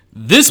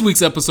This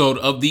week's episode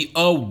of the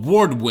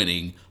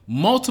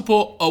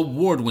multiple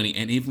award-winning,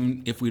 and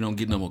even if we don't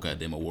get no more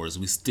goddamn awards,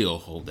 we still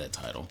hold that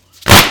title.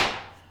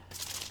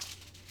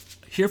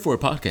 Here for a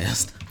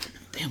podcast.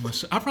 Damn,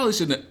 I probably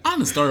shouldn't have. I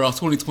done started off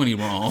 2020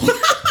 wrong.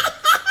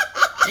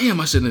 Damn,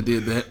 I shouldn't have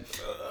did that.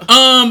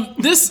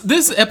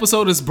 This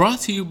episode is brought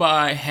to you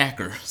by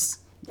hackers.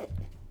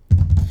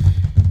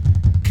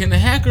 Can the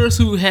hackers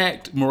who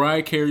hacked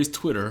Mariah Carey's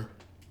Twitter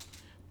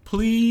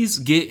please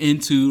get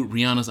into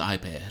Rihanna's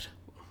iPad?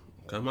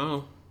 Come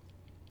on.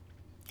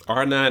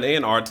 R9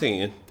 and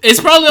R10. It's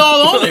probably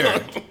all on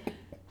there.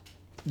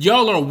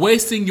 Y'all are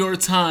wasting your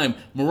time.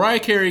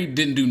 Mariah Carey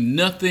didn't do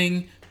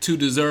nothing to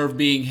deserve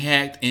being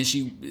hacked,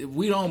 and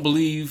we don't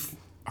believe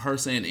her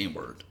saying the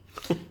N-word.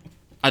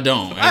 I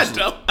don't.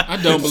 Actually. I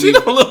don't believe. She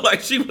don't look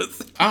like she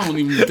was. I don't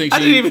even think. I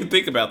didn't even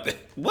think about that.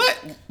 What?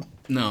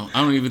 No,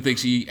 I don't even think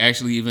she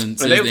actually even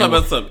said they the were talking N-word.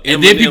 about some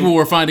And then people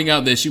were finding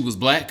out that she was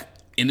black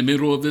in the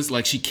middle of this.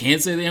 Like, she can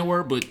say the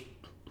N-word, but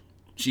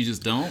she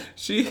just don't.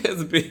 She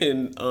has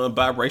been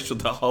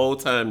biracial the whole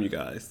time, you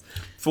guys.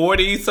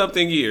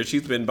 40-something years,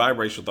 she's been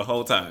biracial the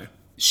whole time.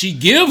 She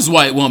gives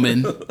white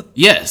woman,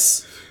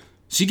 yes.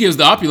 She gives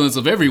the opulence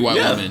of every white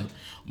woman.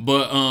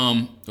 But,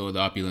 or the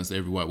opulence that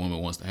every white woman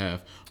wants to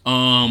have.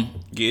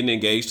 Getting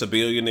engaged to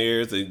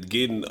billionaires and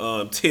getting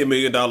 $10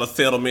 million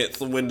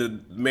settlements when the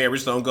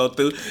marriage don't go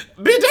through.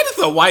 Bitch, that is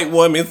a white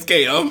woman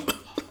scam.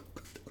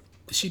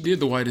 She did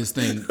the whitest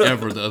thing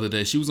ever the other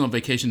day. She was on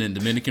vacation in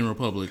Dominican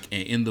Republic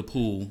and in the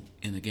pool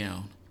in a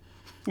gown.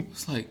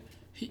 It's like,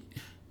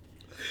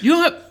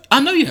 I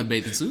know you have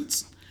bathing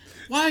suits.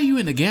 Why are you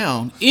in a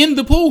gown in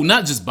the pool?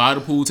 Not just by the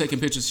pool taking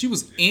pictures. She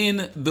was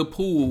in the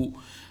pool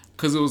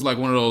because it was like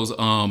one of those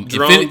drone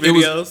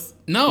videos.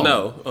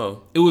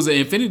 No. It was an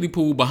infinity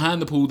pool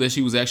behind the pool that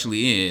she was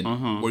actually in,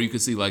 where you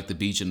could see like the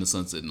beach and the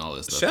sunset and all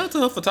that stuff. Shout out to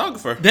her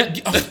photographer.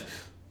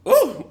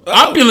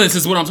 Opulence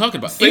is what I'm talking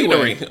about.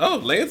 Scenery.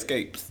 Anyway,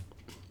 Landscapes.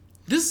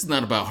 This is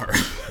not about her.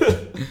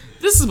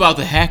 This is about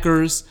the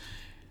hackers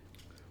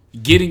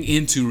getting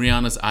into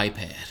Rihanna's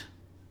iPad.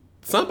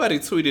 Somebody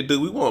tweeted, do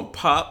we want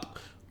pop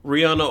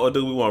Rihanna or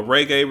do we want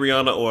reggae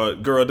Rihanna or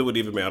girl, do it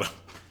even matter?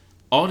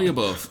 All the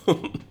above.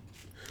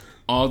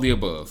 All the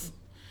above.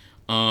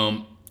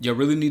 You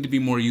really need to be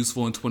more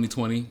useful in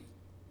 2020.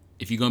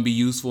 If you're going to be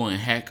useful and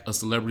hack a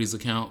celebrity's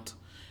account,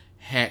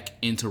 hack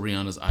into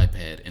Rihanna's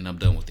iPad, and I'm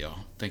done with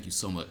y'all. Thank you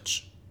so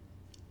much.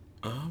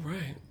 All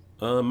right.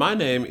 My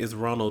name is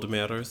Ronald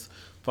Matters.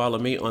 Follow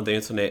me on the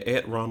internet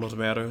at Ronald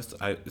Matters.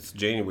 It's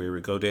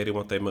January. GoDaddy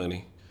want their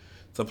money.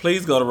 So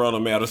please go to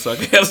Ronald Matters so I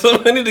can have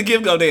some money to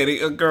give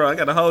GoDaddy. Girl, I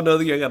got a whole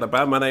nother year. I got to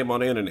buy my name on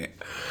the internet.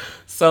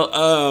 So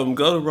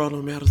go to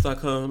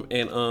RonaldMatters.com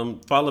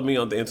and follow me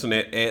on the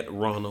internet at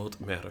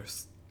Ronald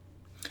Matters.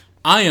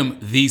 I am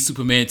the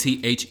Superman,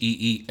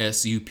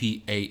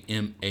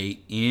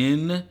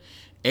 TheeSupaman,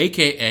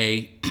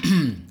 a.k.a.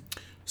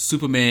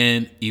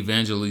 Superman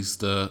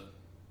Evangelista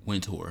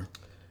Wintour,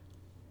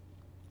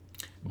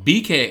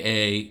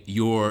 BKA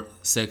your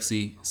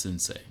sexy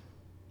sensei.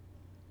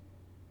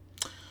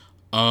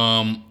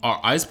 Our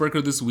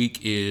icebreaker this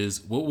week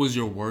is, what was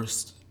your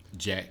worst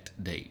jacked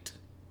date?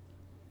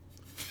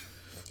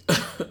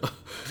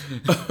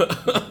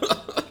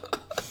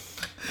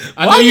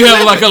 I know you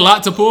have like a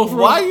lot to pull from.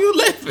 Why you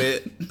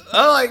laughing?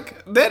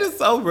 That is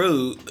so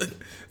rude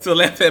to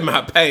laugh at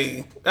my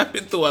pain. I've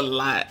been through a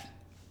lot.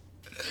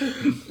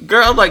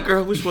 Girl, I'm like,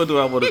 girl, which one do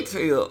I want to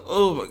tell?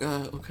 Oh my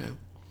God, okay.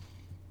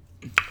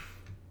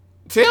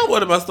 Tell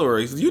one of my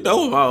stories. You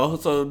know them all.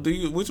 So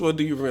which one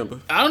do you remember?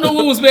 I don't know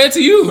what was bad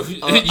to you.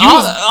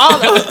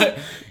 The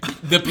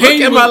pain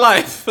Look at my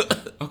life.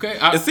 Okay.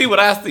 And see what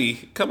I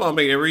see. Come on,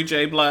 Mary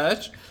J.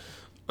 Blige.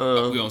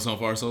 We on Some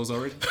of Our Souls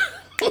already?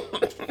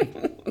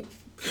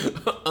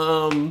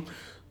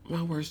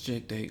 My worst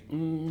jack date.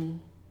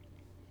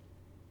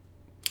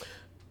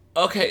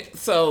 Okay,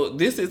 so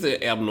this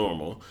isn't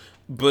abnormal,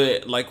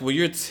 but like when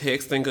you're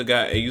texting a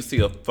guy and you see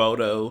a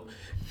photo,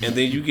 and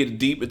then you get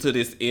deep into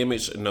this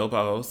image, no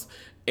pause,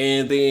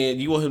 and then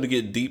you want him to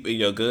get deep in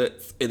your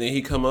guts, and then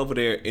he come over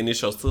there and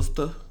it's your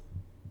sister.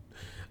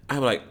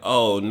 I'm like,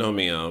 oh no,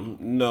 ma'am,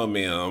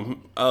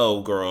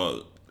 oh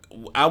girl.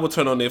 I would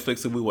turn on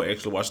Netflix and we will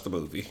actually watch the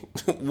movie.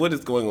 What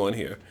is going on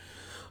here?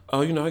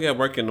 Oh, I got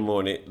work in the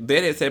morning.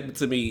 That has happened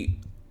to me.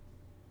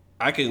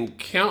 I can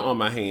count on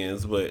my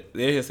hands, but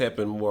that has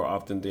happened more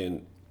often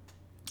than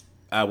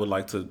I would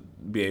like to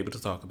be able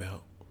to talk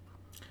about.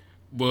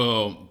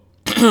 Well,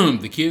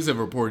 the kids have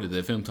reported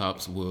that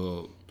FemTops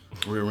will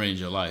rearrange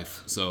your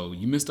life. So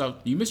you missed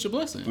your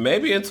blessing.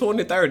 Maybe in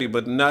 2030,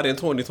 but not in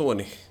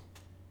 2020. Okay.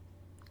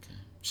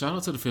 Shout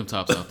out to the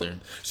FemTops out there.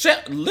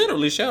 Shout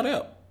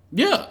out.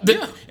 Yeah.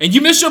 And you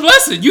missed your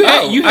blessing.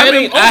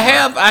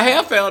 I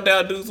have found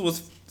out dudes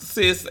was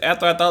cis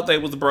after I thought they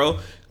was bro.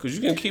 Because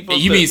you can keep up.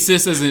 You mean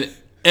cis as in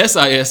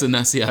SIS and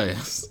not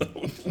CIS?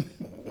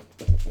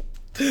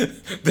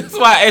 That's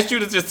why I asked you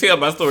to just tell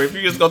my story. If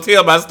you're just going to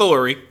tell my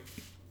story.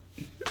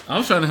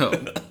 I'm trying to help.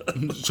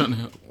 I'm just trying to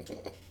help.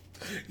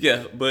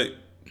 Yeah, but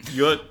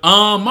your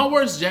my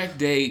worst jack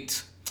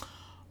date.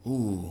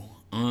 Ooh.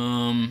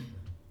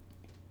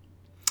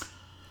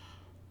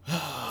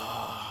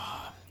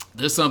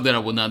 There's some that I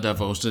will not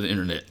divulge to the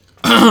internet.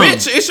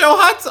 Bitch, it's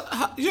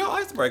your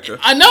icebreaker.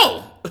 I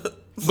know.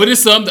 But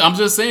it's some. I'm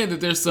just saying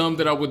that there's some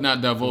that I would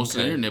not divulge to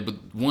the internet, but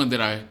one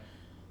that I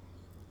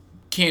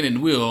can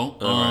and will.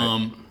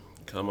 Right.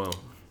 Come on.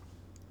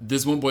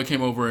 This one boy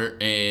came over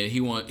and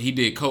he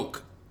did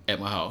coke at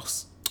my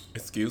house.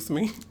 Excuse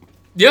me?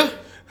 Yeah.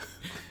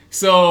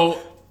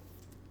 So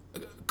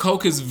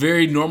coke is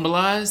very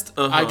normalized,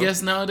 I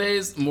guess,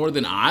 nowadays, more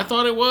than I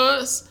thought it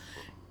was.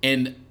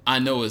 And I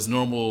know it's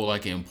normal,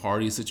 like, in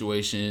party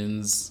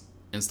situations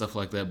and stuff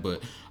like that,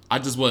 but I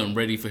just wasn't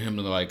ready for him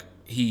to, like,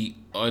 he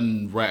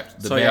unwrapped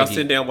the baggie. So y'all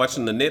sitting down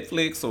watching the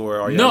Netflix, or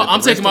are y'all No, at the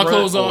I'm taking my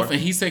clothes restaurant, off, and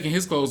he's taking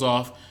his clothes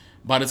off.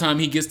 By the time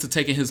he gets to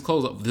taking his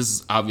clothes off,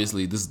 this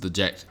is the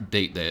Jack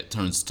date that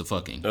turns to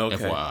fucking. Okay.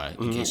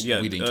 FYI, in case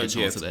we didn't catch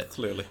on to that.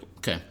 Clearly.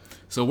 Okay,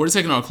 so we're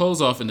taking our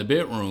clothes off in the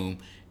bedroom,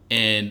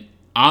 and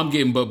I'm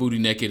getting butt booty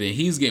naked, and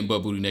he's getting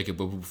butt booty naked.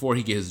 But before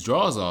he gets his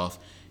drawers off,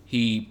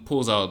 he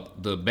pulls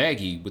out the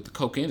baggie with the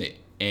coke in it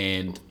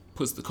and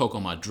puts the coke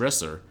on my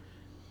dresser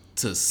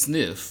to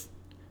sniff.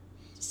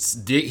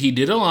 He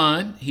did a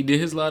line. He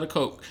did his line of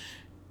coke,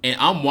 and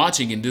I'm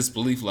watching in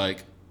disbelief,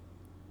 like,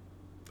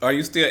 Are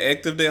you still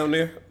active down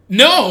there?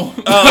 no.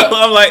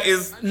 I'm like,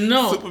 is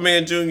No.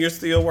 Superman Jr.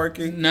 still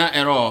working? Not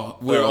at all.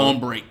 We're on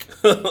break.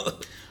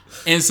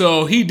 And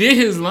so he did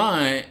his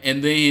line,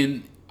 and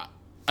then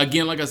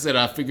again, like I said,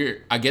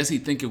 I guess he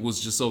think it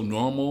was just so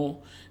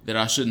normal that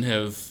I shouldn't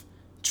have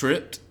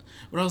tripped.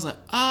 But I was like,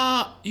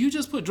 you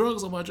just put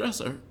drugs on my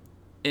dresser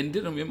and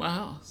did them in my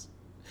house.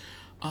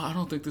 I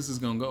don't think this is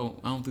gonna go.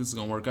 I don't think this is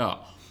gonna work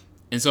out.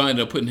 And so I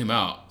ended up putting him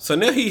out. So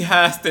now he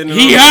high standing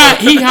He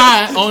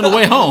high on the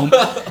way home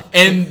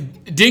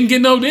and didn't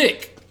get no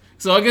dick.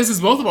 So I guess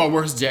it's both of our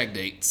worst Jack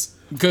dates.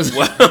 Because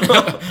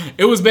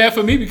it was bad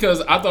for me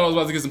because I thought I was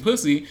about to get some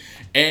pussy,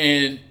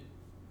 and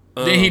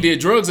then he did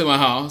drugs at my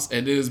house,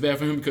 and it was bad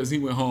for him because he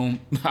went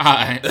home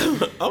high.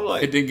 I'm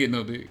like, and didn't get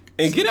no dick.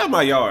 And get out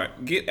my yard.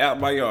 Get out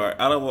my yard.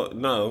 I don't want.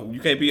 No,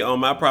 you can't be on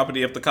my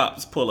property if the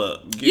cops pull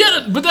up.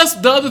 Yeah, but that's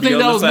the other thing on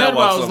that I the was mad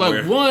about. I was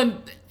sidewalk like,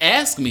 one,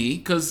 ask me,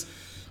 because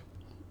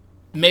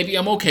maybe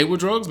I'm okay with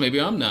drugs, maybe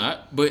I'm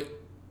not, but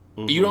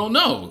you don't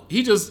know.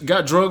 He just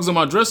got drugs on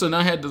my dresser, and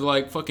I had to,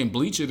 like, fucking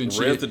bleach it and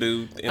shit.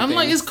 Residue. And I'm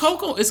like, things.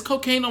 it's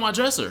cocaine on my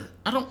dresser.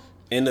 I don't.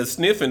 And the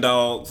sniffing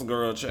dogs,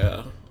 girl,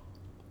 child.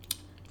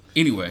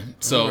 Anyway,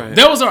 so Alright.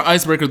 that was our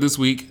icebreaker this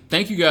week.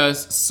 Thank you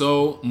guys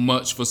so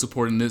much for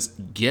supporting this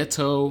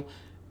ghetto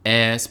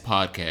ass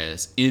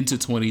podcast into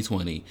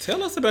 2020.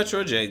 Tell us about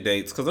your Jack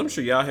dates, because I'm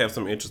sure y'all have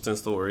some interesting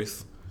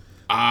stories.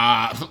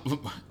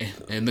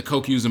 And the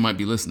coke user might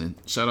be listening.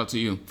 Shout out to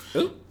you.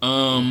 Ooh.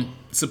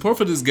 Support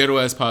for this ghetto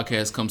ass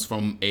podcast comes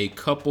from a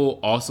couple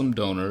awesome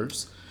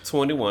donors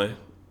 21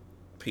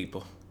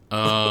 people.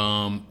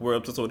 We're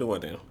up to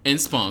 21 now. and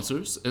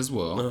sponsors as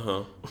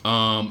well.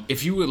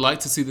 If you would like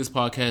to see this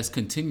podcast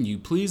continue,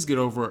 please get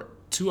over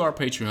to our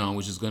Patreon,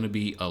 which is going to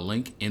be a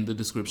link in the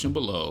description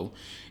below.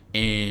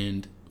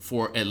 And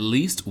for at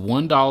least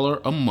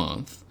 $1 a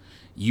month,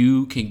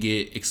 you can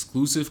get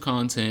exclusive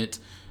content.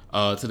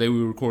 Today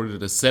we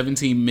recorded a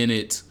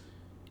 17-minute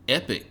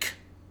epic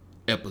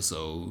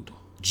episode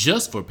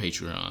just for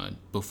Patreon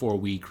before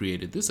we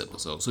created this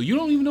episode. So you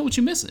don't even know what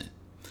you're missing.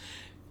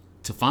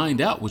 To find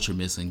out what you're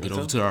missing, get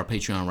over to our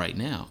Patreon right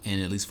now.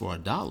 And at least for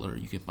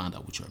 $1, you can find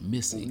out what you're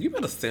missing. You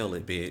better sell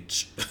it,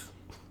 bitch.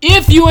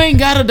 If you ain't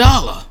got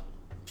 $1.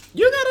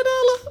 You got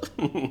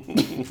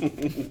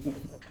 $1?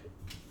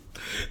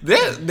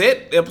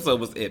 That episode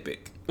was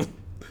epic.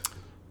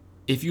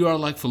 If you are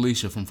like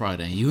Felicia from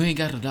Friday and you ain't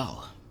got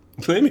 $1.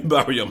 Let me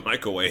borrow your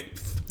microwave.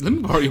 Let me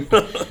borrow you.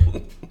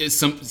 It's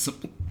some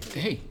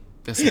hey,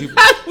 that's some people.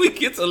 How do we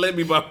get to let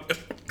me borrow?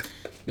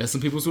 That's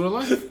some people's real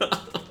life.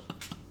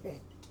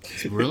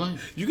 It's real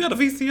life. You got a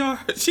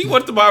VCR? She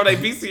wanted to borrow that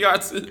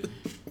VCR too.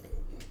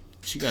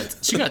 She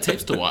got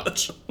tapes to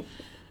watch.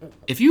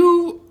 If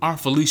you are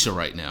Felicia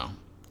right now,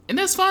 and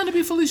that's fine to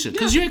be Felicia,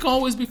 because you ain't gonna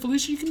always be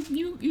Felicia.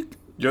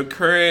 Your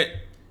current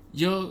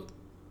Your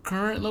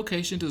current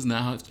location does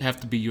not have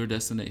to be your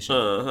destination.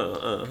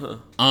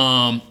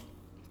 And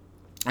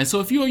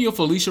so if you're your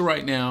Felicia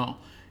right now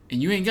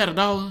and you ain't got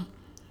 $1,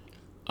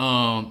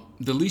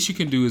 the least you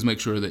can do is make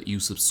sure that you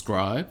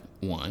subscribe,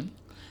 one,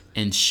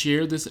 and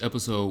share this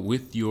episode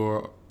with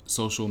your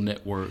social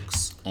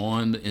networks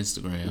on the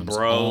Instagrams,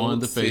 on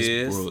the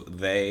Facebook,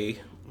 they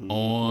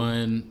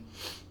on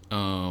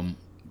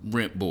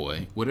Rent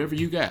Boy, whatever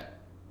you got.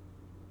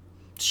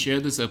 Share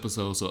this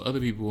episode so other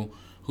people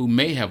who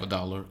may have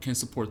 $1 can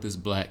support this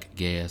black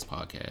gas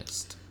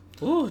podcast.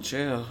 Oh,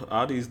 child.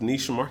 All these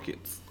niche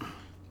markets.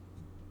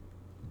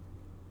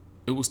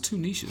 It was 2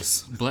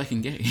 niches, black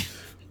and gay.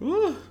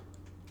 Ooh.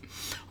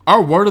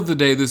 Our word of the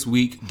day this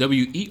week,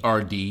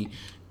 WERD,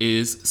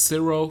 is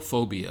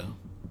serophobia.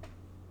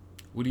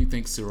 What do you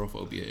think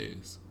serophobia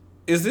is?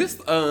 Is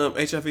this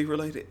HIV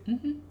related?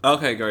 Mm-hmm.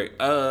 Okay, great.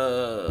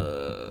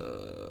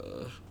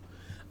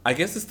 I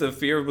guess it's the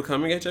fear of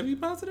becoming HIV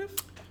positive?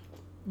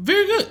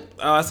 Very good.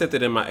 Oh, I said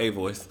that in my A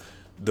voice.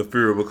 The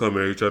fear of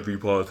becoming HIV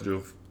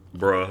positive,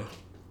 bruh.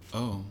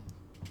 Oh,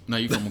 now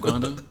you from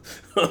Wakanda?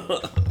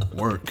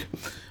 Work.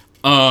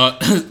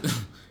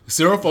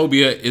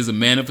 Serophobia is a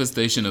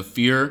manifestation of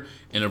fear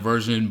and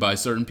aversion by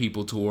certain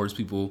people towards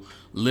people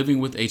living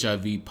with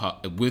HIV,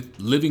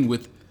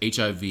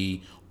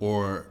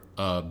 or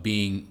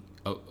being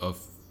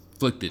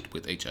afflicted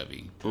with HIV.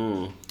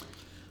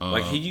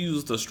 Like he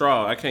used a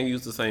straw. I can't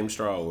use the same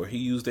straw. Or he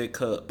used that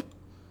cup.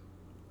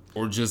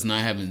 Or just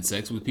not having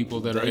sex with people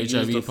that They are used a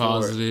HIV fork.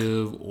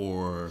 positive,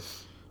 or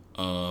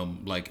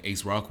like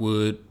Ace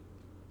Rockwood.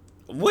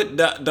 What?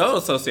 Don't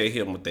associate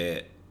him with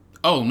that.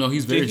 Oh no,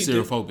 he's very he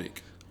do- serophobic.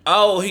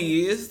 Oh,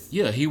 he is?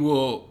 Yeah, he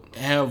will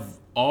have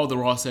all the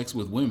raw sex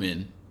with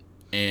women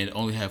and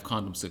only have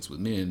condom sex with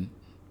men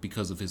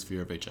because of his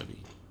fear of HIV.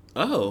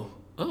 Oh,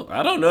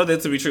 I don't know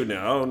that to be true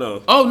now. I don't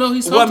know. Oh no,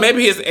 he's Well,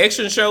 maybe his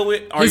actions show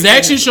it. his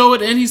actions show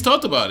it, and he's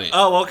talked about it.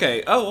 Oh,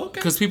 okay.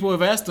 Because people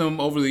have asked him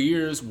over the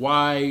years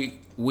why,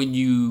 when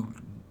you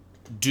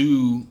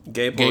do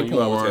Gay porn, you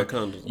always got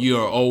condoms on. you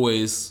are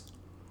always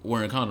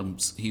wearing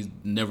condoms. He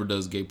never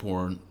does gay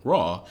porn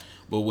raw,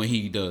 but when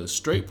he does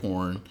straight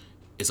porn,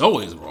 it's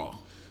always raw.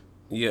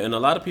 Yeah, and a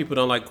lot of people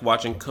don't like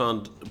watching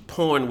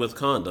porn with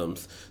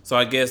condoms. So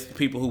I guess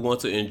people who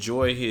want to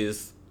enjoy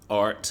his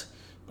art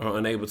are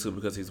unable to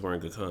because he's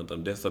wearing a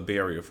condom. That's a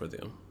barrier for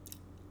them.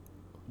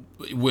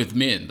 With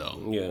men, though.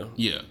 Yeah.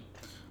 Yeah.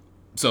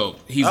 So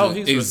he's Oh, an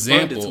he's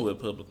example. responded to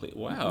it publicly.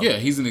 Wow. Yeah,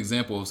 he's an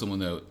example of someone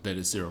that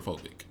is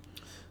serophobic.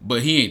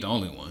 But he ain't the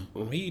only one.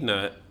 He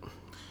not.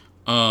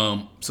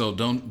 So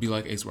don't be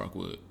like Ace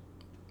Rockwood.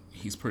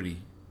 He's pretty.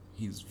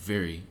 He's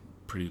very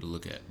pretty to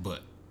look at,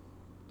 but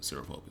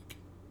serophobic.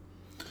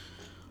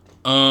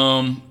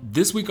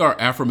 This week our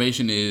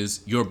affirmation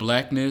is your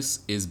blackness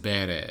is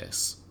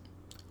badass.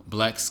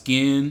 Black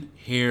skin,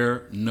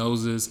 hair,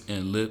 noses,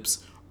 and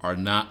lips are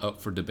not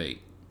up for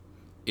debate.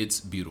 It's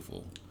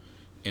beautiful.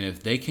 And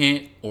if they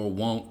can't or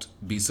won't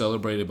be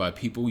celebrated by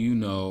people you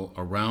know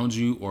around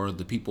you or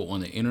the people on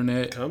the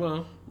internet, Come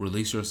on.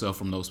 release yourself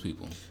from those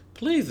people.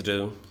 Please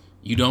do.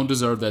 You don't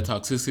deserve that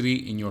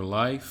toxicity in your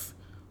life.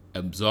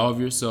 Absolve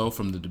yourself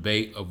from the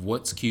debate of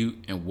what's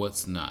cute and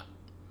what's not.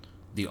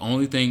 The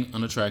only thing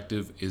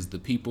unattractive is the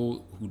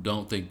people who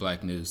don't think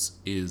blackness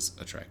is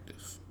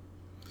attractive.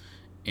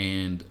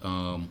 And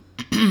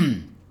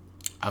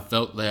I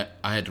felt that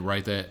I had to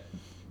write that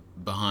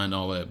behind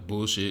all that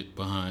bullshit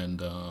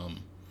behind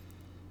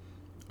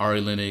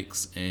Ari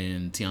Lennox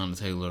and Tiana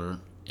Taylor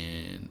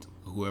and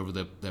whoever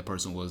that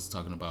person was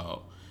talking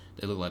about.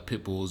 They look like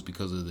pit bulls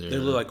because of their... They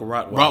look like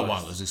Rottweilers.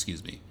 Rottweilers,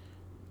 excuse me.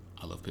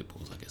 I love pit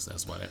bulls. I guess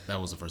that's why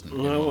that was the first thing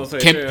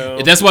that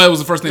yeah. That's why it was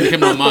the first thing that came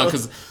to my mind,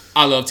 because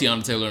I love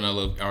Tiana Taylor and I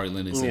love Ari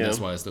Lennox, and Yeah. that's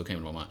why it still came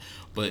to my mind.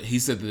 But he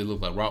said that they look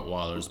like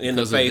Rottweilers In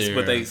the because face, of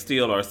but their, they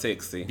still are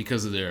sexy.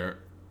 because of their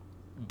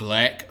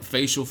black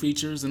facial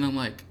features, and I'm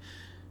like,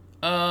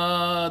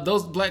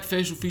 those black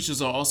facial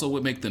features are also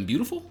what make them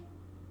beautiful.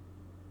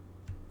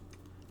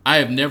 I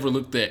have never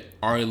looked at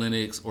Ari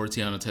Lennox or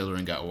Tiana Taylor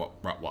and got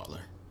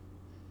Rottweiler.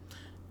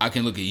 I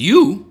can look at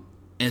you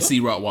and see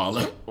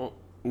Rottweiler.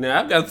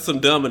 Now, I've got some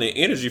dominant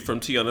energy from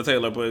Tiana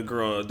Taylor, but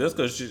girl, that's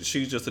because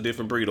she's just a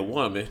different breed of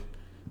woman.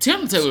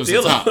 Tiana Taylor's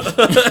the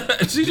top.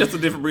 She's just a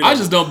different breed I of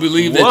just don't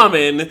believe that.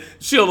 woman.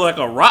 She'll look like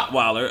a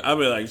Rottweiler. I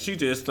mean, like, she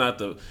just not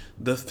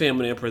the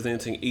feminine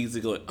presenting,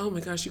 easy going, oh my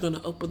gosh, you're going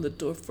to open the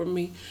door for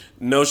me?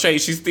 No shade.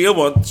 She still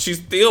want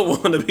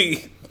to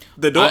be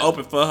the door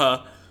open for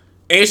her.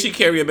 And she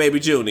carry a baby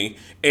Junie.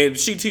 And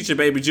she teach a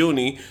baby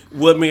Junie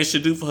what men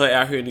should do for her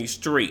out here in these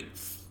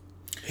streets.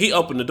 He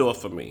opened the door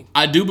for me.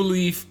 I do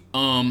believe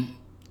Mr.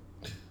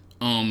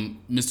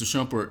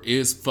 Shumper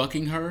is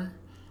fucking her,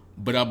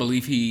 but I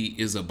believe he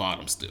is a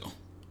bottom still.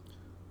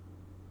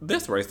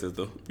 That's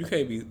racism. You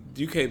can't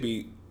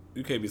be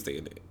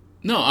saying that.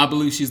 No, I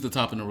believe she's the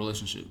top in the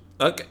relationship.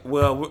 Okay,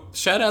 well,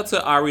 shout out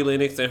to Ari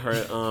Lennox and her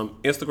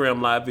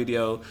Instagram live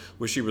video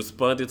where she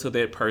responded to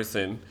that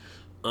person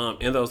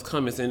in those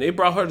comments, and it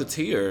brought her to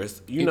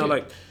tears. You know,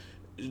 like,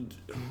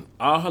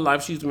 all her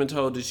life she's been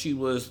told that she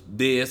was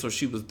this or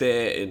she was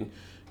that, and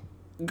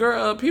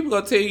girl, people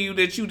gonna tell you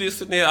that you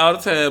this and that all the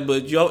time,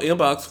 but your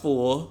inbox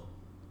full.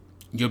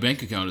 Your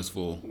bank account is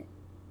full.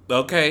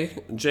 Okay,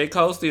 J.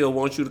 Cole still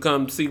wants you to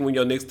come see when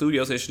your next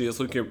studio session is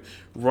so we can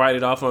write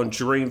it off on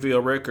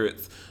Dreamville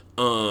Records,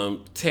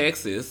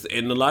 Texas,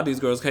 and a lot of these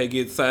girls can't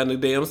get signed to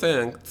damn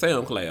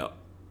SoundCloud.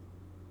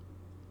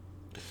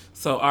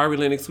 So Ari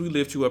Lennox, we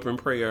lift you up in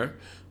prayer.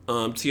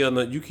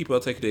 Tiana, you keep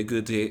on taking that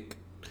good dick,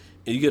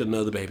 and you get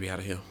another baby out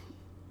of him.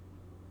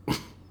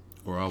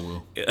 Or I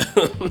will. Yeah.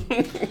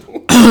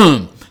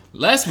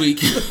 Last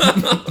week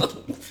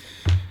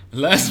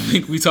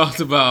we talked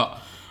about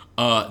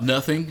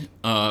nothing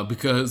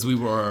because we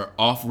were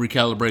off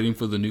recalibrating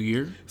for the new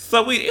year.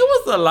 So it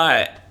was a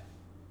lot.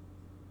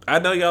 I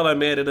know y'all are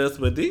mad at us,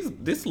 but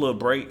this little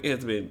break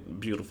has been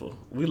beautiful.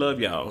 We love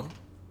y'all.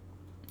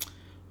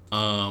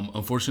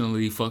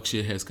 Unfortunately, fuck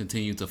shit has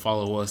continued to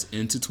follow us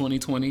into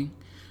 2020.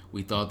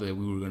 We thought that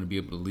we were going to be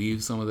able to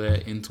leave some of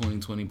that in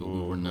 2020, but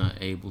we were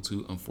not able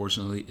to.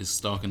 Unfortunately, it's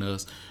stalking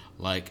us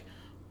like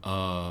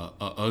a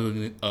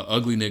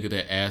ugly nigga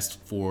that asked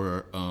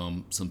for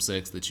some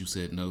sex that you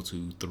said no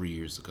to 3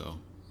 years ago.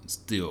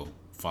 Still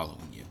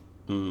following you.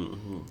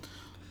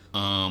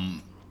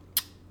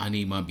 I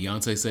need my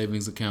Beyonce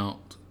savings account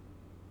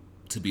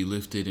to be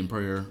lifted in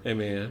prayer.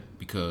 Amen.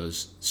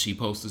 Because she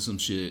posted some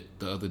shit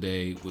the other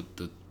day with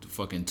the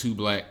fucking 2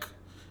 black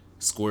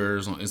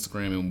squares on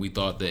Instagram, and we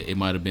thought that it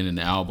might have been in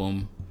the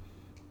album.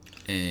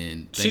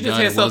 And she just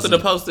had something to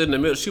post in the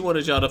middle. She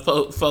wanted y'all to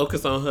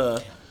focus on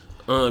her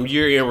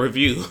year in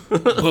review.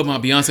 But my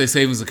Beyonce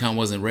savings account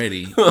wasn't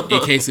ready in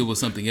case it was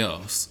something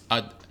else.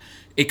 I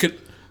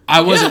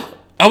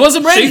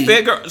wasn't ready.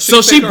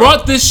 She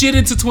brought this shit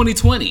into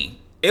 2020.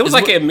 It was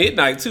at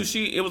midnight too.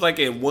 It was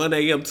at 1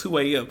 a.m., 2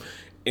 a.m.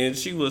 and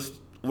she was,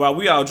 while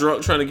we all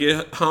drunk trying to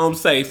get home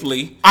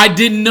safely. I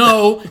didn't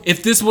know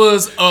if this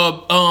was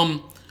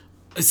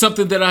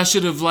something that I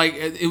should have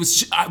it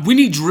was. We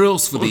need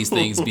drills for these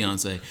things,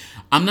 Beyonce.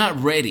 I'm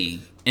not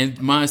ready,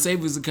 and my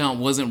savings account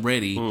wasn't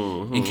ready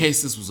in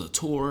case this was a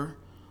tour,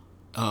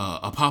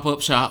 a pop-up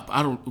shop.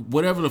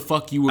 Whatever the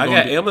fuck you were. I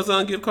got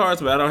Amazon gift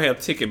cards, but I don't have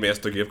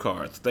Ticketmaster gift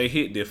cards. They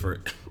hit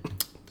different.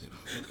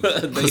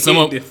 Some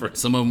of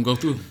them go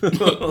through.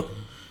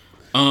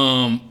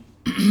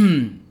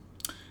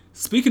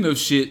 Speaking of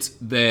shit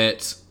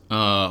that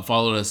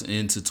followed us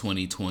into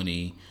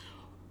 2020,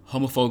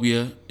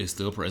 homophobia is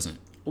still present.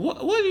 What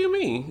do you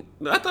mean?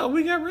 I thought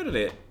we got rid of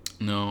that.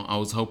 No, I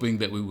was hoping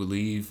that we would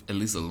leave at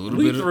least a little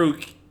bit. We threw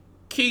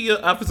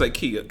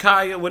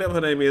Kaya, whatever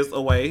her name is,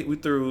 away. We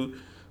threw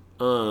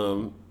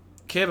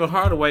Kevin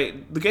Hart away.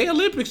 The Gay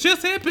Olympics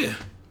just happened.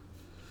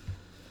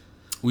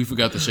 We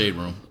forgot the Shade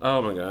Room.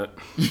 Oh my God.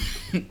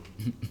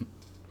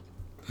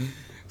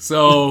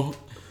 So,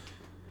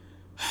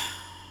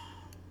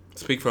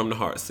 speak from the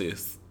heart,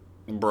 sis,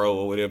 bro,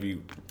 or whatever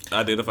you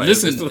identify.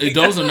 Listen,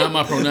 those are not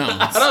my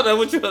pronouns. I don't know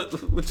what you.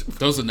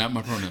 Those are not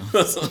my pronouns.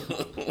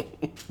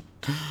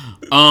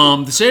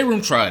 The Shade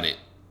Room tried it.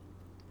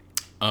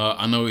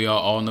 I know y'all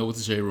all know what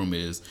the Shade Room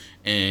is,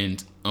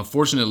 and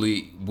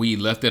unfortunately, we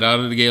left it out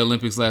of the Gay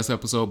Olympics last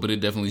episode, but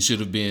it definitely should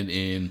have been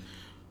in.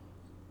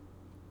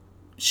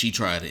 She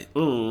tried it.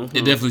 Mm-hmm.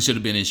 It definitely should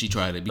have been in She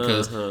Tried It,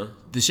 because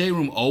the Shade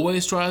Room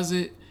always tries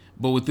it,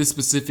 but with this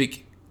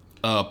specific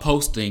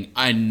posting,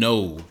 I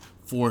know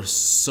for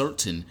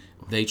certain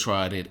they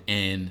tried it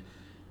and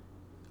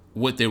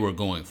what they were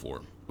going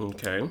for.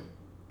 Okay.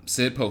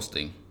 Said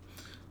posting.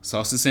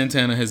 Saucy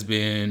Santana has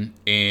been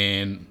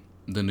in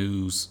the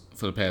news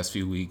for the past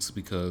few weeks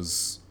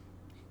because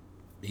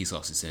he's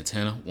Saucy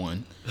Santana,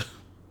 1.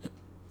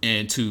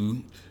 And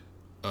 2,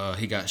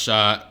 he got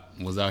shot.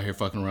 Was out here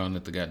fucking around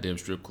at the goddamn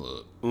strip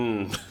club.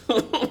 Is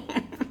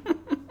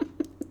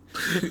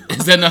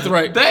that not the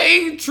right?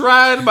 They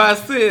tried my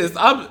sis.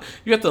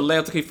 You have to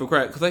laugh to keep from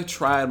crying because they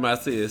tried my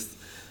sis.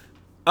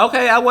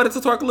 Okay, I wanted to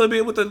twerk a little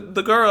bit with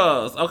the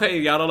girls. Okay,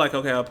 y'all don't like.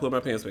 Okay, I'll pull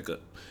my pants back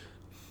up.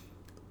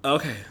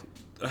 Okay,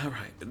 all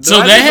right. So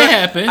that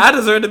happened. I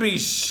deserve to be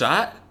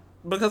shot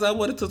because I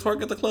wanted to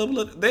twerk at the club.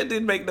 That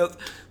didn't make no.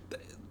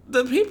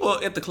 The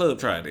people at the club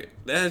tried it.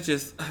 That's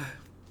just.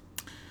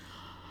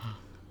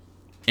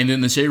 And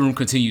then the Shade Room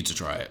continued to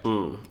try it.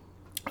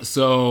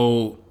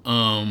 So,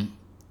 the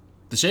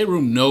Shade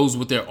Room knows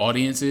what their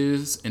audience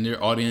is, and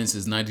their audience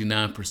is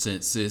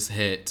 99%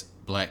 cis-het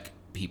black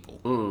people.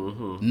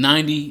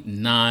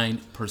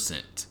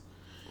 99%.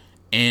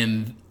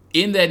 And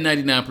in that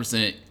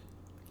 99%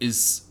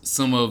 is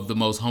some of the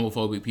most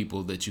homophobic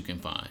people that you can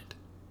find.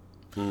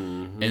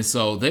 And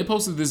so they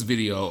posted this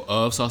video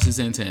of Saucy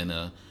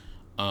Santana.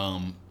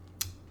 I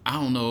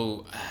don't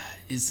know,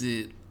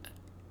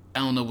 I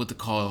don't know what to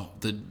call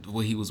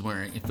what he was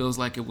wearing. It feels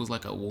like it was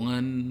like a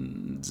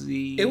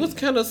onesie. It was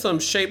kind of some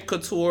shape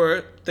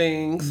couture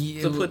things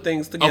to put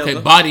things together. Okay,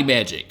 Body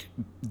Magic.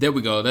 There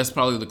we go. That's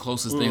probably the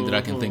closest thing that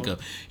I can think of.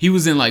 He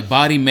was in like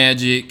Body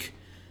Magic,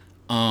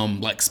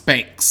 like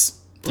Spanx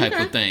type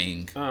of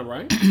thing. All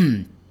right.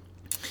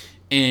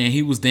 And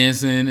he was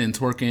dancing and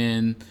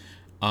twerking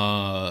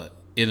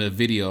in a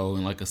video,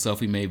 in like a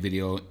selfie-made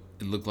video.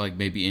 It looked like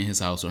maybe in his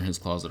house or in his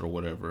closet or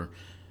whatever.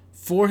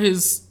 For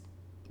his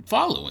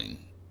following,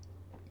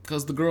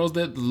 because the girls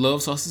that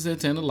love Saucy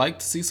Santana like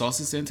to see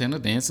Saucy Santana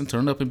dance and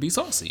turn up and be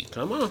saucy.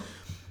 Come on.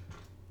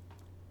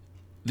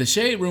 The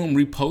Shade Room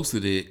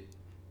reposted it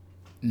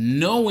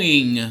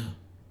knowing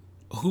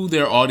who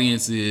their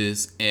audience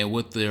is and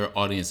what their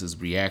audience's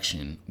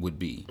reaction would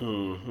be.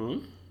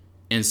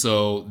 And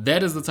so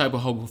that is the type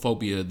of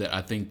homophobia that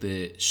I think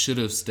that should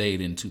have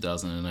stayed in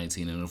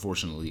 2019, and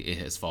unfortunately it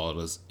has followed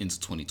us into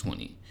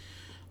 2020.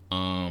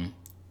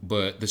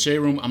 But the Shade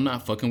Room, I'm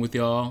not fucking with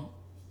y'all.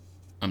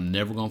 I'm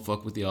never gonna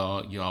fuck with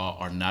y'all. Y'all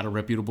are not a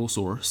reputable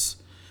source.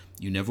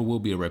 You never will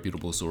be a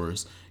reputable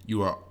source.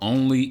 You are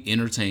only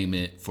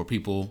entertainment for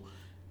people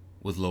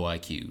with low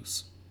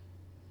IQs.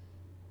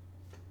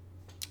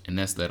 And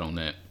that's that on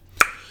that.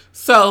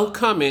 So,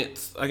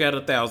 comments. I got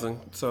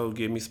 1,000, so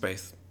give me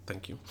space.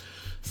 Thank you.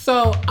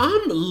 So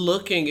I'm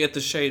looking at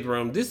the Shade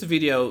Room. This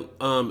video,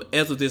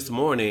 as of this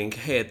morning,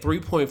 had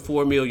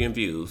 3.4 million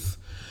views.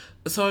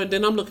 So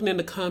then I'm looking in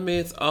the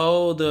comments.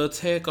 Oh, the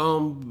attack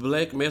on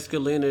black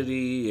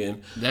masculinity,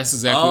 and That's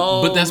exactly.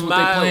 But that's what they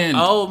planned.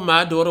 oh,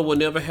 my daughter will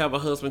never have a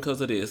husband because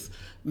of this.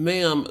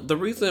 Ma'am, the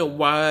reason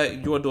why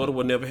your daughter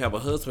will never have a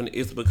husband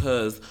is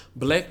because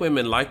black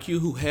women like you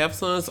who have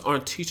sons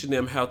aren't teaching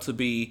them how to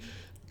be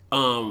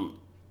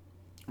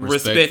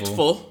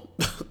respectful.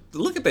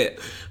 Look at that.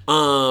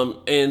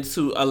 And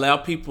to allow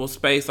people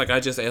space, like I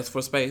just asked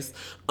for space.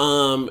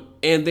 And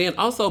then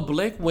also,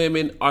 black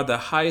women are the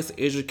highest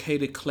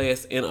educated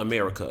class in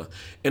America.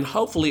 And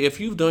hopefully,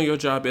 if you've done your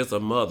job as a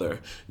mother,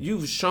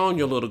 you've shown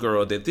your little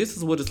girl that this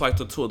is what it's like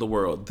to tour the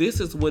world. This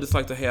is what it's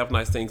like to have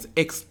nice things,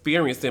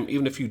 experience them,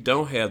 even if you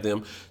don't have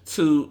them,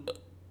 to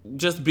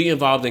just be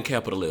involved in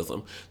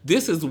capitalism.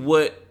 This is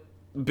what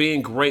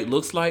being great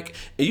looks like.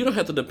 And you don't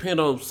have to depend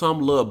on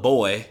some little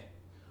boy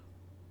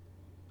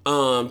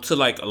to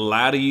like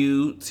lie to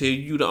you, tell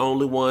you the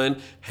only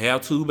one,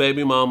 have two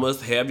baby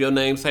mamas, have your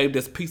name saved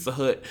as Pizza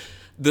Hut.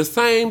 The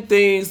same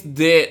things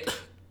that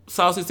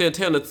Saucy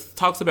Santana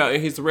talks about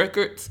in his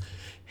records,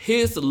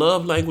 his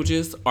love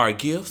languages are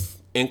gifts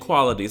and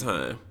quality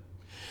time.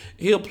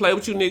 He'll play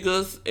with you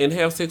niggas and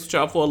have sex with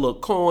y'all for a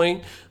little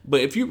coin, but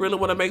if you really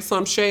want to make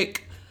some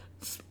shake,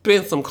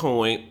 spend some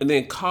coin and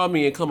then call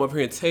me and come up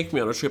here and take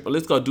me on a trip and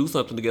let's go do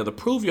something together.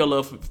 Prove your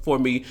love for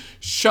me.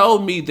 Show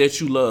me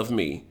that you love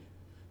me.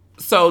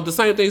 So the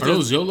same things. Are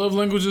those your love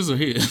languages or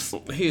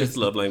his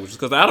love languages,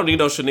 because I don't need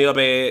no Chanel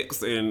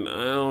bags and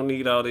I don't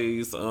need all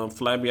these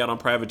fly me out on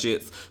private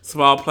jets.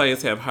 Small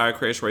planes have higher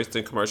crash rates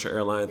than commercial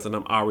airlines, and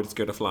I'm already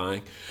scared of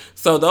flying.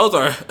 So those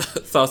are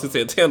Saucy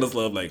Santana's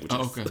love languages.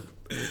 Oh, okay.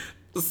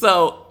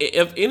 So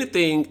if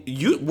anything,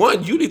 you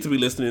need to be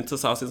listening to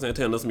Saucy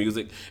Santana's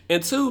music,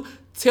 and two,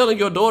 telling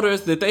your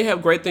daughters that they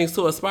have great things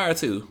to aspire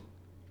to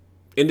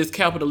in this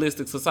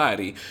capitalistic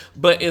society.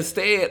 But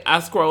instead, I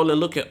scroll and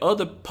look at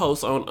other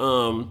posts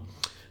on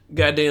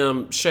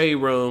goddamn Shade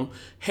Room.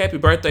 Happy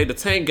birthday to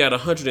Tank got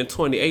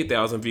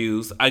 128,000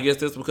 views. I guess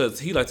that's because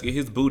he likes to get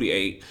his booty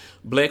ate.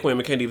 Black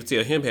women can't even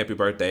tell him happy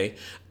birthday.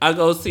 I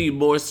go see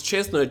Morris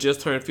Chestnut just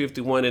turned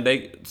 51, and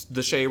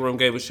the Shade Room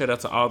gave a shout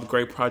out to all the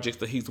great projects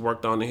that he's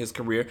worked on in his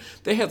career.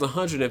 That has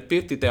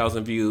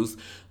 150,000 views.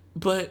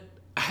 But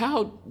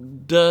how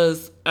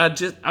does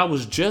I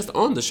was just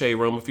on the Shade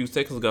Room a few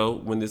seconds ago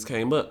when this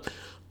came up.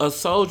 A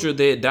soldier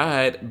that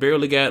died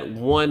barely got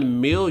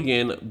 1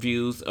 million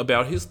views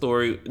about his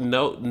story.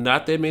 No,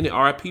 not that many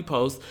RIP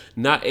posts,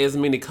 not as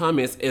many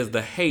comments as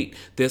the hate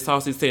that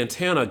Saucy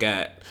Santana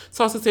got.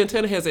 Saucy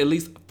Santana has at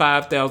least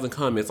 5,000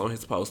 comments on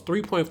his post,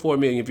 3.4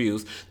 million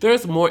views.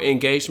 There's more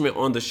engagement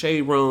on the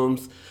Shade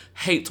Room's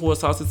hate towards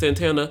Saucy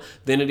Santana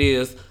than it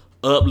is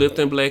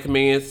uplifting black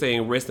men,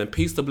 saying rest in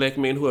peace to black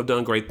men who have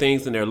done great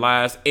things in their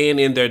lives and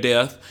in their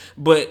death.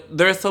 But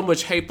there's so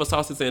much hate for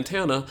Saucy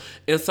Santana,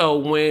 and so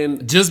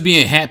when just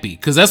being happy,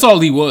 because that's all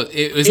he was.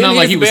 It's not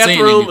like he was saying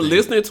anything.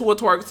 Listening to a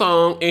twerk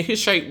song in his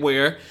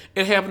shapewear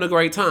and having a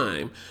great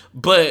time.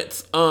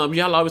 But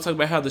y'all always talk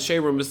about how the Shade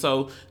Room is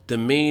so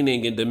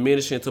demeaning and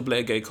diminishing to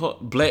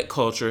black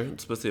culture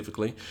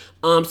specifically.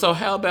 So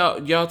how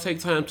about y'all take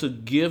time to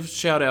give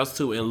shout outs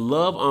to and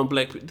love on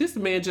black people? This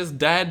man just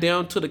died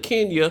down to the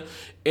Kenya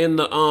in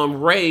the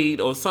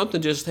raid, or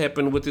something just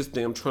happened with this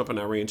damn Trump and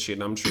Iran shit,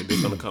 and I'm sure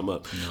it's gonna come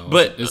up. No,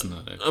 but it's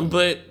not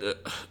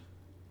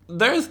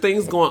there's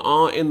things going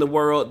on in the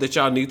world that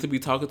y'all need to be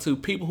talking to,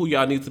 people who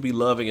y'all need to be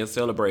loving and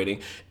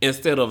celebrating,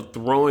 instead of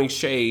throwing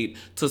shade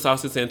to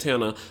Saucy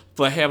Santana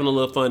for having a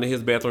little fun in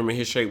his bathroom in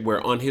his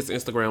shapewear on his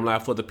Instagram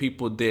Live for the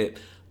people that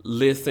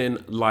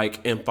listen, like,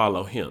 and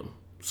follow him.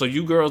 So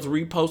you girls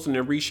reposting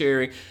and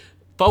resharing,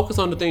 focus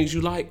on the things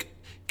you like,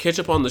 catch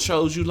up on the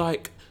shows you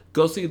like,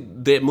 go see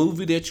that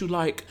movie that you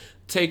like,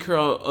 take care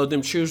of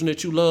them children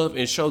that you love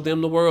and show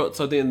them the world,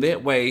 so then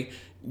that way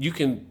you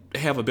can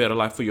have a better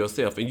life for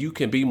yourself and you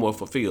can be more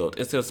fulfilled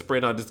instead of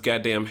spreading out this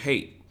goddamn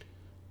hate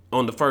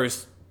on the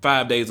first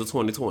 5 days of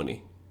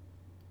 2020.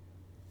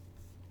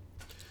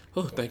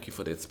 Oh, thank you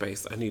for that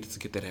space. I needed to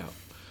get that out.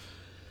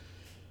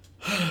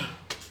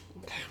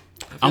 Okay.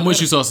 I'm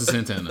with you, Saucy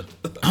Santana.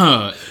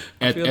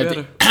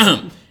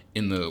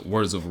 In the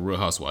words of a Real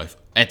Housewife,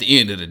 at the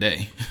end of the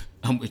day,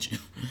 I'm with you.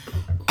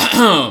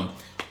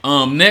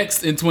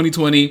 Next in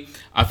 2020,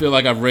 I feel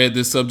like I've read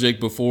this subject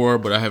before,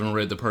 but I haven't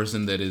read the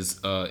person that is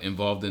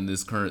involved in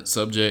this current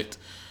subject.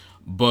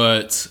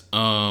 But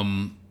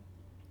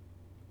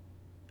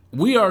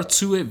we are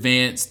too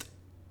advanced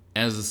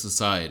as a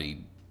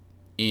society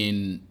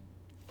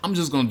I'm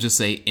just going to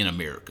say in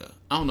America.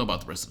 I don't know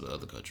about the rest of the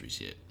other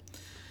countries yet.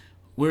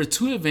 We're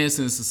too advanced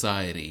in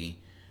society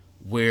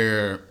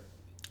where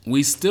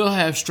we still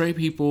have straight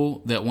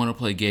people that want to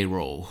play gay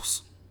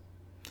roles.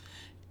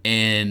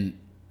 And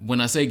when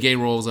I say gay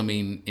roles, I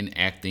mean in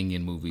acting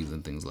in movies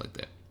and things like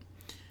that.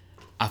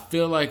 I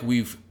feel like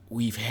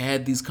we've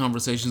had these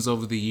conversations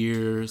over the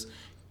years,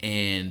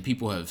 and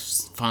people have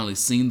finally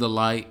seen the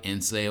light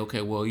and say,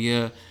 okay, well,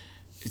 yeah,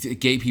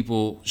 gay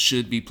people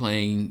should be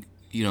playing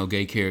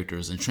gay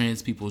characters, and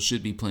trans people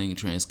should be playing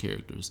trans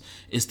characters.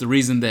 It's the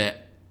reason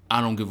that I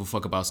don't give a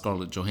fuck about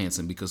Scarlett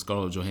Johansson, because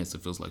Scarlett Johansson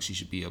feels like she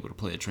should be able to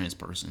play a trans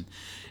person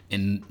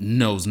and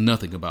knows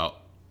nothing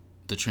about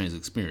the trans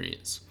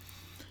experience.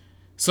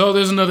 So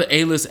there's another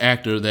A-list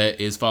actor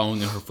that is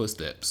following in her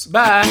footsteps.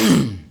 Bye.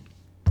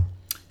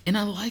 And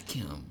I like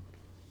him.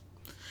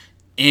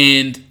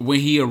 And when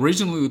he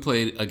originally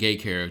played a gay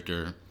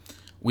character,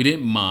 we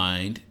didn't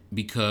mind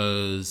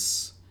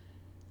because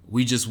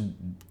we just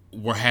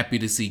were happy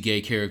to see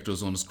gay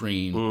characters on the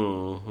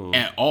screen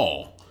at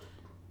all.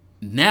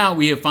 Now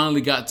we have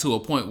finally got to a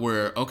point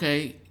where,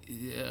 okay,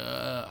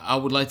 I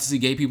would like to see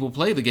gay people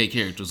play the gay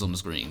characters on the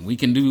screen. We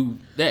can do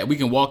that. We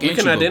can walk in. We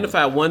can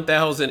identify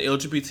 1,000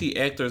 LGBT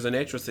actors and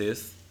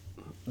actresses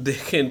that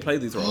can play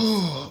these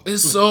roles.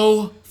 It's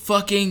so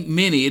fucking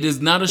many. It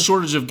is not a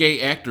shortage of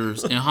gay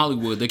actors in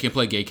Hollywood that can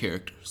play gay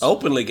characters.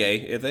 Openly gay,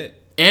 is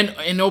it?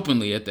 And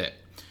openly at that.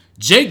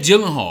 Jake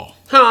Gyllenhaal.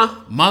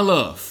 Huh? My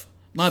love.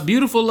 My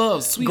beautiful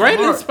love. Sweet Great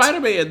in heart.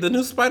 Spider-Man. The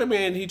new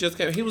Spider-Man,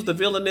 he was the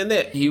villain in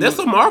that. That's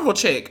a Marvel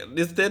check.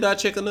 Is that not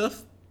check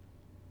enough?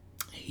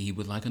 He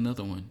would like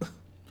another one.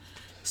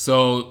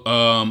 So,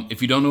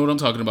 if you don't know what I'm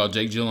talking about,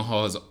 Jake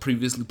Gyllenhaal has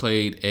previously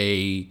played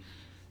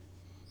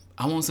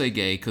I won't say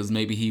gay, because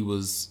maybe he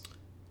was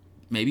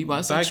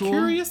bisexual.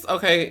 Bi-curious?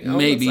 Okay.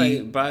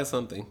 Maybe by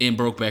something. In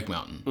Brokeback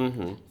Mountain.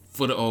 Mm-hmm.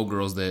 For the old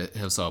girls that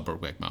have saw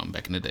Brokeback Mountain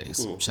back in the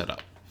days. Shut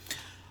up.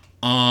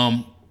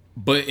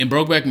 But in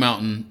Brokeback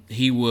Mountain,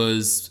 he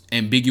was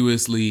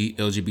ambiguously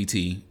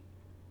LGBT.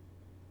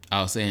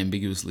 I'll say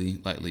ambiguously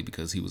lightly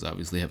because he was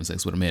obviously having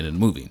sex with a man in the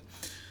movie.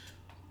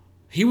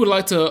 He would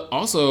like to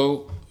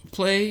also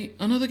play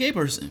another gay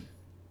person.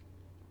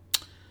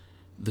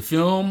 The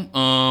film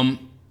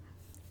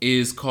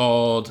is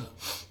called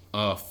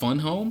Fun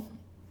Home,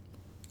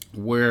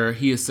 where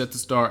he is set to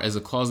star as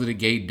a closeted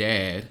gay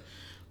dad.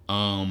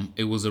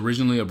 It was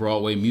originally a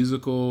Broadway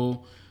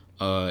musical.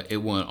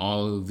 It won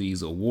all of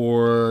these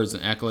awards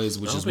and accolades,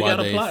 which is why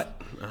they. I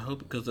hope,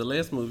 because the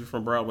last movie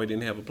from Broadway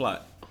didn't have a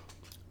plot.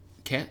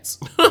 Cats.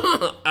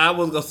 I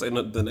was gonna say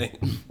the name.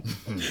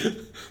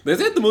 They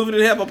said the movie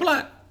didn't have a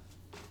plot.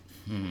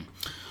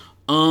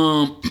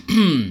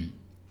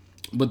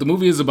 But the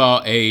movie is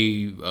about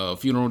a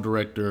funeral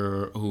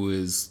director who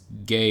is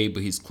gay,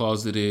 but he's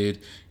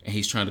closeted, and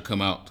he's trying to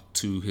come out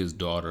to his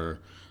daughter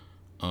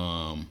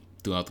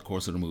throughout the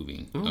course of the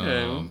movie.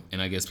 Okay.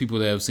 And I guess people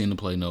that have seen the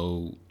play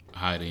know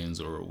hide-ins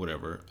or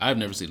whatever. I've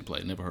never seen the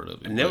play, never heard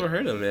of it. Never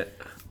heard of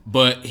it.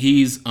 But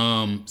he's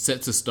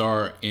set to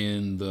star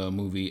in the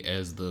movie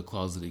as the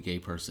closeted gay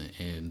person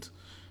and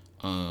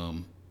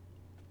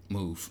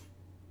move.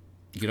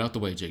 Get out the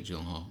way, Jake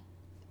Gyllenhaal.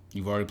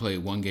 You've already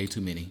played one gay too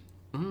many.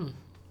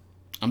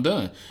 I'm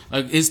done.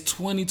 Like, it's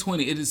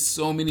 2020. It is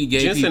so many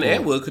gay Jensen people.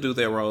 Atwood could do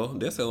that role.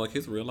 That sounds like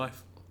his real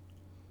life.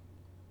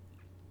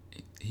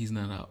 He's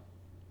not out.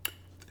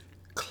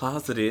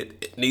 Closeted,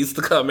 it needs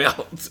to come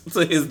out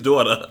to his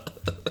daughter.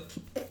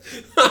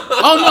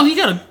 Oh, no, he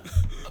got a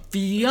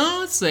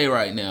fiance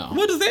right now.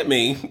 What does that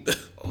mean?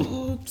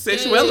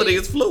 Sexuality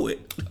is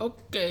fluid.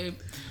 Okay.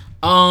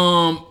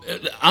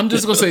 I'm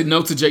just gonna say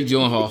no to Jake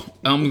Gyllenhaal.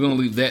 I'm gonna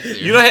leave that there.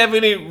 You don't have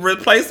any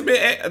replacement?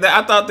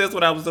 I thought that's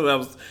what I was doing. I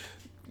was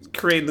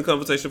creating the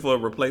conversation for a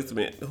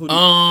replacement. Who do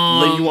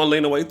you want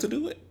Lena Waithe to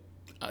do it?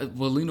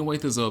 Well, Lena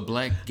Waithe is a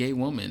black gay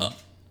woman.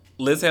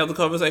 Let's have the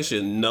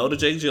conversation. No to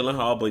Jake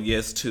Gyllenhaal, but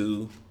yes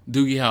to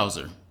Doogie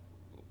Howser.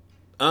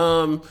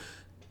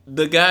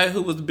 The guy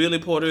who was Billy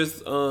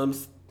Porter's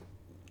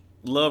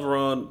lover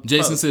on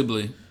Jason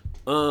Sibley.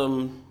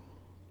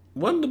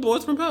 One of the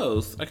boys from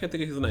Pose. I can't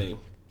think of his name.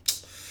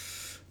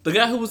 The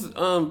guy who was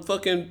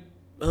fucking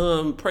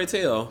Pray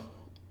Tell.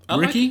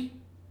 Ricky?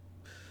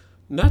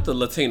 Not the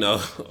Latino.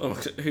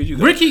 Here you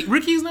go.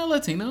 Ricky's not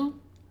Latino.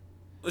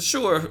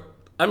 Sure.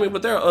 I mean,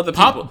 but there are other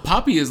people.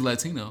 Poppy is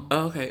Latino.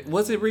 Oh, okay.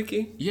 Was it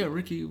Ricky? Yeah,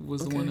 Ricky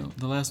was the one.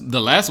 The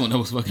last one that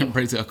was fucking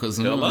Pray Tell.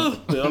 Hello.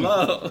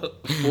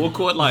 Full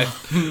court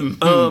life.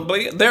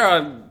 But yeah,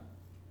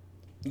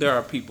 there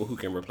are people who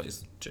can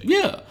replace Jake.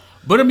 Yeah,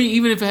 but I mean,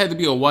 even if it had to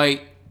be a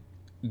white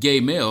gay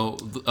male,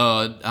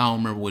 I don't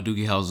remember what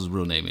Doogie Howser's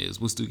real name is.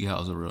 What's Doogie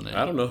Howser's real name?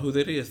 I don't know who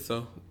that is,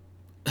 so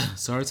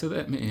sorry to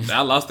that man.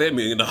 I lost that $1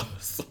 million. That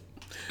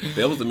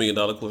was the $1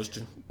 million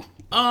question.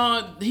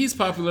 He's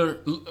popular.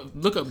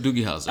 Look up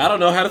Doogie Howser. I don't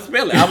know how to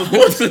spell it. I was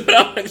going to, but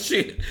I'm like,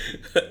 shit.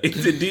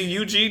 Is it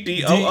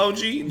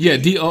D-U-G-D-O-O-G? Yeah,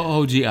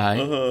 D-O-O-G-I.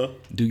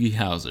 Doogie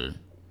Howser.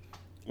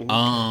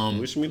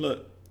 Wish me luck.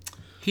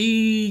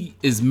 He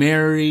is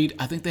married.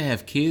 I think they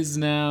have kids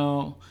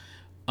now.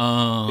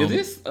 Is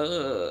this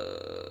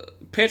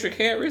Patrick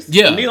Harris?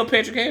 Yeah. Neil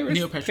Patrick Harris?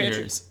 Neil Patrick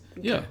Harris.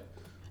 Yeah.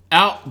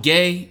 Out,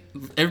 gay.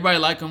 Everybody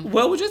like him.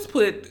 Well, we just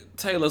put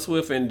Taylor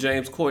Swift and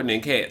James Corden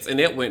in Cats, and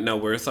that went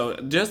nowhere. So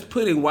just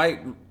putting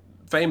white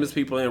famous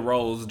people in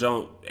roles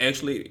don't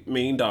actually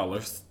mean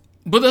dollars.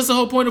 But that's the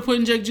whole point of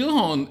putting Jake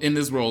Gyllenhaal in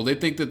this role. They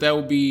think that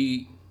would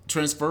be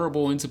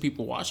transferable into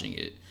people watching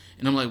it.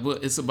 And I'm like, well,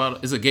 it's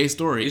a gay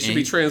story. It should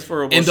be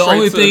transferable. And the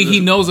only thing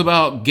he knows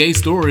about gay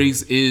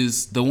stories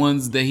is the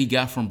ones that he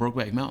got from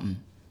Brokeback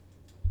Mountain.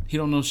 He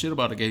don't know shit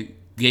about a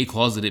gay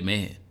closeted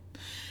man.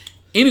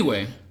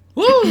 Anyway.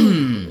 Woo!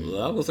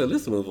 I was gonna say,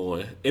 let's move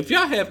on. If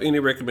y'all have any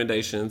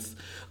recommendations,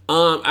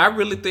 I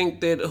really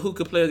think that who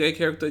could play a gay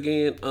character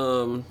again?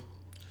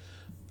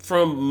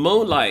 From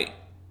Moonlight,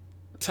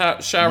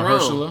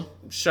 Mahershala?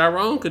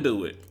 Chiron could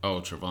do it.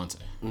 Oh, Trevante.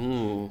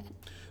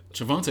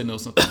 Trevante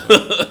knows something.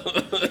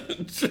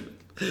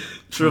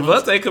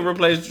 Trevante could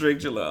replace Drake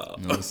Gyllenhaal.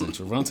 No, listen,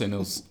 Trevante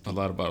knows a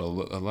lot about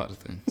a lot of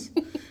things.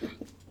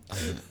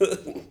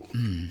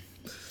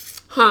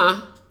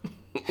 Huh?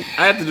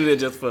 I have to do that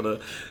just for the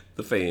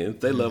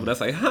fans. They love it. I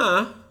say,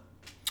 huh?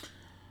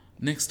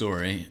 Next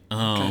story.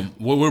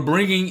 What we're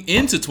bringing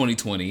into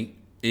 2020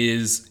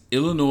 is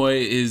Illinois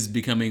is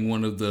becoming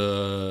one of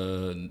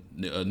the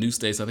new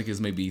states. I think it's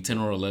maybe 10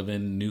 or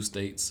 11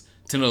 states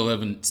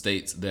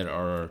that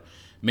are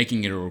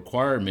making it a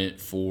requirement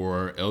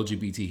for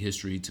LGBT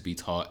history to be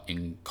taught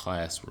in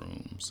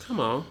classrooms. Come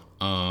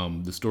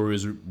on. The story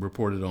is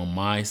reported on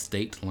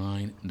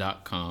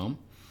mystateline.com.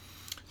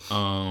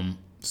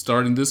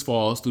 Starting this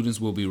fall, students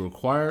will be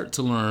required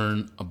to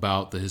learn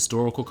about the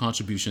historical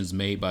contributions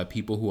made by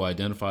people who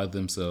identify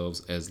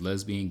themselves as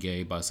lesbian,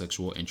 gay,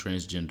 bisexual, and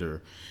transgender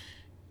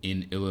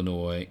in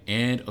Illinois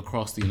and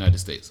across the United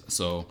States.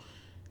 So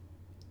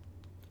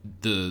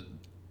the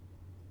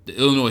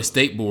Illinois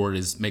State Board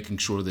is making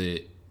sure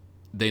that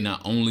they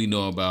not only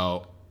know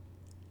about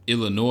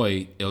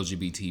Illinois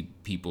LGBT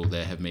people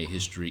that have made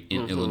history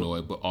in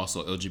Illinois, but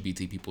also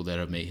LGBT people that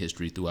have made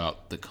history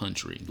throughout the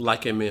country.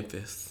 Like in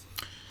Memphis.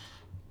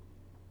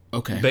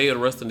 Okay. Bayard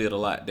Rustin did a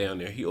lot down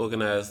there. He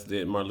organized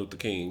the Martin Luther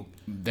King.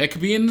 That could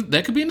be in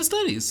the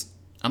studies.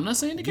 I'm not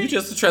saying the case. You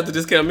just tried to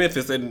discount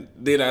Memphis, and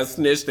then I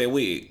snatched that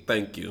wig.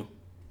 Thank you.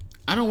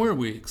 I don't wear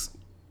wigs.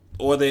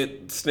 Or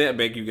that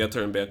snapback you got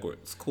turned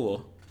backwards.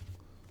 Cool.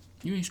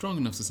 You ain't strong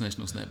enough to snatch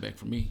no snapback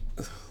from me.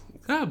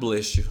 God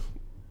bless you.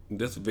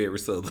 That's very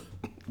southern.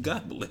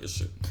 God bless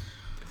you.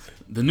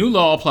 The new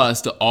law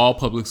applies to all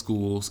public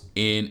schools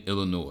in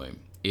Illinois.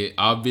 It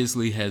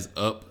obviously has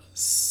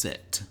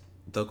upset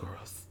the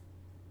girls.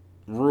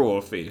 Raw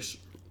fish.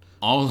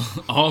 All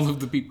of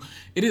the people.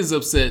 It has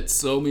upset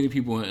so many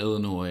people in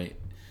Illinois,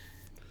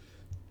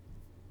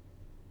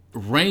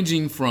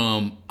 ranging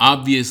from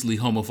obviously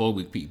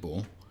homophobic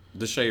people,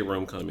 the shade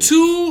room coming,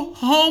 to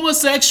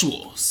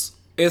homosexuals.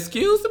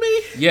 Excuse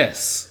me?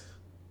 Yes.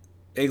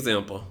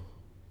 Example.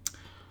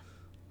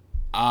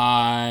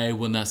 I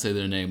will not say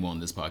their name on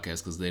this podcast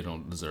because they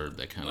don't deserve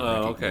that kind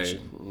of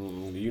recognition.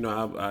 Okay. You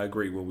know, I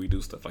agree when we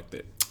do stuff like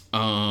that.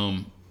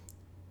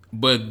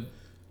 But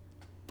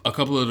a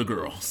couple of the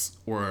girls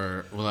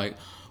were like,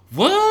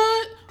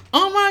 "What?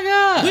 Oh my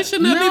God! We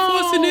should not be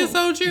forcing this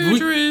on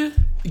children."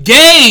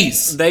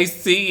 Gays. They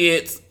see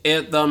it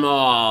at the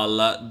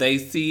mall. They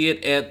see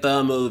it at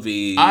the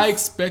movies. I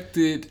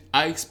expected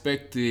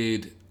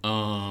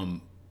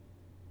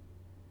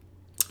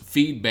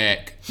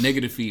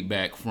negative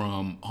feedback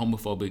from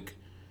homophobic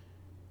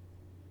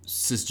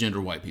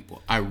cisgender white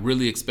people. I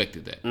really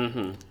expected that.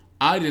 Mm-hmm.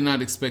 I did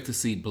not expect to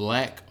see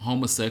black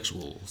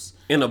homosexuals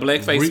in a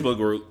black Facebook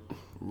group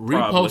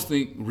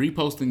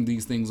reposting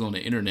these things on the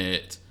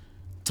internet,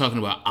 talking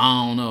about,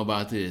 I don't know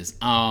about this.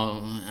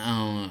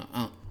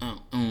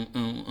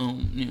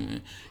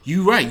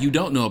 You right, you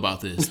don't know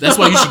about this. That's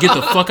why you should get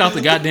the fuck out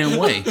the goddamn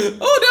way. Oh,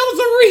 that was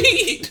a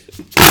read.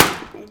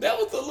 That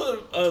was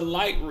a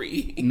light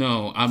read.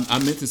 No, I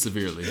meant it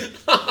severely.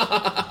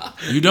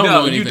 You don't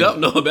know anything. You don't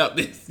know about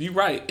this. You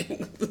right.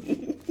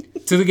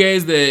 To the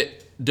gays that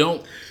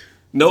don't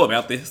know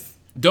about this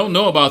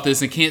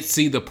and can't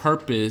see the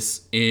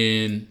purpose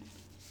in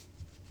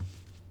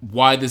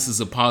why this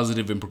is a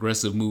positive and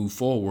progressive move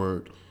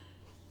forward,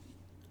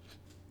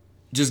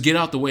 just get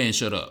out the way and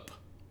shut up.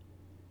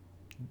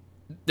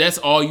 That's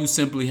all you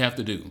simply have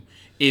to do.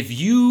 If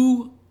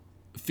you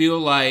feel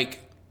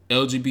like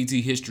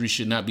LGBT history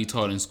should not be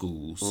taught in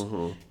schools,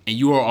 and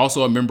you are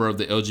also a member of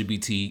the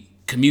LGBT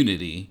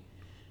community,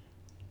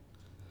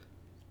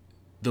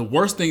 the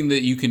worst thing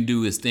that you can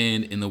do is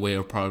stand in the way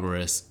of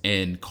progress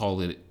and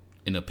call it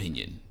an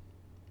opinion.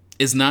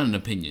 It's not an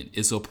opinion.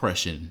 It's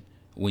oppression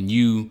when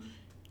you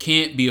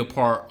can't be a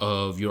part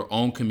of your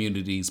own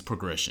community's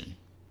progression.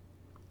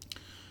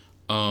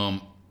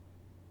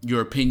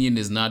 Your opinion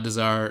is not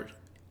desired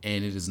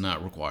and it is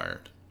not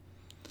required.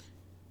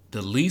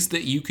 The least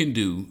that you can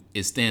do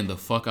is stand the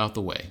fuck out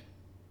the way.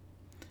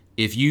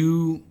 If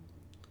you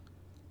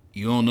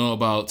don't know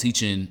about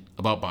teaching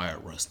about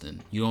Bayard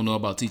Rustin, you don't know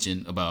about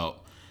teaching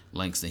about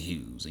Langston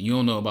Hughes, and you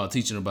don't know about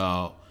teaching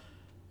about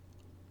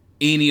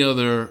any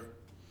other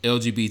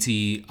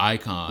LGBT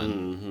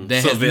icon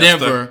that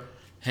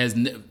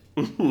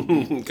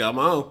come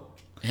on,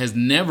 has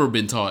never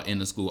been taught in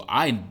the school.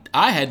 I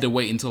had to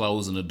wait until I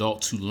was an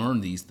adult to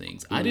learn these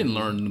things. I didn't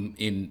learn them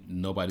in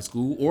nobody's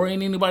school or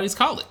in anybody's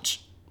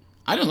college.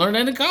 I didn't learn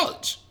that in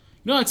college.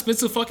 You know how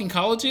expensive fucking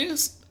college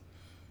is?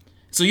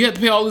 So you have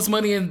to pay all this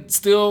money and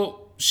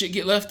still shit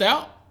get left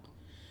out?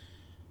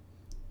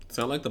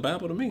 Sound like the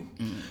Bible to me.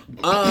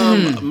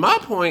 My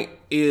point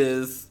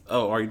is,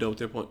 are you done with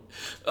your point?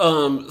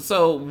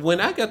 So when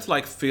I got to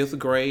like 5th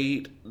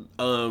grade,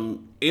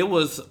 it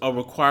was a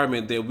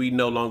requirement that we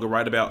no longer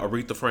write about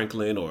Aretha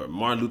Franklin or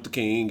Martin Luther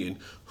King and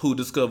who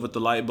discovered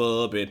the light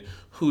bulb and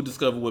who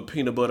discovered what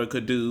peanut butter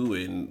could do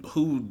and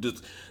who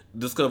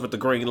discovered the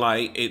green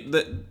light.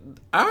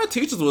 Our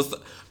teachers was,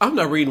 I'm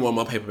not reading one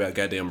of my paper about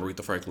goddamn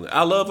Aretha Franklin.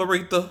 I love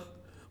Aretha,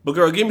 but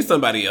girl, give me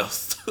somebody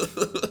else.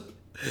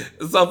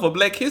 So for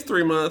Black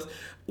History Month,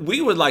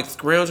 we were like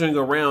scrounging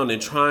around and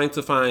trying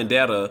to find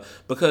data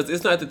because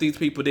it's not that these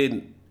people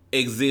didn't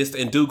exist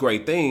and do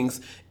great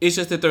things. It's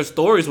just that their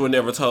stories were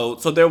never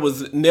told. So there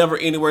was never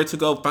anywhere to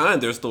go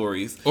find their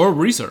stories. Or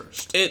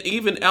researched. And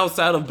even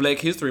outside of Black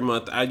History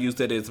Month, I use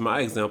that as my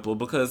example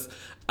because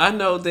I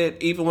know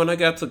that even when I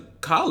got to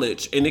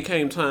college and it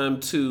came time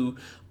to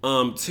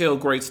tell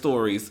great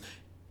stories,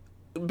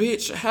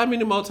 bitch, how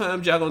many more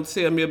times y'all gonna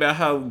tell me about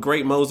how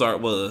great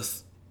Mozart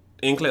was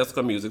in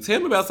classical music? Tell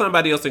me about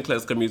somebody else in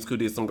classical music who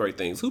did some great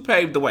things. Who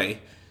paved the way?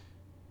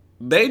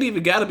 They ain't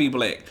even gotta be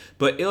black.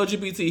 But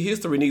LGBT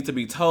history needs to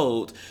be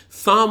told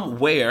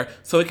somewhere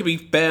so it can be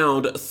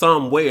found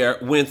somewhere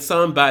when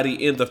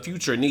somebody in the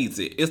future needs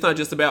it. It's not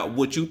just about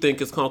what you think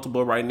is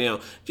comfortable right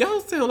now.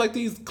 Y'all sound like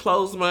these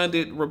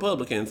closed-minded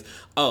Republicans.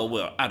 Oh,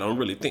 well, I don't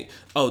really think.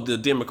 Oh, the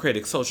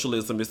democratic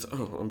socialism is...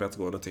 Oh, I'm about to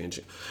go on a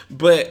tangent.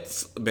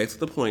 But back to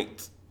the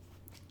point.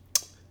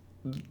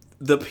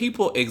 The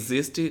people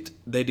existed,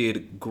 they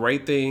did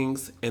great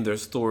things, and their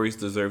stories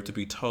deserve to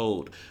be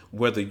told,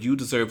 whether you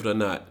deserve it or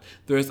not.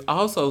 There's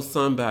also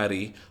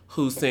somebody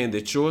who's saying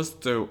that your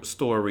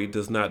story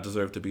does not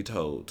deserve to be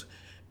told.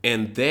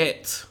 And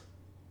that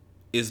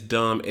is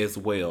dumb as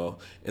well.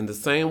 In the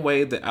same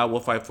way that I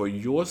will fight for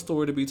your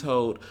story to be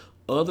told,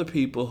 other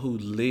people who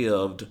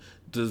lived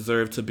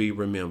deserve to be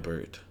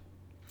remembered.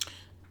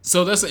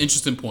 So that's an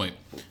interesting point.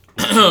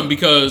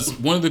 Because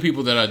one of the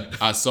people that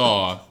I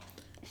saw...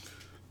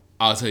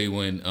 I'll tell you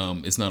when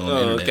it's not on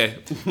the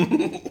internet.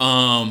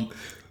 Okay.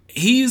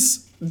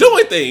 He's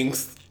doing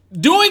things.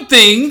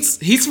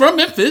 He's from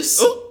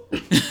Memphis.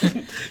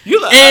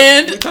 You like,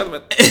 and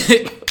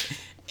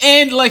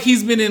and like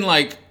he's been in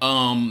like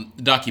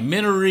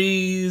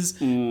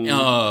documentaries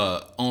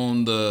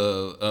on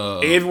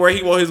the everywhere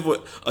he wants his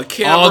a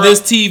camera, all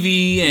this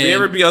TV and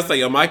every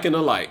Beyonce a mic and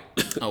a light.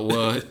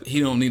 Well,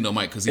 he don't need no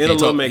mic because he can't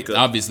talk.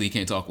 Obviously, he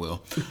can't talk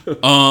well.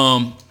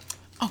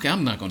 Okay,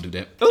 I'm not gonna do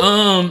that.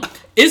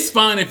 It's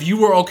fine if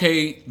you were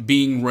okay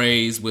being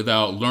raised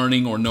without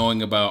learning or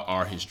knowing about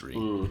our history.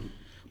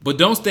 But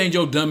don't stand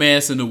your dumb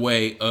ass in the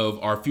way of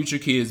our future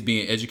kids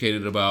being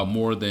educated about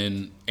more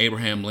than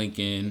Abraham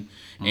Lincoln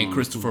and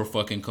Christopher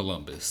fucking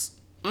Columbus.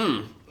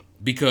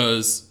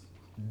 Because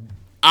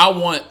I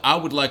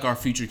would like our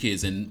future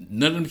kids, and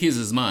none of them kids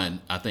is mine,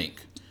 I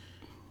think.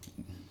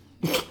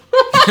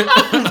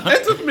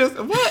 That's just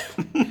what?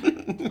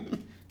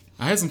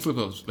 I had some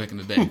flip-ups back in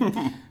the day.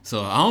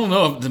 So I don't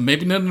know if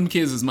maybe none of them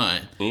kids is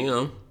mine.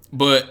 Yeah.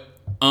 But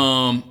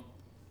none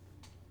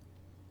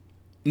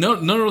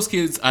of those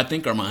kids I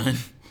think are mine.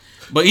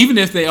 But even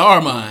if they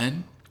are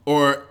mine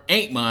or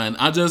ain't mine,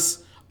 I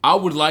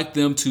would like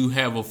them to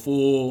have a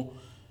full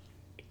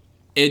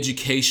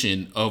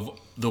education of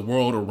the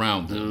world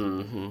around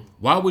them.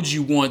 Why would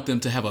you want them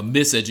to have a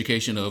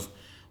miseducation of,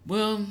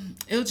 well,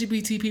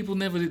 LGBT people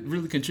never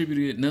really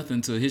contributed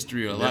nothing to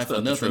history or life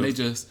or nothing.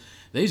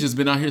 They just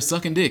been out here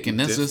sucking dick, and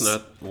that's just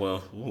not.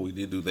 Well, we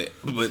did do that,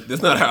 but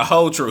that's not our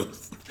whole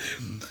truth.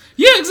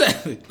 Yeah,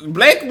 exactly.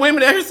 Black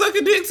women out here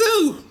sucking dick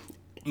too.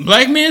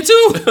 Black men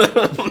too.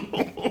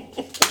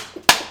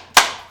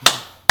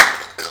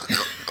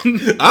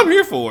 I'm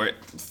here for it.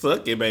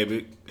 Suck it,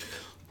 baby.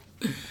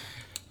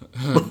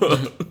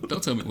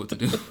 Don't tell me what to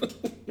do.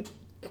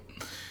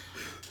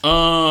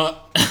 I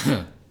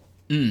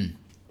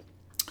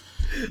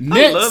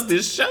Next. love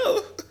this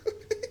show.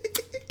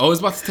 Oh, it's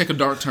about to take a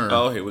dark turn.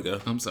 Oh, here we go.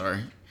 I'm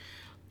sorry.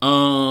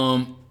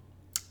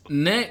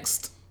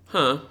 Next.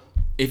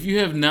 If you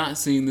have not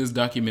seen this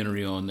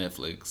documentary on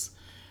Netflix,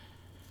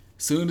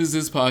 soon as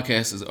this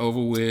podcast is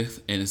over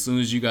with, and as soon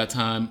as you got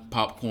time,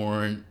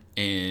 popcorn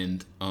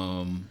and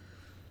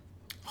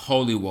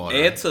holy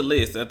water. Add to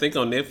list. I think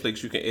on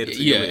Netflix you can add it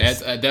to your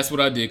list. Yeah, that's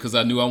what I did because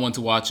I knew I wanted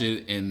to watch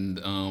it,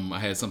 and I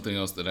had something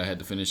else that I had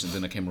to finish, and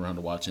then I came around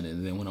to watching it,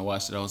 and then when I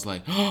watched it, I was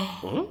like,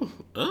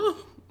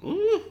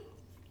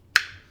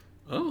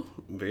 Oh,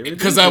 very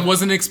because I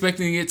wasn't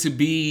expecting it to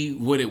be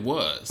what it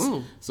was.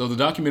 So the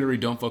documentary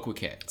Don't Fuck With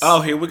Cats.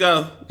 Oh, here we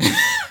go.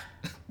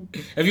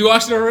 Have you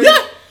watched it already?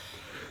 Yeah.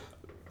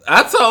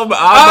 I told him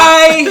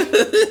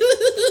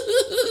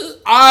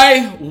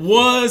I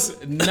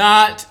was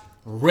not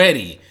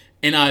ready.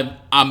 And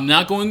I'm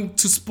not going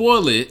to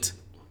spoil it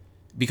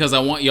because I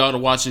want y'all to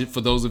watch it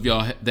for those of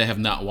y'all that have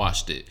not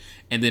watched it.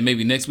 And then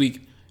maybe next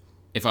week,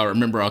 if I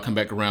remember, I'll come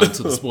back around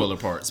to the spoiler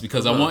parts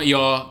because I want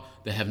y'all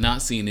that have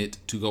not seen it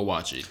to go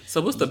watch it.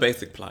 So what's the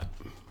basic plot?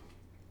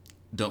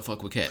 Don't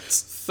fuck with cats.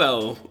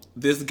 So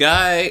this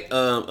guy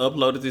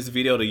uploaded this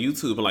video to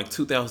YouTube in like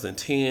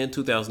 2010,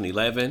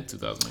 2011.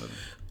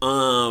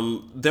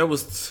 2011. There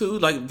was two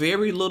like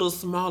very little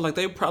small, like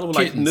they probably were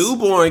like Kittens.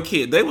 newborn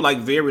kids. They were like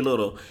very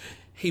little.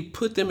 He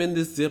put them in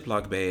this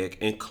Ziploc bag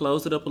and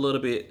closed it up a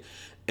little bit.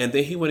 And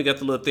then he went and got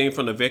the little thing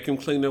from the vacuum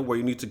cleaner where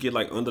you need to get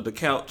like under the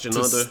couch and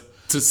under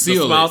To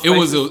seal small it. It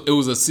spaces.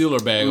 was a sealer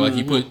bag. Like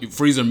you put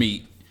freezer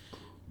meat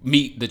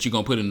that you're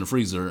gonna put in the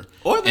freezer,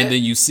 Or that. and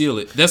then you seal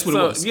it. That's what it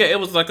So was. yeah, it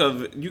was like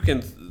you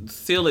can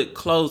seal it,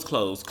 close,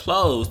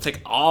 take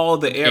all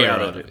the air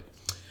out of it.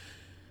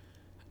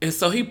 And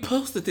so he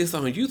posted this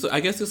on YouTube. I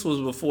guess this was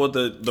before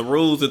the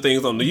rules and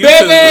things on the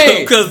YouTube.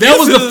 Baby, that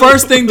was the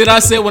first thing that I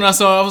said when I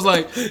saw it. I was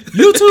like,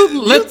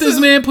 YouTube let this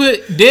man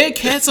put dead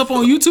cats up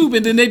on YouTube,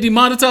 and then they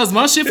demonetized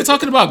my shit for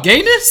talking about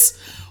gayness.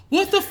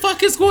 What the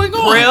fuck is going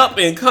on? prep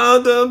and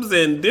condoms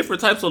and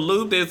different types of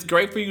lube that's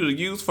great for you to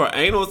use for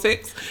anal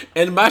sex,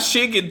 and my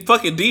shit get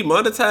fucking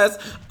demonetized.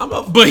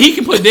 But he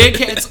can put dead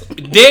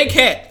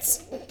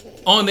cats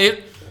on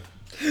it.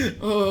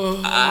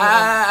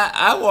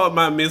 I want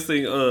my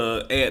missing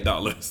ad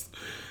dollars.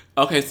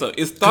 Okay, so it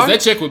Because started.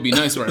 that check would be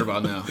nice right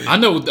about now. I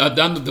know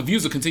the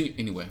views will continue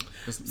anyway.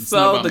 It's not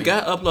So about the me.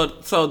 guy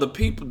uploaded. So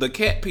the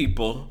cat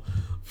people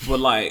were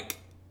like,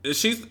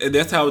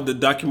 that's how the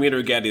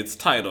documentary got its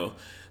title.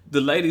 The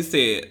lady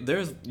said,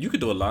 you could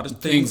do a lot of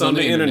things on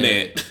the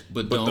internet,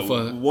 but the don't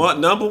fuck.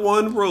 number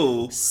one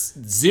rule.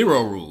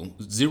 Zero rule.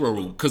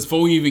 Because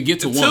before we even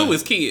get to one, Two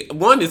is key.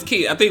 One is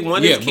key. I think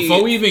one yeah, is key.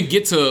 before we even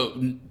get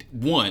to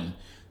one,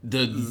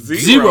 the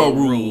zero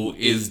rule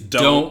is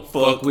don't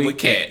fuck with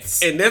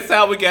cats. And that's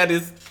how we got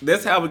this.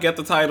 That's how we got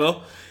the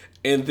title.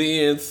 And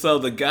then so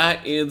the guy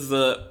ends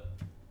up.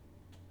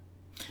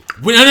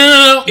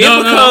 No.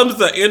 It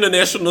becomes an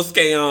international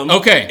scam.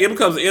 Okay. It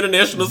becomes an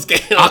international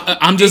scam.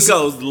 I'm just- It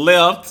goes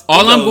left.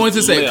 All It I'm goes going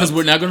to say, left. because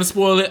we're not going to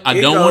spoil it. I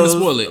It don't want to goes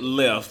spoil it.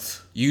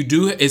 Left.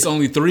 It's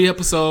only 3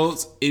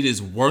 episodes. It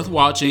is worth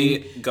watching.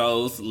 It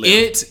goes left.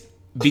 It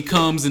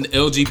becomes an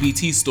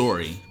LGBT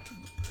story.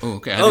 Oh,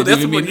 okay. I Oh, didn't that's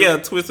even what. mean- Yeah,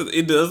 twisted.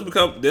 It does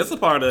become. That's a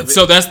part of it.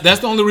 So that's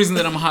the only reason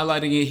that I'm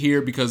highlighting it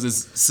here, because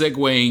it's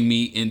segueing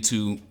me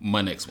into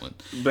my next one.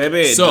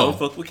 Baby, So- don't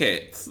fuck with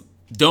cats.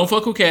 Don't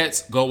fuck with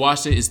cats. Go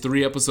watch it. It's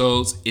 3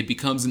 episodes. It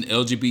becomes an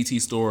LGBT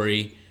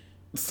story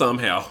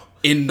Somehow.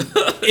 in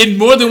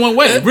more than one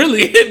way.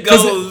 Really, It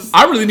 'Cause goes-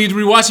 I really need to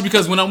rewatch it,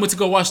 because when I went to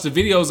go watch the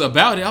videos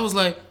about it, I was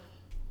like,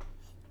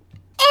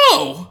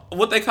 oh,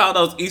 What they call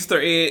those Easter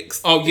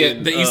eggs? oh yeah,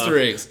 And, the Easter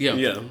eggs. Yeah.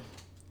 Yeah.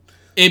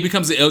 It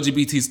becomes an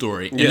LGBT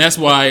story, and Yeah. that's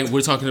why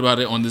we're talking about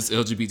it on this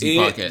LGBT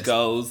It podcast.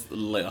 goes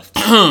left.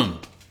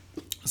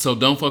 So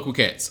don't fuck with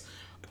cats.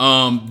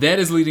 That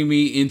is leading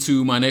me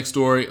into my next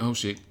story. Oh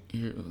shit!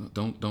 Here,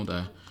 don't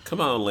die.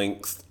 Come on,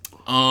 Lynx.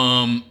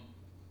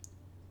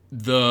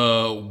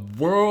 The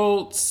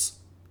world's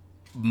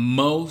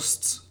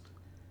most,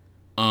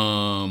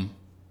 the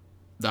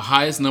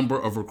highest number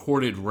of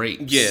recorded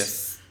rapes.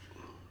 Yes.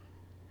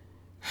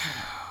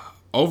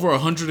 Over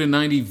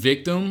 190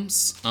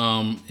 victims.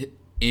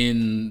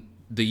 In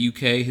the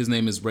UK, his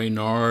name is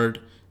Reynard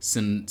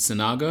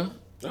Sinaga.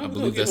 I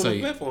believe that's how you.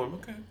 Platform.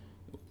 Okay.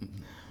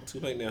 Too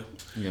late now.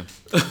 Yeah.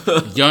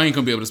 Y'all ain't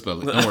gonna be able to spell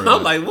it. Don't worry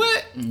I'm about like,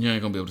 what? it. Y'all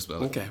ain't gonna be able to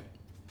spell it.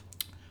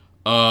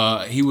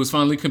 Okay. He was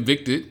finally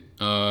convicted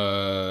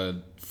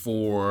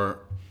for.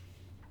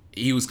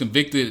 He was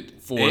convicted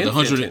for And the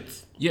 100.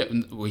 sentenced. Yeah,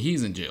 well,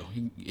 he's in jail.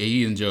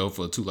 He in jail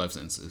for 2 life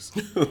sentences.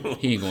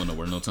 He ain't going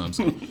nowhere no time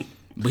soon.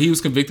 But he was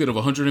convicted of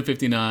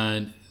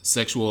 159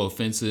 sexual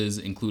offenses,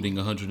 including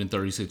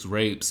 136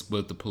 rapes.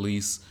 But the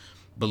police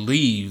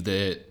believe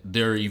that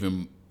there are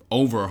even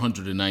over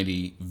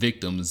 190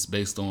 victims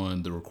based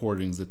on the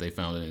recordings that they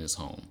found in his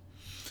home.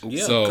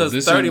 Yeah, So because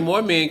this 30 one-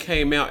 more men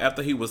came out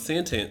after he was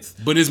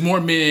sentenced. But it's more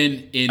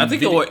men in. I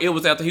think it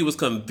was after he was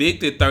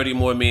convicted. 30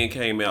 more men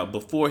came out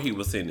before he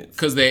was sentenced.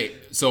 Because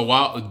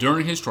while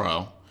during his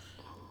trial.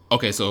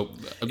 Okay, so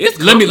It's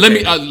let me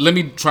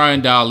complicated. try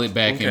and dial it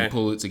back Okay. and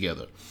pull it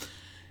together.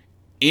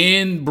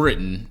 In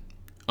Britain,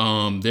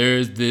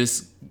 there's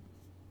this.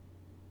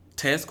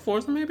 Task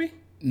force, maybe?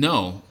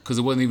 No, because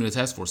it wasn't even a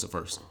task force at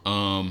first.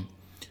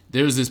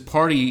 There's this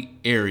party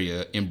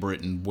area in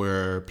Britain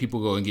where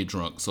people go and get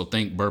drunk. So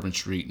think Bourbon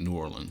Street, New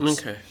Orleans.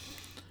 Okay.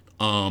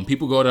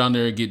 People go down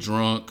there, get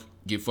drunk,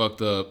 get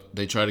fucked up.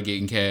 They try to get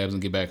in cabs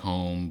and get back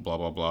home, blah,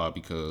 blah, blah,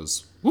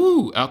 because,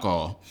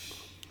 alcohol.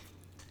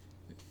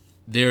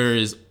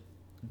 There's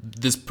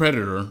this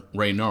predator,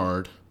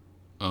 Reynard,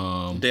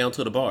 Down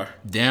to the bar.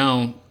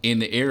 down in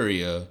the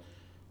area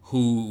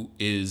who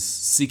is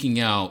seeking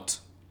out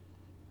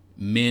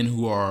men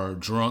who are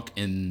drunk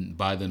and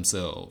by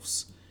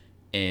themselves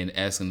and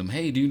asking them,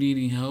 hey, do you need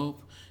any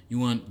help? You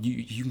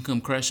can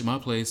come crash at my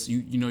place.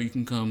 You know you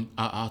can come.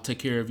 I'll take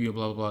care of you.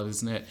 Blah blah blah.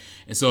 This and that.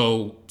 And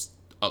so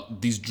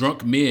these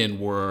drunk men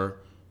were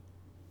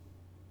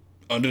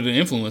under the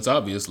influence,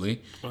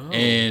 obviously,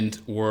 and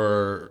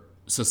were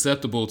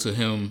susceptible to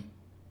him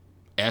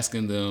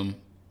asking them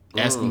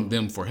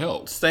for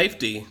help.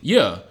 Safety.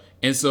 Yeah.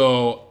 And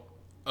so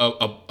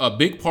a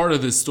big part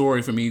of this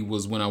story for me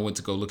was when I went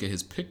to go look at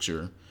his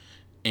picture,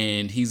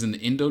 and he's an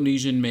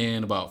Indonesian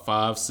man, about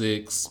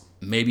 5'6",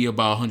 maybe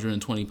about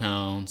 120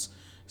 pounds.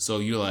 So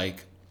you're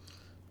like,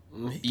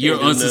 you're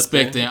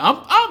unsuspecting.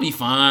 I'll be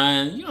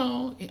fine. You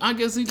know, I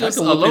guess he just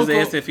I can a whoop his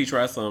local. ass if he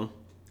tries some.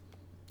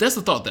 That's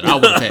the thought that I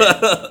would have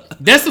had.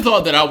 That's the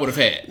thought that I would have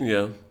had.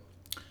 Yeah.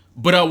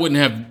 But I wouldn't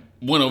have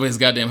went over his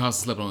goddamn house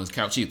and slept on his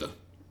couch either.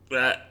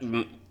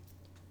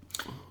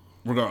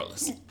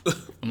 Regardless.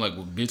 I'm like,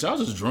 well, bitch, I'll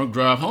just drunk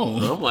drive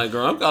home. I'm like,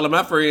 girl, I'm calling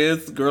my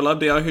friends. Girl, I'm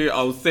down here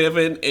on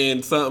 7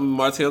 and something.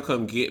 Martell,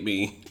 come get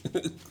me.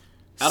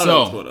 I don't know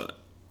what's going on.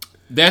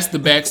 That's the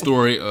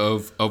backstory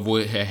of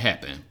what had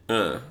happened.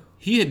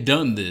 He had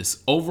done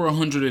this over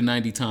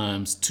 190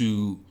 times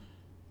to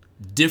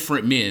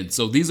different men.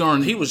 So these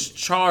aren't. He was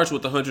charged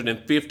with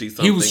 150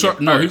 something.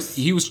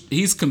 He was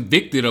he's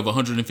convicted of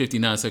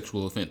 159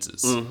 sexual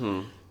offenses.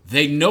 Mm-hmm.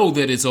 They know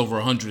that it's over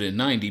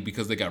 190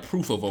 because they got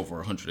proof of over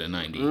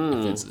 190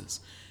 offenses.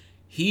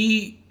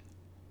 He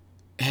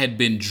had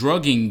been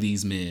drugging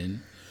these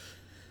men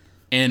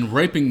and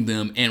raping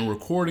them and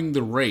recording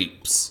the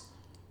rapes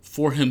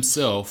for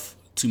himself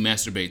to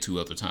masturbate to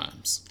other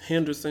times.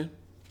 Henderson.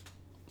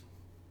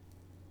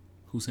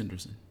 Who's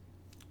Henderson?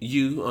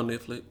 You on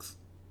Netflix.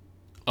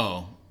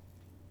 Oh,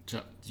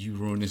 you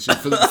ruined this shit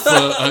for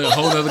a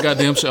whole other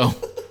goddamn show.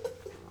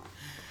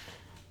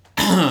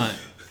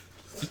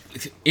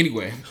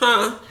 Anyway,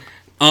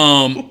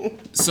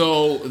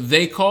 so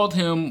they called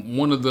him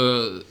one of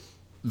the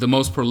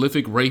most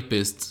prolific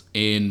rapists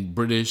in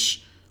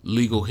British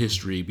legal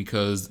history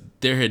because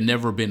there had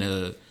never been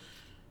a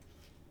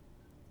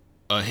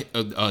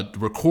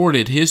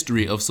recorded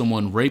history of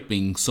someone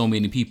raping so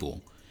many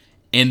people,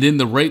 and then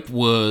the rape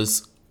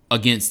was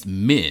against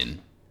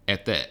men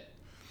at that.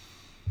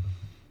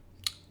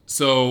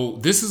 So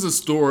this is a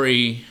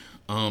story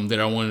that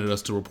I wanted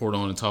us to report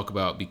on and talk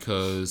about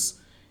because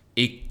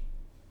it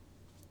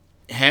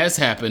has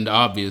happened,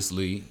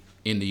 obviously,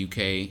 in the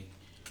UK.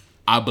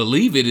 I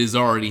believe it is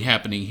already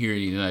happening here in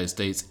the United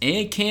States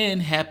and can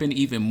happen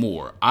even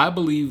more. I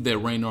believe that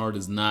Reynard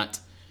is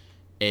not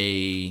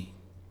a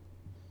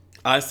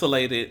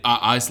isolated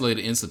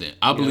incident.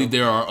 I believe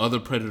there are other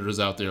predators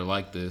out there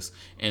like this,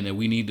 and that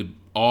we need to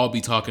all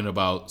be talking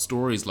about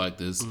stories like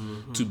this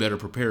to better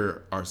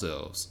prepare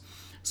ourselves.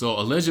 So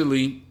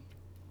allegedly,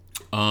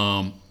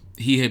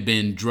 he had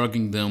been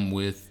drugging them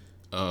with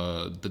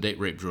the date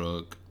rape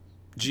drug.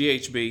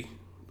 GHB.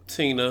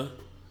 Tina.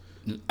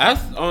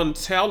 On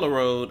Taylor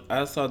Road,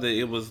 I saw that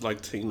it was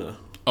like Tina.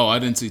 Oh, I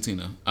didn't see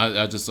Tina.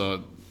 I just saw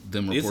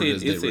them reported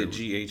as date rape. It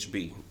said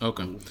GHB.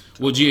 Okay.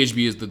 Well,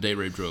 GHB is the date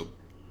rape drug.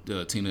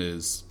 Tina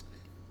is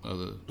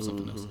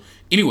something else.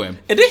 Anyway. And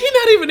then he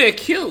not even that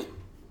cute.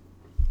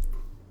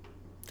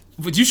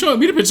 But you showed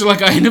me the picture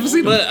like I ain't never seen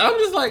him. But I'm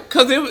just like,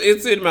 because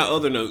it's in my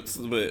other notes,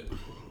 but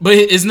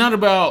it's not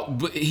about.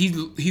 But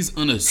he's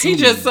unassuming.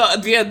 He just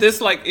saw,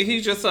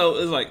 he just saw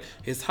it's like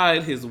his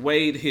height, his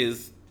weight, he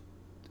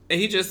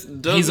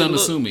just doesn't. He's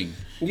unassuming.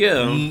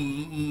 Yeah,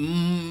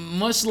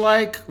 much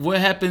like what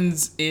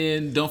happens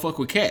in Don't Fuck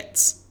with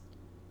Cats.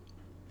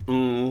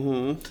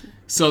 Mm-hmm.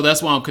 So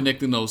that's why I'm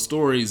connecting those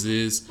stories.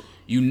 Is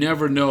you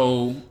never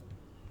know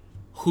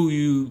who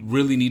you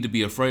really need to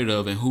be afraid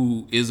of and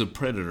who is a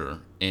predator.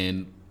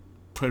 And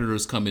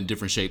predators come in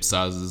different shapes,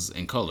 sizes,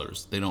 and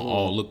colors. They don't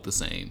all look the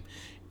same.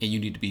 And you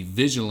need to be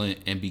vigilant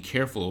and be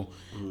careful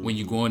when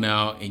you're going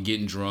out and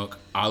getting drunk.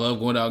 I love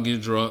going out and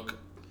getting drunk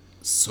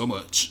so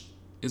much.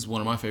 It's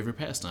one of my favorite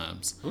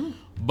pastimes.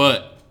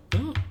 But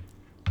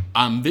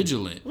I'm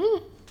vigilant.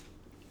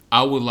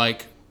 I would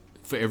like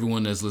for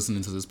everyone that's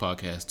listening to this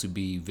podcast to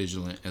be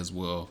vigilant as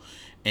well.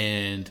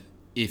 And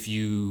if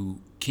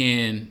you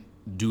can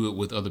do it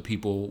with other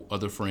people,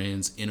 other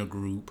friends, in a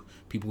group,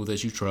 people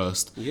that you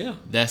trust. Yeah.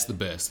 That's the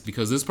best.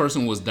 Because this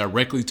person was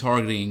directly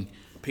targeting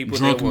people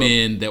drunk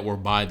men that were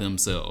by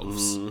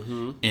themselves.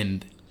 Mm-hmm.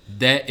 And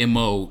that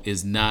MO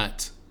is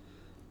not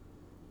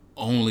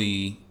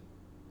only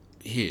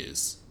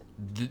his.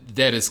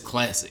 That is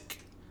classic.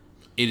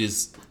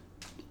 It's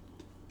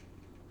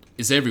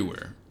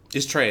everywhere.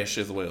 It's trash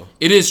as well.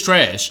 It is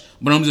trash,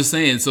 but I'm just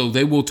saying, so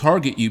they will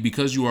target you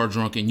because you are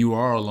drunk and you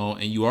are alone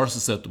and you are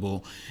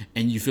susceptible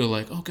and you feel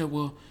like, okay,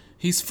 well,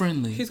 he's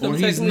friendly or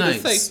he's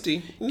nice.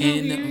 Safety. No,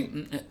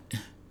 and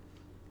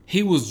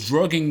he was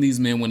drugging these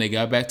men when they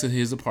got back to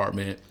his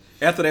apartment.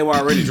 After they were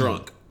already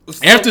drunk.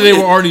 After they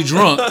were already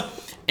drunk.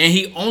 And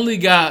he only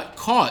got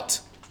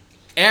caught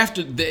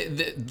after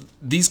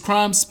these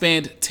crimes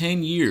spanned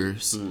 10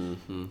 years.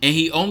 Mm-hmm. And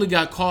he only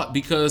got caught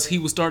because he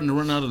was starting to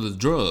run out of the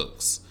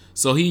drugs.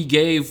 So he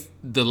gave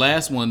the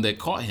last one that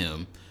caught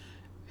him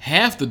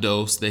half the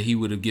dose that he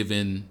would have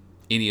given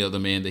any other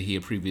man that he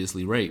had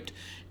previously raped.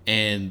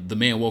 And the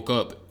man woke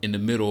up in the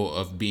middle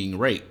of being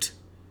raped.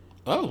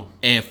 Oh.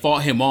 And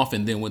fought him off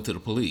and then went to the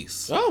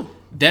police. Oh.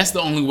 That's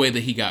the only way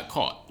that he got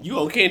caught. You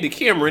on Candy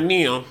Camera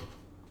now.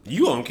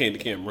 You on Candy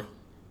Camera.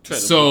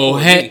 So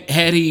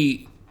had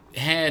he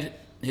had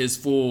his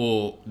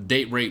full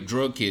date rape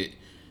drug kit,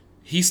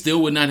 he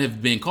still would not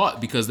have been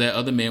caught because that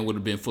other man would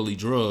have been fully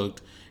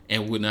drugged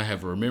and would not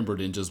have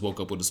remembered and just woke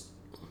up with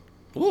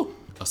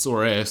a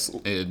sore ass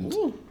and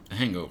a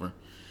hangover.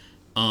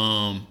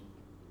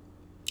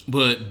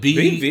 But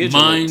be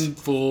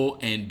mindful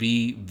and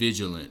be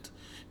vigilant,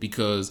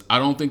 because I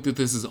don't think that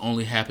this is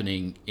only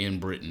happening in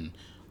Britain.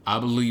 I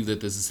believe that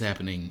this is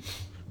happening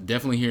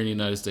definitely here in the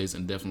United States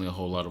and definitely a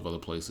whole lot of other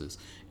places.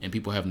 And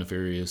people have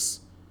nefarious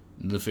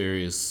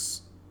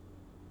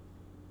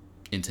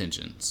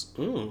intentions.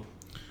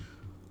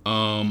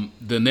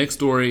 The next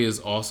story is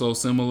also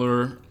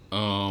similar,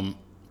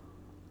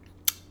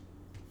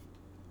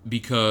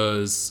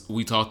 because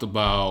we talked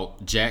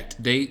about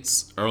jacked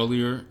dates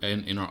earlier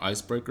in our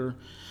icebreaker.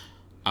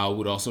 I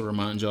would also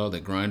remind y'all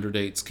that Grindr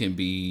dates can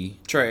be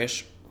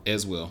trash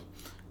as well.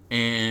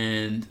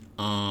 And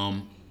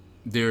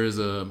there's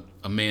a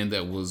man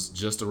that was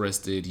just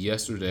arrested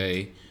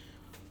yesterday.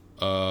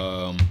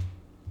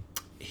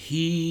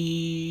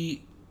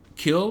 He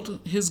killed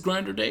his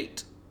Grindr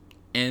date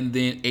and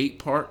then ate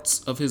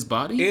parts of his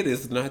body. It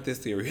is not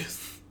this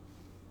serious.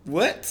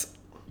 What?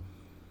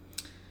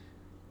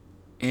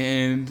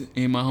 And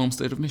in my home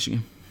state of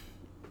Michigan.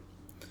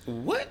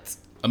 What?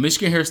 A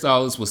Michigan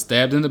hairstylist was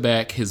stabbed in the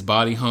back, his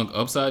body hung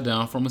upside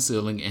down from a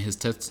ceiling, and his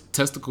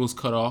testicles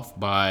cut off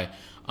by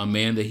a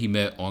man that he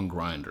met on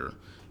Grindr.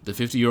 The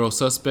 50-year-old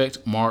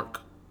suspect,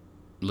 Mark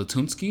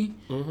Latunsky,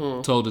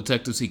 told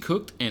detectives he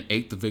cooked and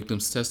ate the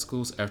victim's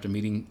testicles after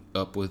meeting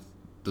up with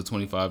the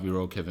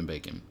 25-year-old Kevin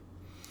Bacon.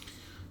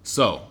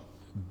 So,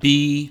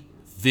 be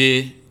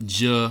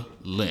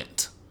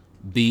vigilant.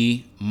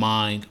 Be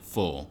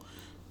mindful.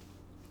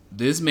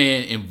 This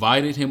man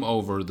invited him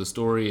over. The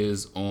story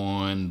is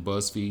on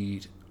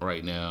BuzzFeed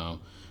right now.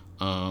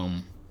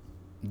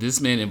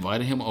 This man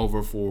invited him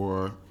over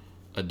for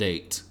a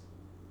date.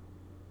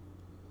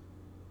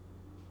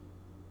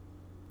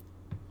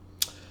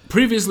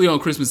 Previously on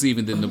Christmas Eve,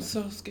 and then I'm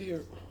so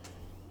scared.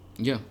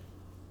 Yeah.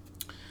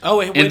 Oh,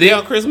 wait, went there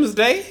on Christmas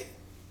Day?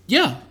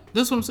 Yeah,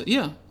 that's what I'm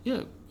saying.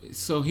 Yeah.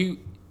 So he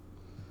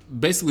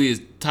basically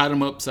tied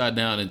him upside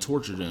down and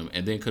tortured him,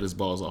 and then cut his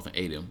balls off and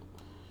ate him.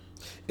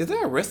 Is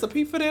there a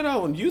recipe for that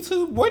on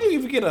YouTube? Where do you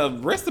even get a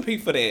recipe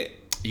for that?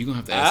 You're going to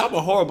have to ask him. I'm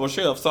a horrible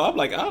chef, so I'm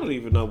like, I don't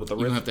even know what the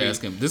recipe is. You're going to have to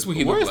ask him. This is what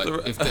he looked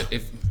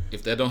like.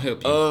 If that don't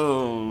help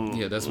you.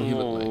 Yeah, that's what he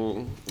looked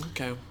like.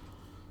 Okay.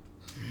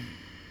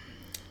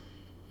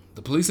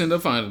 The police ended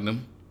up finding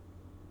him.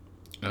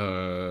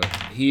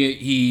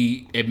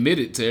 He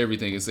admitted to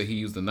everything and said he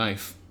used a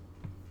knife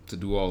to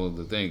do all of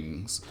the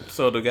things.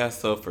 So the guy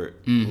suffered.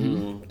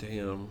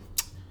 Damn.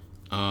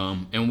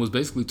 And was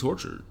basically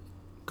tortured.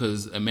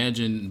 Because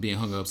imagine being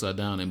hung upside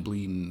down and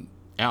bleeding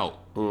out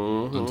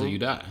until you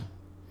die.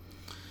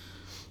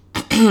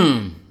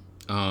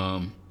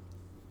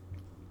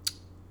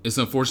 It's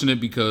unfortunate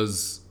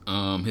because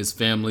his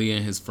family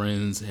and his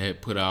friends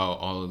had put out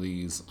all of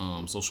these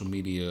social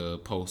media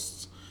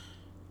posts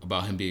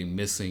about him being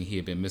missing. He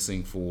had been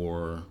missing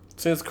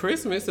since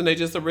Christmas, and they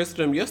just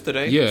arrested him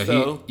yesterday. Yeah,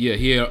 so.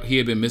 he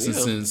had been missing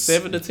since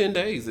 7 to 10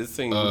 days. It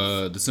seems.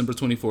 December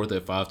 24th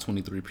at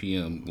 5:23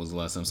 p.m. was the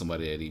last time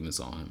somebody had even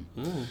saw him.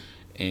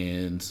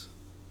 And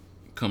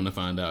come to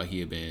find out, he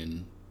had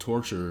been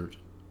tortured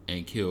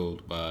and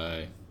killed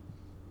by.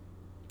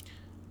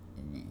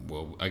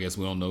 Well, I guess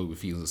we don't know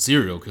if he's a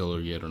serial killer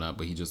yet or not,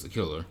 but he's just a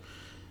killer.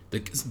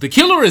 The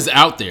killer is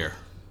out there.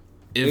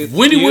 If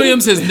Wendy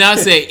Williams has not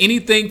said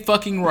anything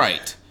fucking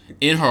right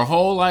in her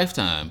whole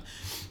lifetime,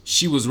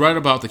 she was right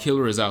about the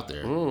killer is out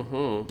there.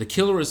 The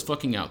killer is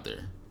fucking out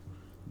there.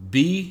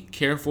 Be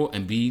careful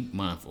and be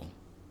mindful.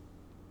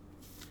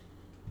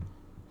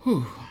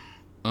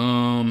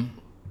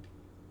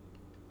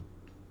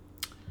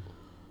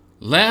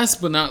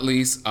 Last but not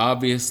least,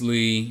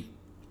 obviously,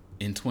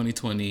 in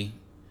 2020,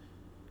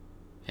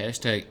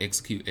 hashtag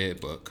execute Ed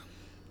Buck.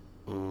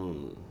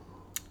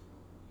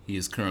 He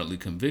is currently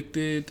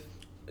convicted.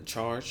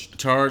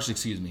 Charged,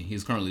 excuse me.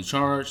 He's currently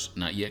charged,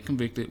 not yet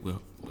convicted. We're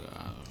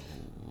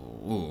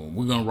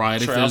going to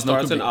ride if there's no conviction.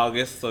 Trial starts in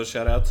August, so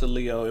shout out to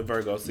Leo and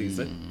Virgo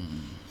season.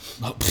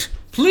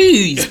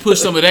 Please push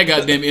some of that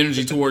goddamn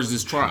energy towards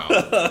this trial.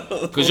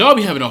 Because y'all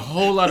be having a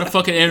whole lot of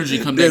fucking energy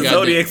come that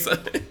goddamn.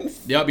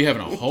 Y'all be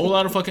having a whole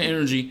lot of fucking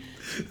energy.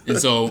 And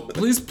so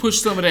please push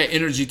some of that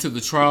energy to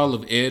the trial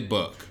of Ed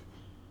Buck.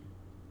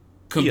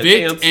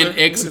 Convict and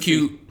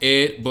execute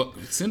Ed Buck.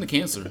 Send the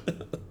cancer.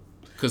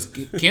 Because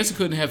cancer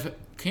can't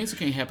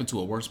happen to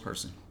a worse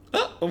person.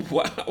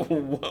 Wow.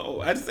 Whoa.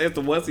 I just asked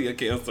him, was he a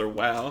cancer?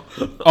 Wow.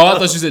 Oh, I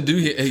thought you said,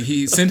 dude,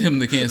 he sent him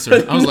the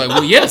cancer. I was like,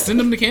 well, yeah,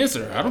 send him the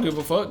cancer. I don't give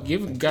a fuck.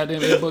 Give him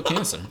goddamn Ed Buck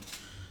cancer.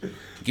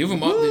 Give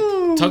him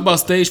talk about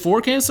stage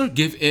 4 cancer.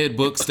 Give Ed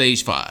Buck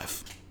stage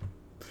 5.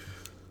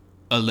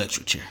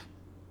 Electric chair.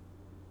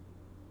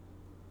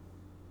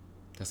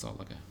 That's all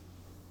I got.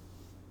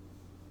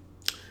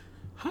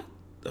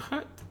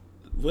 Hot.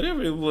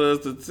 Whatever it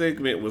was, the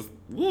segment was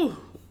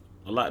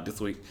a lot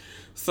this week.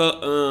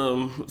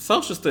 So,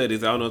 social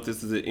studies, I don't know if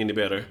this is any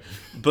better,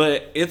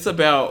 but it's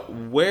about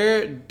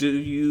where do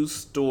you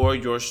store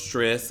your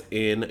stress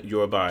in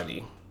your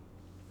body?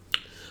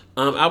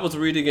 I was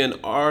reading an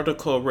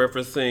article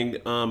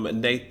referencing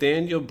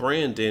Nathaniel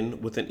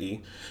Brandon with an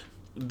E,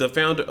 the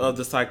founder of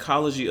the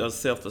Psychology of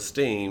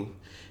Self-Esteem.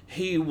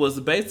 He was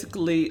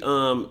basically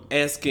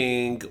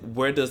asking,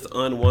 where does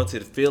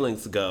unwanted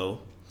feelings go,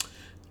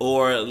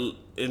 or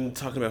in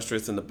talking about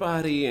stress in the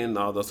body and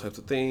all those types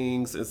of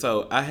things. And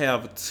so I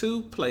have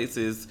two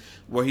places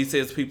where he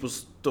says people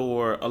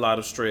store a lot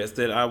of stress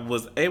that I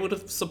was able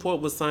to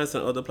support with science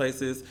and other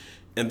places,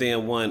 and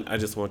then one I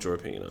just want your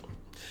opinion on.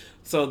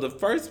 So the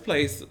first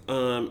place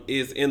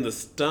is in the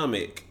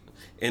stomach,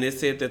 and it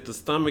said that the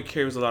stomach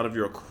carries a lot of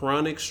your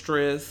chronic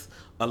stress,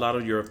 a lot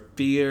of your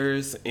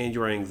fears, and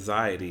your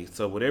anxiety.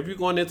 So whatever you're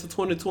going into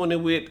 2020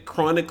 with,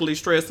 chronically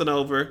stressing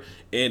over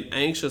and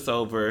anxious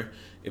over,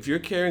 if you're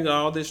carrying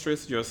all this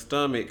stress in your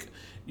stomach,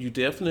 you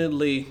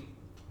definitely,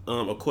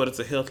 according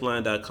to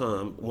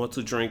Healthline.com, want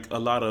to drink a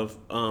lot of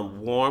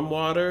warm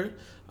water,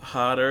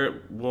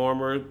 hotter,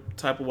 warmer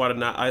type of water,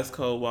 not ice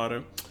cold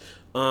water.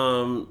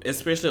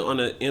 Especially on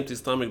an empty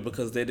stomach,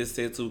 because that is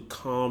said to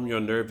calm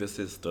your nervous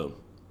system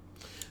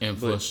and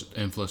flush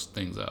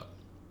things out.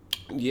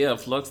 Yeah,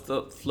 flush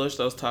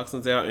those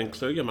toxins out and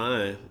clear your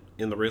mind,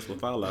 and the rest will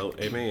follow.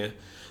 Amen.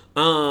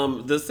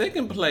 The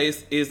second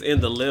place is in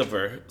the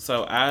liver.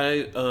 So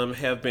I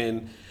have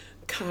been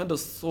kind of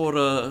sort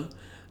of.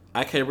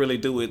 I can't really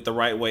do it the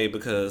right way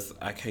because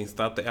I can't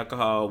stop the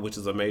alcohol, which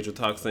is a major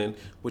toxin,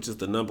 which is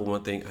the number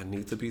one thing I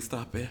need to be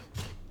stopping.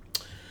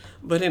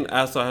 But then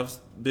also I've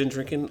been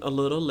drinking a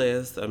little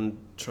less. I'm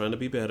trying to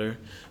be better.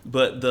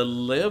 But the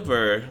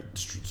liver,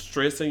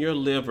 stress in your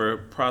liver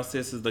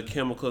processes the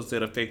chemicals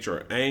that affect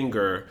your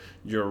anger,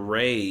 your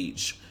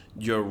rage,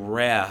 your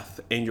wrath,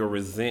 and your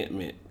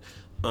resentment.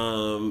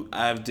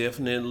 I've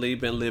definitely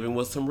been living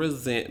with some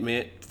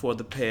resentment for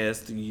the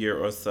past year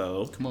or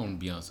so. Come on,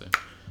 Beyonce.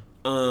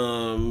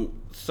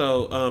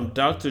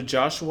 Dr.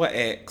 Joshua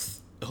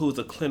X, who's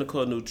a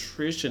clinical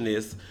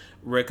nutritionist,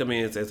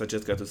 recommends, as I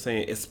just got to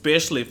saying,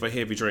 especially for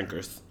heavy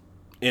drinkers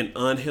and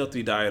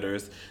unhealthy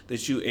dieters,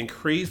 that you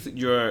increase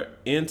your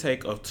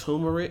intake of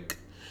turmeric,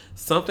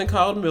 something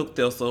called milk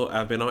thistle.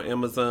 I've been on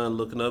Amazon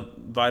looking up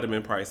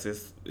vitamin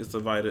prices. It's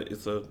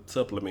a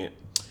supplement.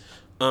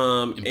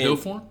 In pill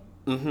form?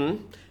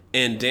 Mm-hmm.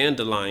 And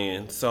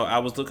dandelion. So I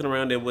was looking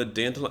around at what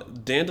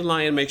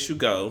dandelion makes you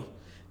go,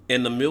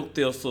 and the milk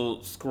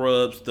thistle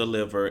scrubs the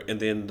liver, and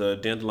then the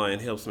dandelion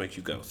helps make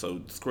you go.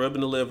 So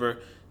scrubbing the liver,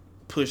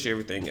 push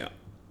everything out.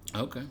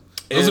 Okay.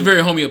 Those are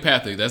very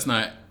homeopathic. That's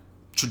not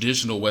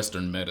traditional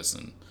Western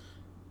medicine.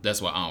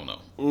 That's why I don't know.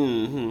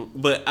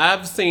 Mm-hmm. But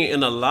I've seen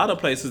in a lot of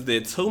places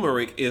that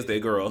turmeric is their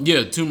girl.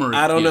 Yeah, turmeric.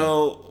 I don't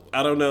know.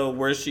 I don't know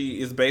where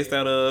she is based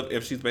out of.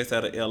 If she's based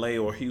out of L.A.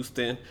 or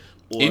Houston.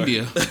 Or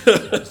India.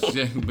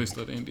 She's based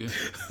out of India.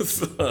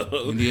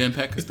 So, India and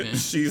Pakistan.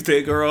 She's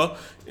their girl,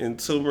 and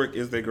turmeric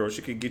is their girl.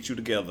 She can get you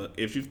together.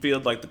 If you feel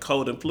like the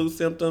cold and flu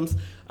symptoms,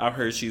 I've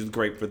heard she's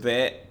great for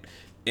that.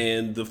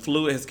 And the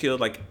flu has killed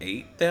like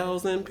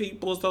 8,000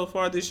 people so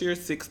far this year,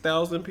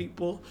 6,000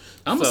 people.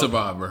 I'm a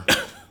survivor.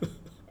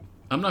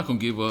 I'm not going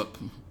to give up.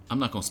 I'm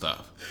not going to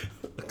stop.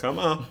 Come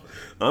on.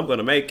 I'm going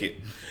to make it.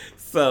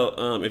 So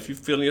if you're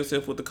feeling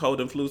yourself with the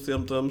cold and flu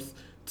symptoms,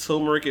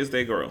 turmeric is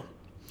their girl.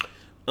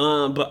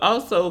 But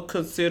also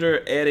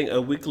consider adding a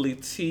weekly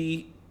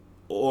tea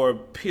or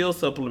pill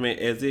supplement,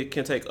 as it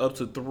can take up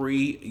to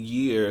 3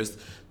 years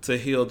to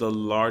heal the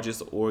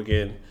largest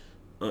organ,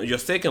 your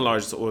second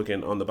largest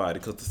organ on the body,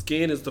 because the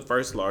skin is the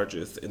first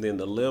largest, and then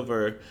the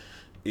liver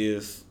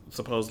is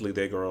supposedly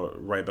they go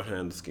right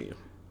behind the skin.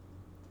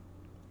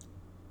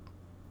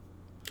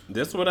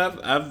 That's what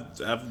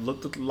I've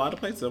looked at a lot of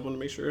places. I want to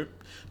make sure.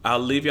 I'll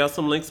leave y'all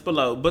some links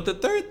below. But the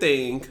third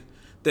thing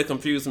that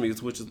confused me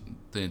is, which is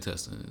the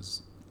intestine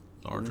is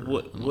larger.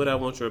 What I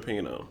want your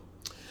opinion on.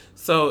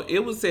 So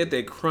it was said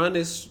that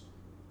chronic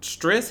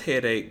stress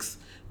headaches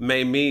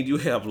may mean you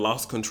have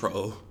lost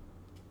control.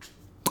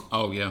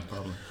 Oh yeah,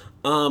 probably.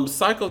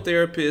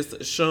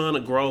 Psychotherapist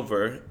Sean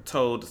Grover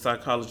told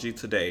Psychology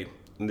Today,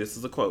 and this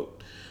is a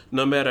quote: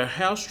 "No matter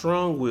how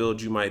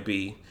strong-willed you might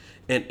be,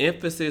 an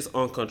emphasis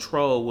on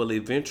control will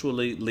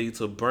eventually lead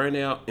to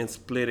burnout and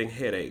splitting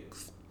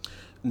headaches.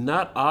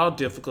 Not all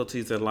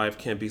difficulties in life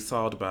can be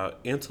solved by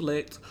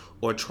intellect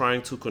or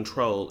trying to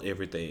control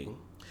everything.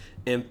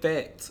 In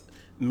fact,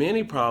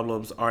 many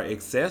problems are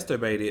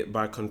exacerbated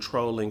by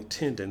controlling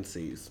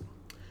tendencies.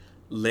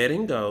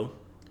 Letting go,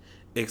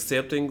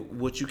 accepting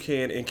what you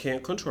can and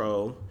can't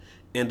control,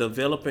 and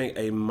developing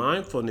a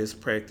mindfulness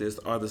practice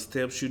are the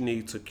steps you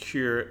need to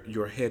cure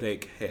your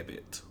headache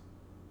habit."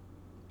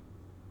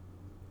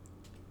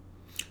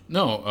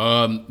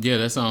 No, yeah,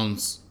 that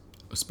sounds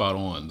spot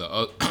on.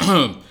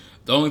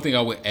 The only thing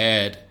I would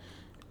add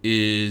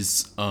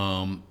is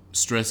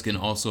stress can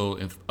also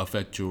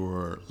affect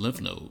your lymph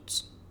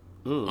nodes.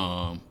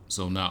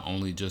 So not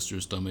only just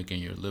your stomach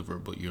and your liver,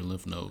 but your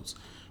lymph nodes,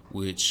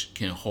 which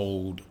can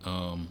hold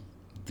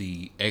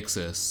the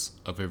excess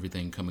of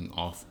everything coming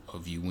off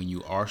of you when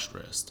you are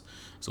stressed.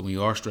 So when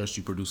you are stressed,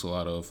 you produce a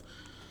lot of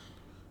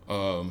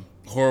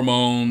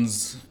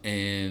hormones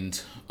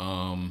and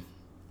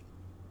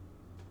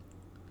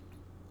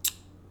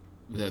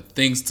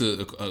things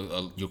to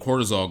your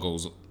cortisol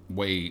goes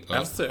way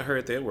up. I've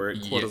heard that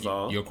word,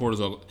 cortisol. Your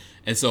cortisol,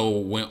 and so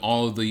when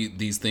all of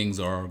these things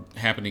are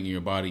happening in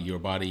your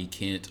body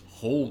can't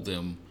hold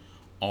them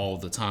all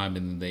the time,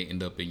 and then they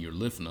end up in your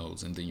lymph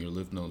nodes, and then your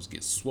lymph nodes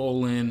get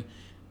swollen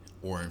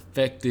or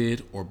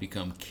infected or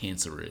become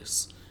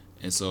cancerous.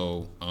 And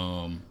so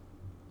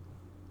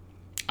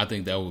I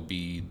think that would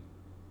be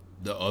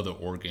the other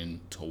organ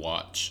to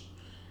watch.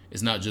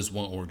 It's not just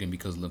one organ,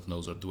 because lymph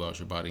nodes are throughout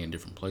your body in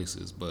different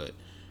places, but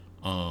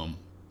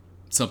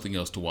something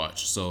else to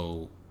watch.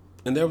 So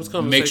And there was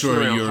conversation make sure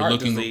around you're heart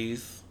looking.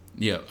 disease.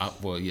 Yeah,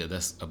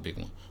 that's a big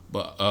one.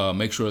 But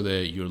make sure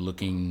that you're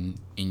looking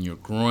in your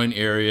groin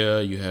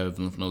area. You have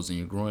lymph nodes in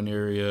your groin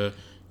area.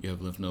 You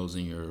have lymph nodes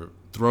in your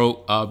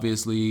throat,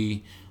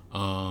 obviously,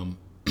 in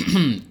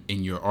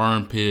your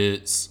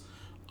armpits,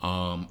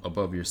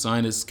 above your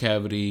sinus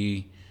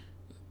cavity.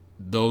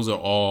 Those are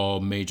all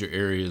major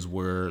areas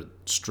where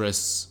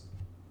stress,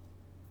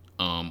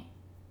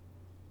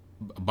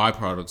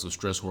 byproducts of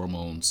stress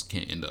hormones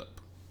can end up.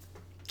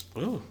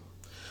 Oh.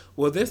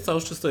 Well, this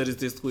social studies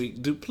this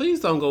week. Please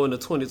don't go into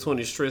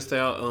 2020 stressed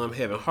out,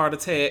 having heart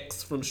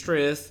attacks from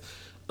stress.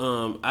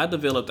 I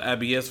developed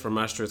IBS from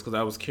my stress because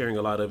I was carrying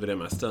a lot of it in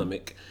my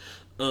stomach.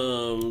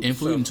 And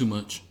fluting too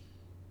much.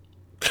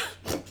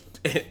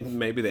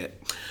 Maybe that.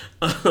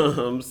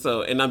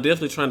 And I'm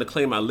definitely trying to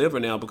clean my liver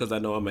now because I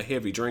know I'm a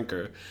heavy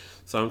drinker.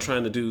 So I'm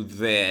trying to do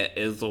that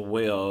as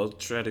well.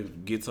 Try to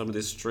get some of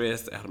this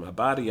stress out of my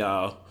body,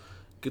 y'all.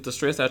 Get the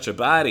stress out your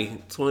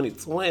body.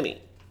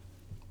 2020.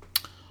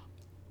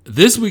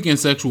 This week in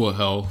sexual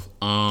health,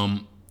 I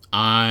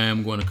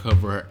am going to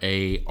cover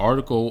a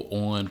article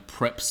on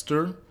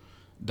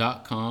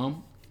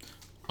Prepster.com.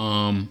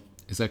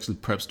 It's actually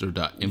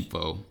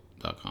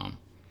Prepster.info.com.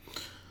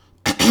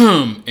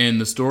 And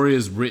the story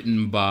is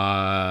written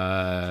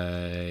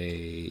by...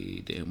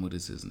 what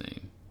is his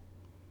name?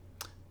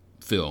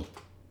 Phil.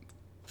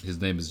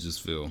 His name is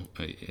just Phil.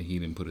 He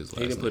didn't put his last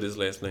name. He didn't put his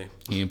last name.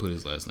 He didn't put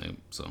his last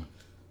name, so...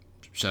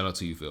 Shout out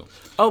to you, Phil.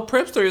 Oh,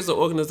 Prepster is an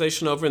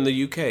organization over in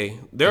the UK.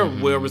 They're a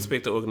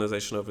well-respected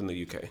organization over in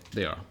the UK.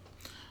 They are.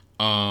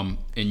 And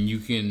you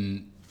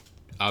can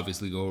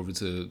obviously go over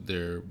to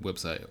their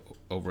website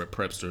over at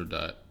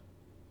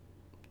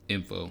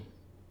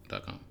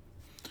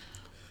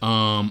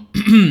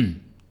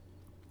prepster.info.com.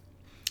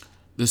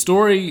 The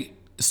story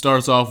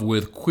starts off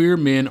with queer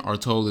men are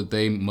told that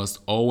they must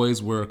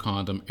always wear a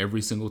condom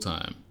every single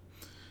time.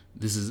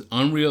 This is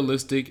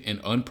unrealistic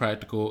and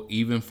unpractical,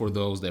 even for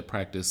those that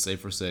practice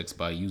safer sex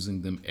by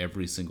using them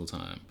every single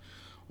time.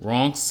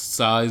 Wrong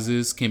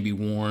sizes can be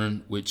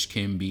worn, which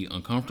can be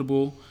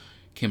uncomfortable,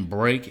 can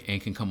break,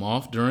 and can come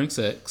off during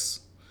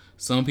sex.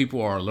 Some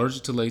people are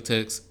allergic to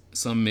latex.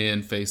 Some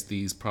men face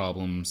these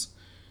problems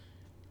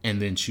and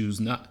then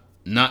choose not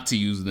to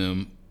use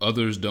them.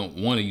 Others don't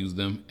want to use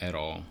them at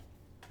all.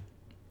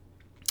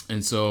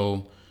 And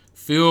so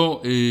Phil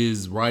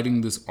is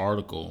writing this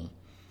article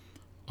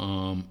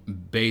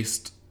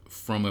based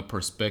from a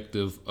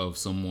perspective of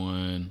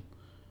someone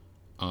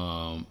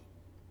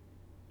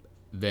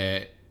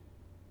that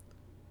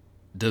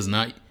does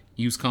not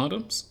use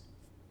condoms.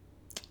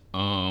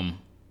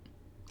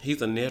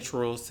 He's a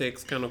natural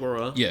sex kind of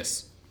girl.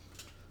 Yes.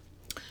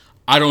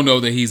 I don't know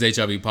that he's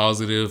HIV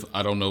positive.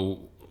 I don't know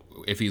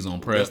if he's on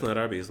PrEP. That's not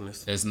our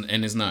business. It's not.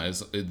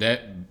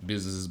 That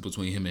business is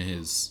between him and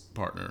his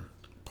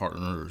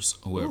partners,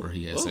 whoever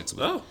he has sex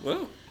with. Oh,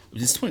 well.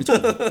 It's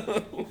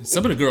 2020.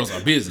 Some of the girls are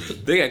busy.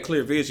 They got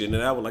clear vision,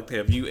 and I would like to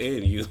have you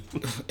and you.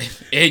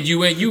 And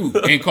you,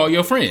 and call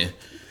your friend.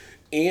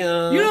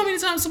 And You know how many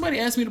times somebody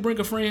asked me to bring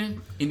a friend?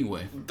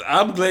 Anyway.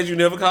 I'm glad you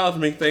never called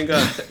me. Thank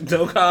God.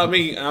 Don't call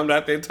me. I'm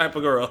not that type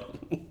of girl.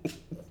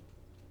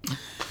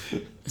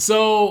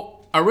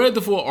 So I read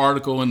the full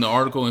article, and the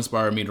article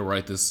inspired me to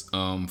write this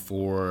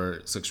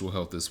for Sexual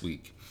Health this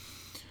week.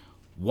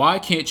 Why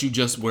can't you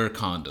just wear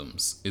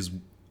condoms? Is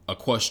a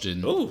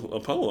question. Ooh, a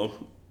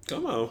poem.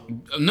 Come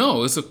on.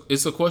 No,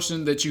 it's a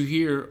question that you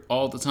hear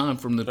all the time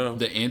from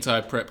the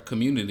anti-PrEP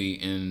community,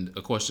 and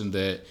a question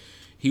that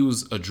he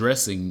was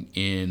addressing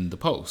in the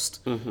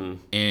post. Mm-hmm.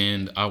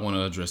 And I want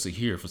to address it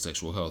here for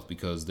Sexual Health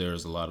because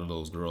there's a lot of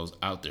those girls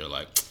out there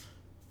like,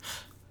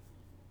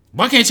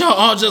 why can't y'all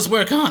all just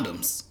wear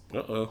condoms?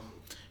 Uh-oh.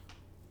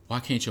 Why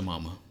can't your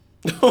mama?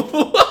 Is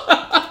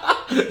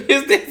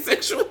that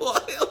sexual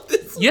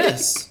health?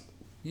 Yes.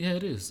 Yeah,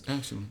 it is,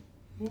 actually.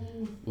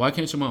 Why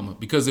can't your mama?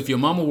 Because if your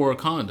mama wore a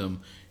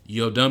condom,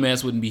 your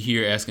dumbass wouldn't be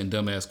here asking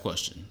dumbass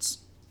questions.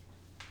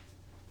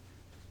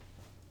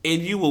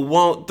 And you will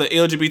want the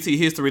LGBT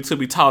history to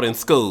be taught in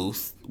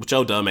schools with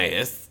your dumb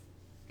ass.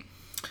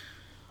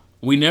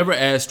 We never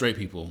ask straight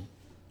people,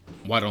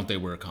 why don't they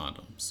wear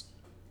condoms?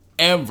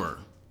 Ever.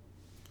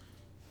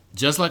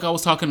 Just like I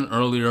was talking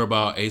earlier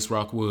about Ace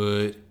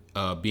Rockwood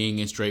being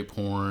in straight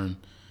porn,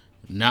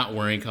 not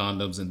wearing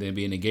condoms, and then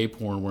being in gay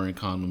porn wearing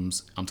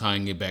condoms, I'm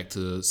tying it back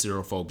to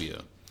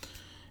serophobia.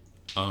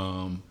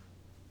 And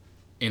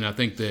I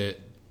think that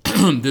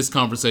this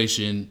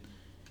conversation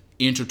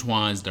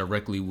intertwines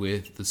directly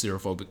with the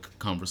serophobic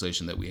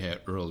conversation that we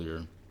had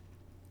earlier,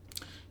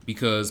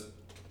 because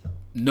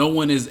no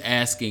one is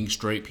asking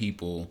straight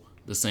people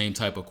the same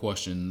type of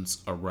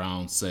questions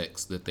around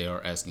sex that they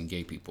are asking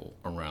gay people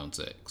around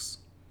sex.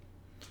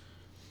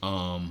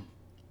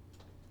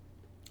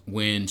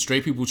 When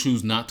straight people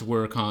choose not to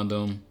wear a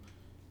condom,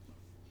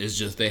 it's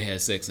just they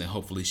had sex and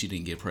hopefully she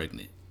didn't get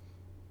pregnant.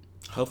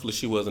 Hopefully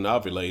she wasn't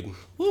ovulating.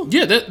 Woo.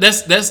 Yeah,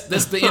 that's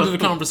the end of the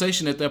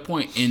conversation at that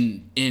point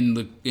in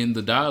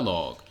the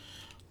dialogue.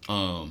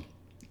 STIs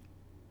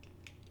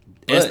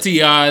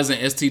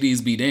and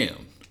STDs be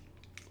damned,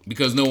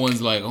 because no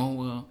one's like, oh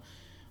well,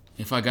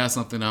 if I got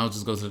something, I'll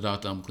just go to the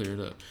doctor. I'm cleared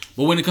up.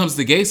 But when it comes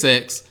to gay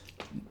sex,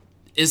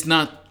 it's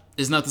not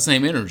the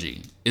same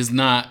energy. It's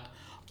not,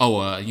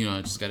 I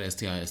just got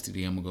STI,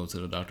 STD. I'm gonna go to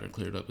the doctor and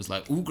clear it up. It's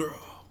like, ooh, girl,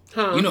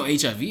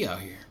 HIV out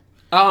here.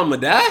 Oh, I'ma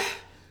die.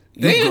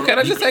 Damn, can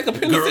I just take a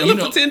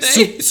penicillin for 10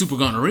 days? Super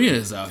gonorrhea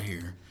is out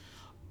here.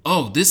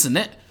 Oh, this and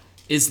that.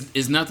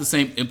 It's not the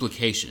same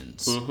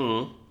implications.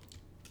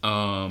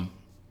 Mm-hmm.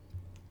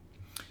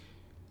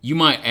 You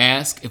might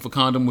ask if a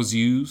condom was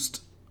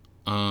used.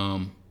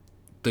 The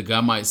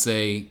guy might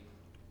say,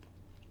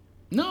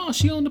 no,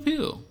 she on the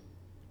pill,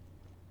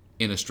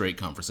 in a straight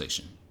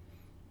conversation.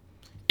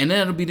 And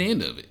that'll be the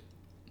end of it.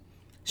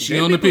 She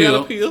on the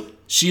pill.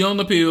 She on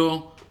the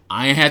pill.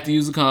 I ain't have to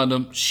use a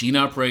condom. She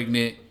not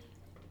pregnant.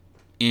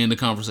 In the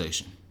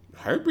conversation.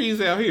 Herpes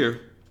out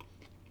here.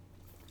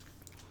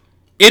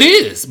 It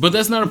is, but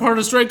that's not a part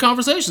of straight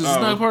conversations. It's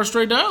not a part of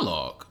straight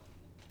dialogue.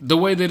 The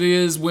way that it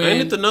is when...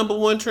 Ain't it the number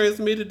one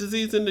transmitted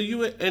disease in the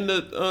U.S. and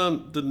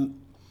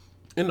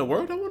in the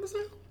world, I want to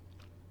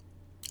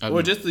say?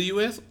 Or just the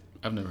U.S.?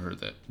 I've never heard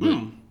that.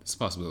 But it's a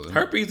possibility.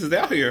 Herpes is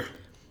out here.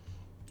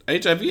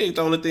 HIV ain't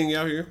the only thing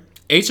out here.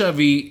 HIV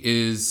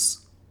is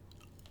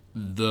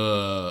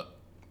the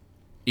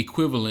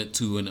equivalent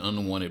to an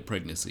unwanted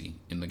pregnancy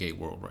in the gay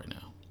world right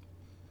now.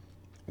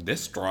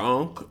 That's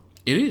strong.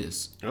 It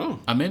is. Oh.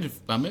 I meant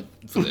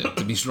for that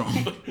to be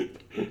strong.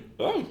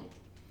 Oh.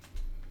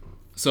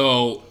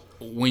 So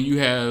when you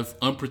have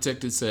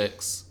unprotected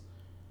sex,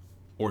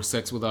 or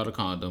sex without a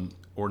condom,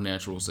 or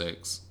natural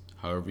sex,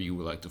 however you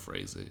would like to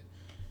phrase it,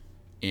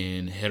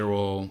 in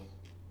hetero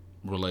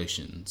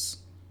relations,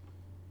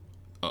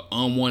 an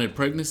unwanted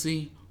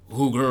pregnancy,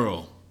 ooh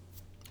girl,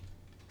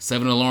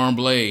 7 alarm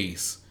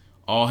blaze.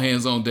 All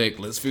hands on deck.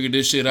 Let's figure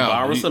this shit out.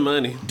 Borrow some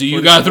money. Do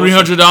you got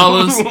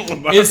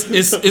 $300?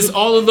 It's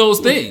all of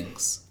those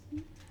things.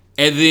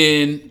 And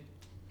then,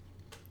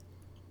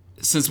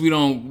 since we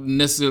don't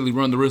necessarily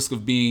run the risk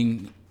of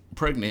being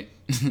pregnant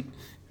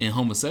in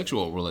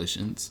homosexual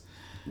relations,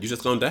 you're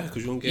just gonna die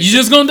because you don't get. You're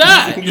just gonna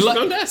die. You're just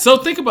gonna die. So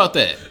think about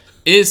that.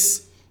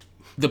 It's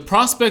the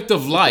prospect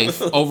of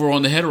life over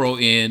on the hetero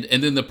end,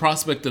 and then the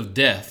prospect of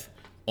death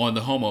on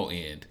the homo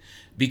end,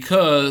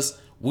 because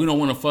we don't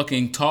want to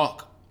fucking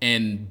talk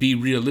and be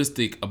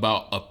realistic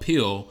about a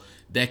pill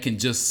that can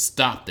just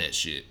stop that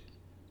shit.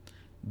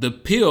 The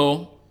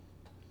pill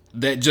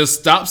that just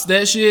stops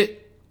that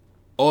shit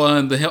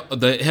on the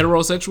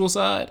heterosexual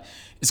side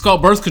is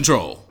called birth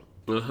control.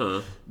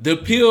 Uh-huh. The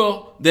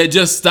pill that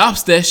just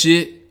stops that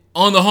shit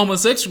on the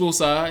homosexual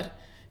side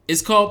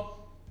is called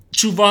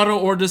Truvada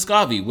or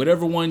Descovy,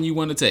 whatever one you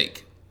want to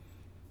take.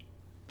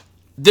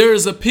 There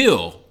is a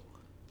pill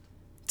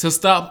to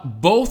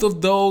stop both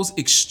of those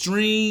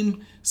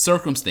extreme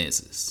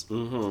circumstances.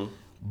 Mm-hmm.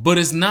 But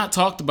it's not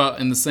talked about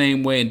in the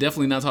same way, and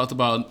definitely not talked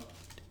about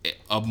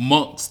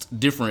amongst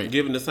different...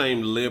 Given the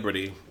same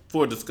liberty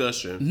for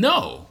discussion.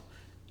 No.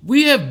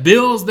 We have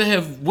bills that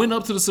have went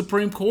up to the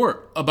Supreme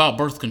Court about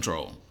birth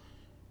control.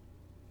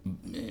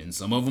 And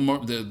some of them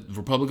the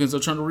Republicans are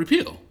trying to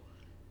repeal.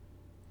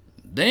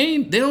 They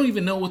don't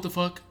even know what the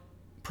fuck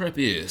PrEP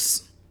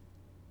is.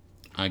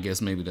 I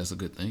guess maybe that's a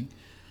good thing.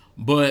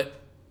 But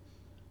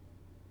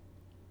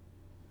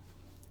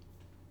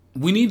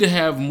we need to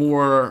have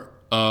more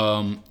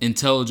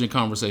intelligent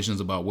conversations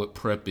about what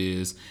PrEP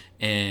is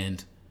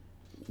and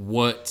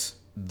what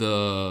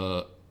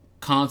the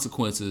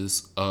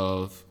consequences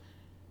of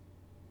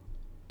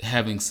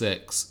having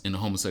sex in a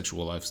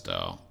homosexual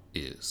lifestyle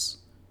is.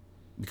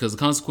 Because the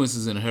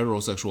consequences in a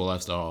heterosexual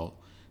lifestyle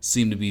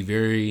seem to be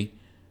very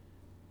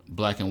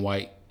black and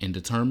white and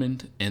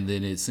determined, and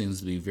then it seems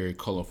to be very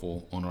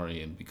colorful on our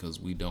end because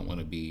we don't want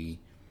to be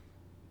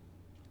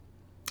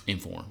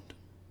informed.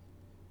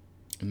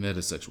 And that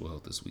is sexual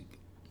health this week.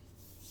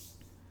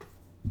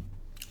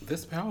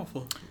 That's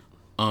powerful.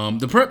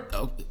 The PrEP.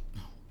 Oh,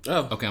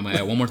 okay. I'm gonna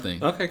add one more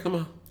thing. Okay, come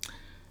on.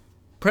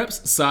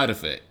 PrEP's side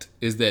effect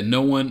is that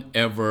no one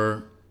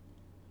ever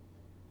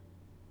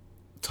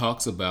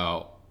talks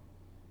about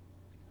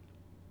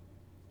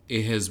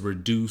it has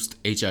reduced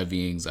HIV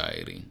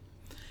anxiety.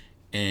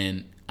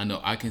 And I know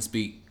I can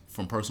speak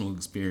from personal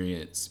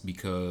experience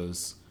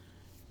because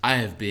I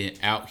have been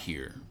out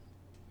here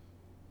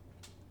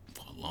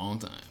for a long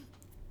time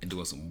and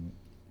doing some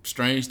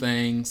strange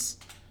things,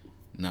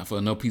 not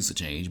for no piece of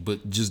change,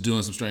 but just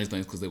doing some strange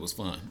things because it was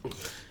fun.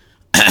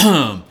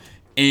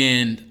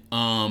 And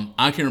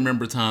I can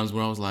remember times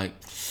where I was like,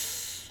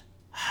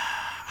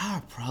 I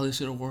probably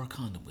should have wore a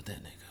condom with that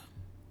nigga.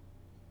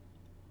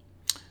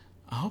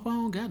 I hope I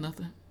don't got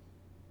nothing.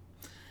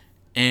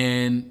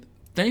 And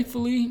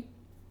thankfully,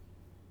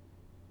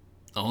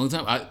 the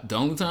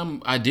only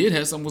time I did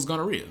have something was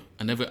gonorrhea.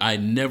 I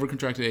never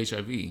contracted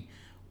HIV,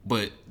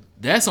 but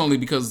that's only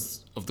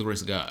because of the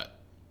grace of God.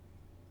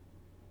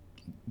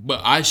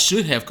 But I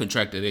should have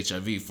contracted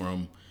HIV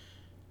from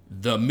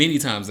the many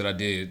times that I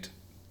did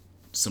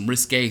some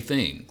risque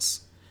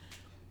things.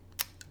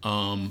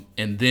 And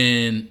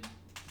then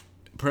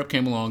PrEP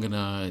came along and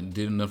I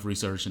did enough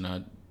research and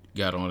I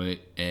got on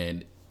it,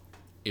 and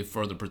it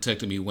further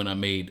protected me when I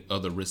made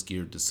other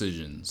riskier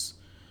decisions.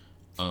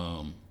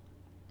 But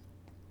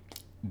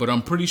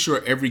I'm pretty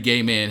sure every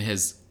gay man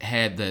has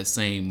had that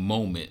same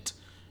moment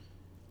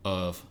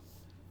of,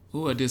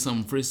 "Ooh, I did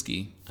something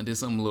frisky. I did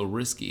something a little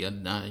risky." I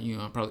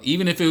probably,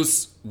 even if it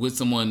was with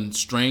someone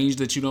strange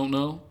that you don't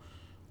know,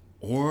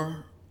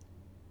 or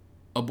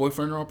a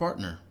boyfriend or a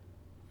partner.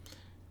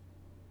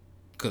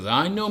 Cause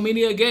I know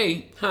many a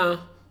gay, Huh?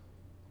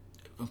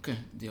 Okay,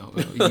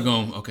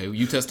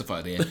 you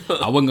testify then.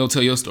 I wasn't gonna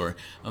tell your story.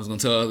 I was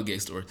gonna tell other gay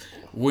stories.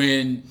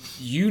 When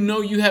you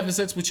know you having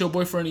sex with your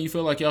boyfriend and you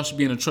feel like y'all should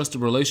be in a trusted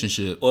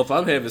relationship. Or if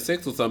I'm having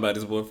sex with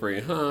somebody's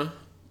boyfriend, huh?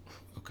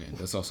 Okay,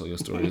 that's also your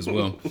story as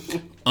well.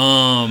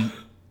 And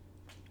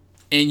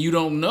you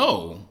don't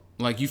know.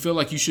 Like, you feel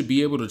like you should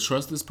be able to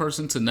trust this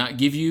person to not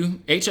give you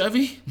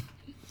HIV?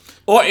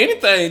 Or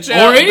anything,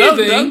 child. Or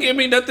anything. Don't give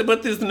me nothing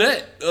but this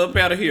nut up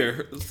out of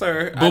here,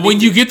 sir. But when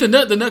you get the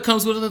nut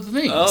comes with other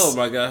things. Oh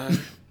my God.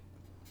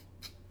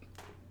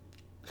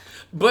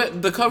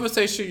 But the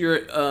conversation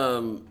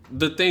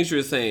the things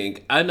you're saying,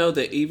 I know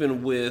that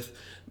even with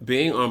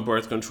being on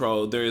birth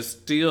control, there's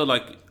still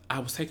like, I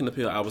was taking the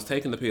pill,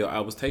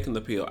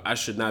 I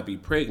should not be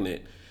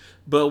pregnant.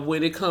 But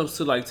when it comes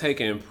to like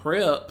taking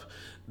PrEP,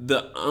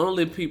 the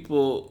only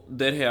people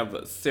that have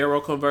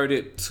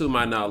seroconverted, to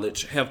my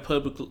knowledge, have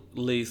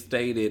publicly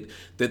stated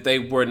that they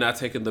were not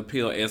taking the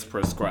pill as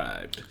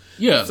prescribed.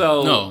 Yeah.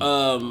 So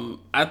no.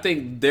 I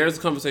think there's a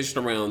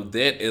conversation around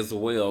that as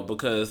well,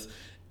 because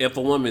if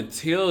a woman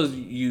tells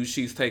you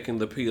she's taking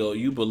the pill,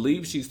 you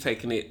believe she's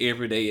taking it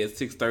every day at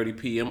 6:30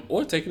 p.m.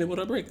 or taking it with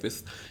her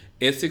breakfast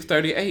at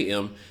 6:30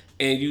 a.m.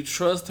 and you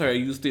trust her,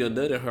 you still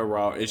nutting her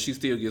raw, and she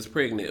still gets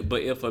pregnant.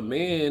 But if a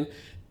man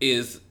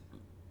is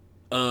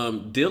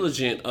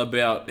diligent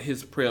about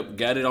his PrEP,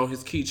 got it on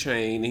his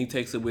keychain, and he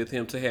takes it with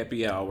him to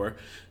happy hour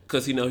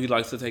because he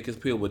likes to take his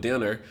pill with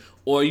dinner,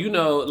 or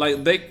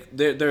like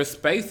there's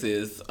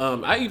spaces.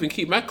 I even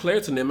keep my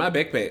Claritin in my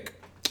backpack,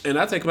 and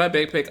I take my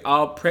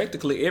backpack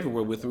practically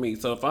everywhere with me.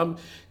 So if I'm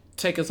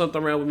taking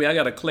something around with me, I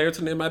got a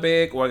Claritin in my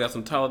bag, or I got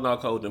some Tylenol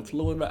cold and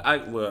flu in my.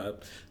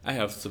 I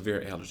have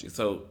severe allergies,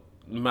 so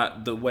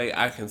the way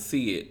I can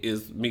see it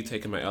is me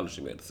taking my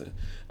allergy medicine.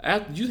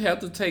 You have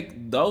to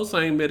take those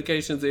same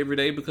medications every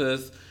day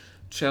because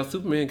Child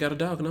Superman got a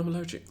dog and I'm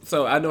allergic.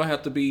 So I know I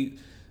have to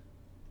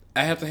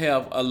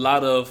have a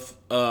lot of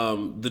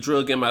the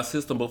drug in my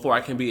system before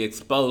I can be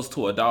exposed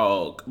to a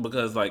dog.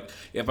 Because like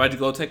if I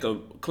go take a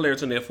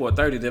Claritin at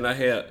 4:30,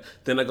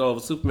 then I go over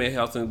to Superman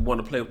house and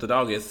want to play with the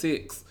dog at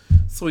 6.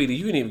 Sweetie,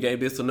 you didn't even gave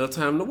this enough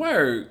time to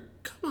work.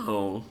 Come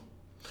on.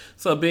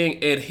 So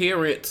being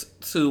adherent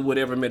to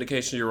whatever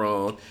medication you're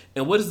on,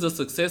 and what is the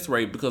success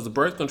rate? Because the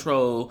birth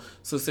control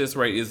success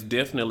rate is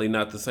definitely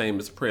not the same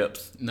as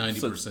PrEP's.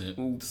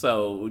 90%.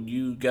 So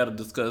you got to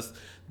discuss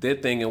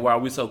that thing, and why are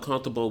we so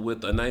comfortable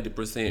with a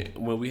 90%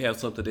 when we have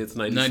something that's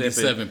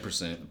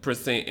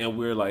 97%, and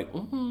we're like,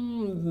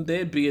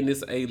 that B and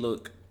this A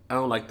look. I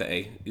don't like the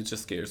A. It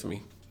just scares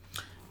me.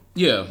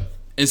 Yeah,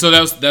 and so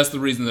that's the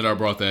reason that I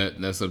brought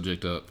that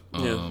subject up.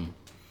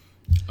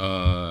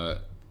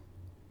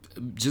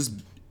 Just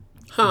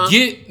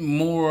get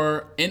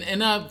more,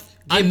 and I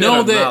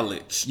know that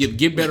knowledge.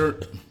 Get better.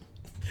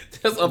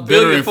 That's a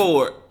billion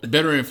for it.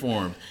 Better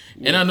informed,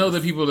 yeah. And I know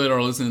that people that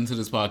are listening to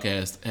this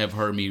podcast have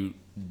heard me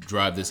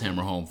drive this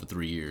hammer home for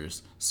 3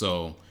 years.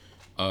 So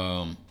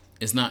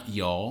it's not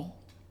y'all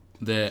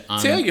that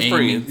I'm tell your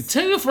friends.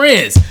 Tell your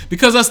friends,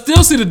 because I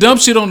still see the dumb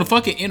shit on the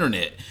fucking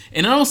internet,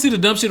 and I don't see the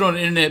dumb shit on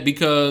the internet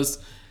because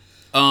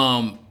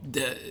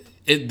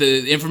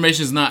the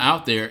information is not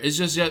out there. It's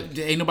just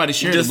ain't nobody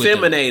sharing it with them.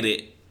 Disseminate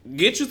it.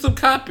 Get you some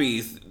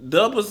copies.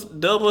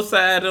 Double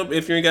side them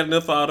if you ain't got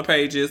enough for all the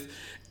pages,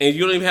 and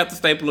you don't even have to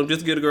staple them.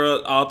 Just get a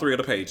girl all 3 of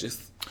the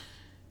pages.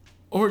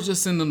 Or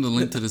just send them the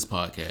link to this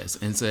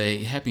podcast and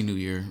say, "Happy New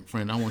Year,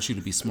 friend. I want you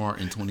to be smart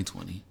in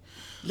 2020."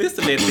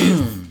 Listen at this.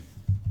 Mm-hmm.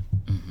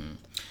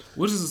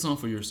 What is the song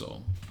for your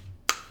soul?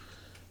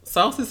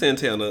 Saucy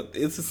Santana.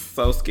 It's just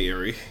so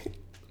scary.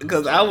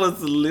 Because I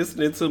was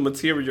listening to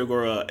Material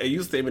Girl, and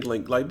you sent me the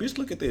link, like, bitch,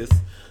 look at this.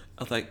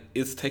 I was like,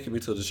 it's taking me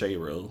to the shade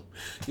room.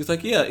 He's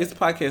like, yeah, it's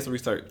podcast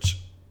research.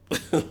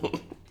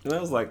 And I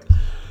was like,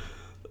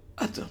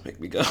 don't make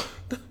me go.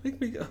 Don't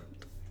make me go. Don't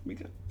make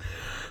me go.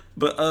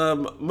 But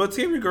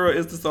Material Girl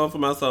is the song for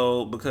my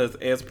soul because,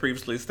 as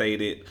previously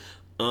stated,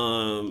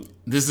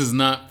 this is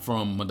not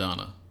from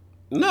Madonna.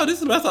 No,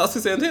 this is by Saucy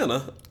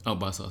Santana. Oh,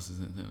 by Saucy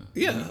Santana.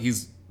 Yeah.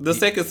 He's The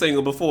second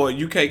single before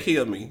You Can't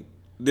Kill Me.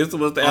 This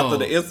was after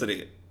the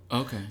incident.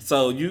 Okay.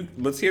 So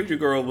Material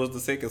Girl was the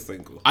second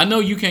single. I know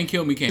You Can't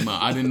Kill Me came out.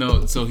 I didn't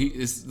know. So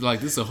it's like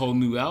this is a whole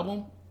new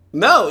album?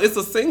 No, it's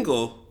a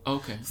single.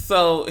 Okay.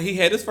 So he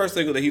had his first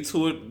single that he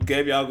toured,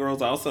 gave y'all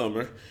girls all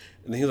summer.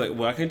 And then he was like,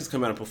 well, I can't just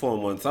come out and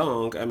perform one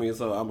song. I mean,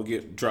 so I'm going to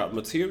drop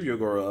Material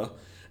Girl.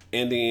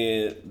 And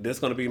then that's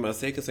going to be my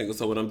second single.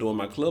 So when I'm doing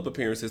my club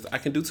appearances, I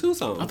can do 2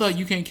 songs. I thought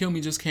You Can't Kill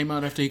Me just came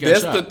out after he got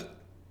shot.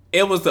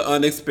 It was the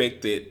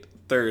unexpected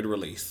third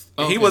release.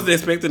 Okay. He wasn't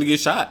expecting to get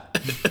shot.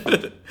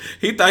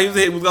 He thought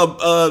he was going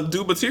to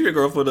do Material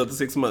Girl for another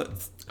 6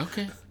 months.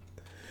 Okay.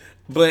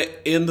 But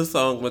in the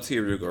song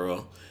Material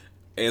Girl,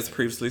 as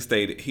previously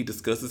stated, he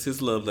discusses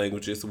his love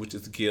languages, which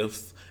is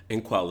gifts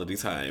and quality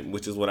time,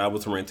 which is what I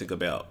was ranting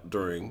about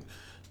during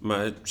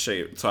my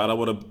share. So I don't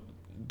want to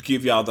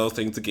give y'all those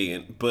things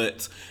again.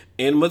 But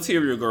in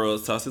Material Girl,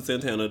 Saucy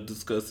Santana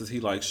discusses he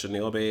likes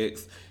Chanel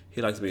bags,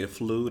 he likes being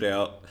flued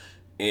out,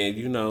 and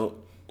he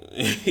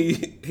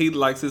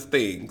likes his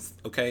things,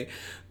 okay?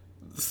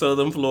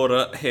 Southern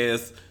Florida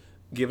has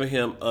given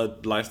him a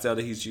lifestyle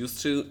that he's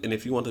used to, and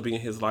if you want to be in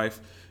his life,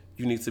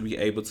 you need to be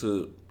able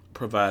to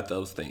provide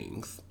those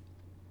things.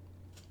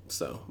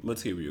 So,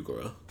 Material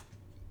Girl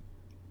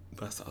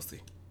by Saucy.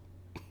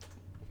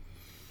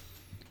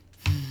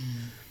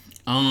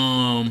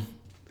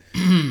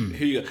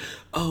 Here you go.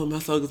 Oh, my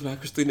song is by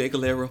Christina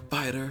Aguilera,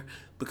 Fighter,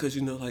 because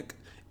like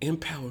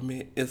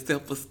empowerment and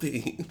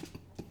self-esteem.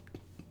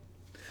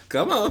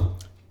 Come on.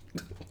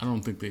 I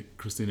don't think that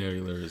Christina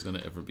Aguilera is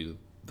gonna ever be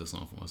the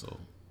song for my soul.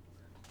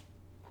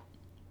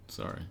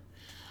 Sorry.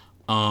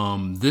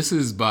 This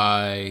is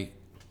by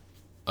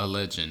a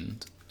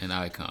legend, an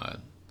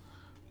icon,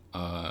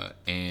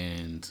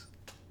 and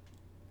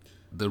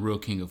the real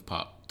king of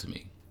pop to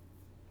me.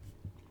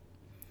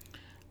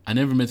 I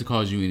never meant to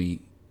cause you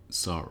any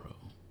sorrow.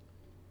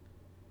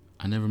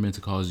 I never meant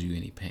to cause you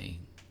any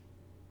pain.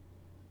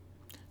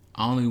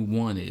 I only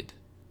wanted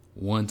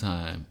one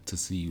time to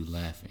see you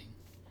laughing.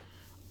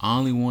 I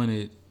only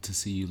wanted to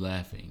see you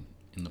laughing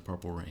in the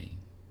purple rain.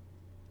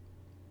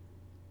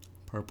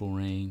 Purple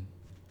rain,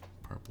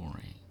 purple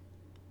rain.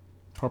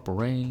 Purple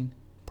rain,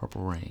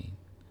 purple rain.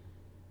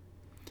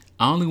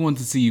 I only wanted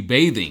to see you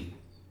bathing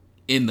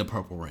in the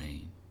purple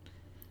rain.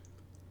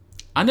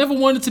 I never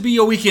wanted to be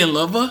your weekend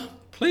lover.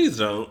 Please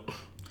don't.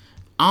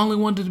 I only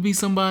wanted to be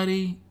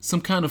somebody, some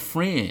kind of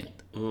friend.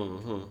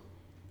 Mm-hmm.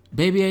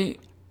 Baby,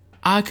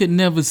 I could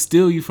never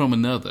steal you from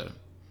another.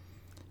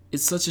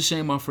 It's such a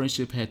shame our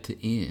friendship had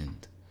to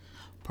end.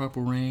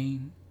 Purple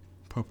rain,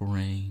 purple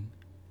rain,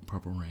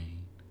 purple rain,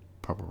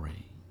 purple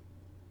rain.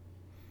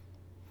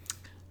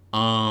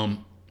 I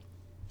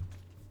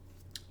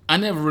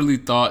never really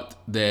thought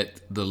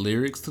that the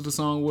lyrics to the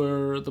song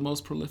were the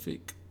most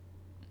prolific,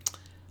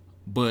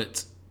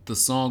 but the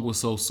song was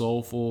so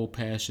soulful,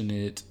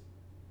 passionate,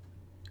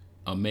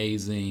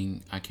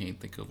 amazing. I can't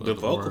think of the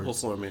vocal words.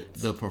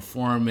 performance. The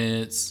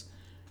performance,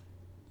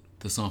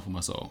 the song for my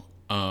soul.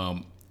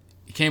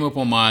 It came up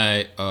on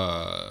my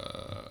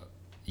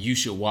You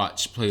Should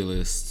Watch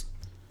playlist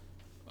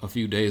a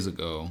few days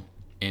ago,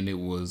 and it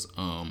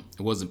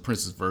wasn't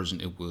Prince's version.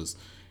 It was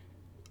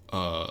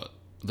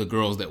the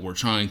girls that were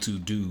trying to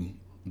do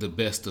the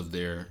best of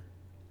their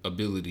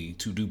ability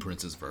to do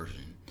Prince's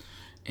version.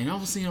 And I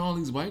was seeing all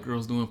these white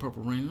girls doing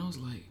Purple Rain, and I was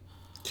like,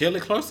 Kelly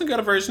Clarkson got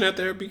a version out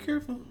there. Be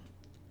careful.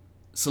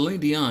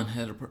 Celine Dion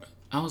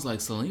I was like,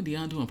 Celine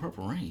Dion doing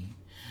Purple Rain?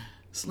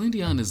 Celine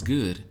Dion is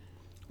good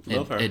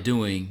at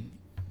doing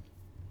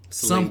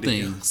some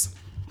things.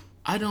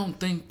 I don't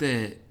think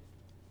that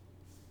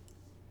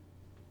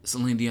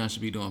Celine Dion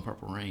should be doing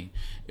Purple Rain.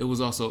 It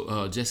was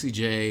also Jessie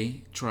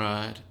J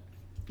tried.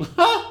 It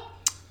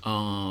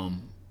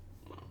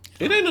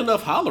ain't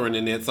enough hollering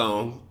in that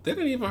song. That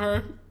ain't even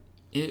her.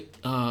 It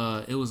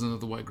was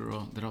another white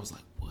girl that I was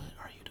like, what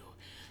are you doing?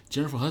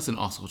 Jennifer Hudson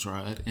also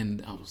tried,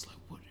 and I was like,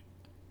 what?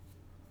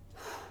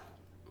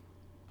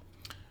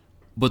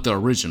 But the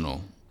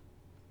original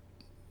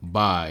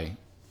by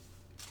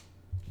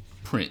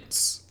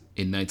Prince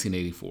in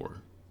 1984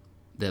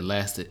 that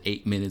lasted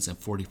 8 minutes and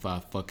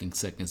 45 fucking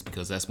seconds,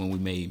 because that's when we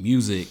made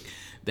music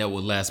that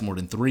would last more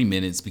than 3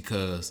 minutes,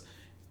 because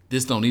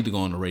this don't need to go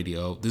on the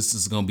radio. This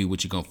is going to be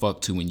what you're going to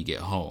fuck to when you get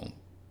home.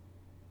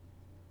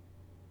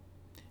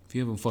 If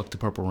you haven't fucked the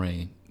Purple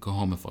Rain, go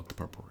home and fuck the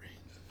Purple Rain.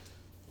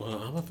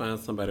 Well, I'm going to find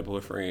somebody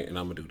boyfriend, and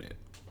I'm going to do that.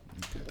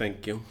 Okay.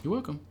 Thank you. You're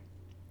welcome.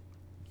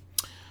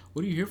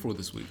 What are you here for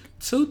this week?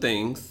 2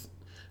 things.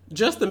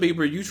 Justin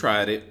Bieber, you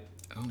tried it.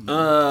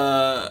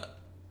 Oh,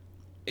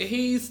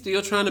 he's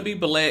still trying to be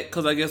black,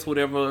 because I guess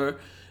whatever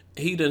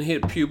he done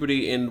hit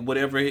puberty, and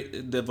whatever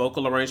the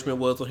vocal arrangement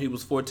was when he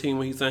was 14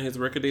 when he signed his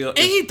record deal. Ain't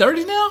he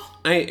 30 now?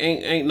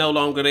 Ain't no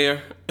longer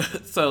there.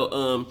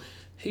 So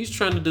he's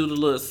trying to do the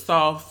little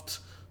soft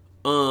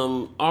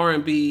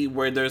R&B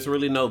where there's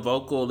really no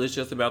vocal. It's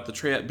just about the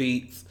trap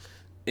beats.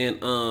 And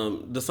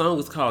the song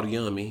is called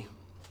Yummy.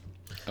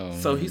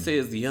 So he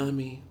says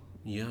yummy,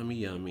 yummy,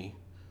 yummy.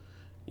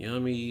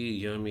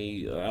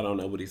 Yummy. I don't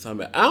know what he's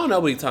talking about.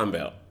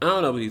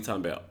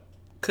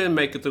 Couldn't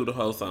make it through the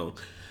whole song.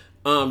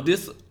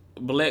 This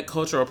black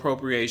cultural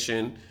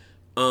appropriation.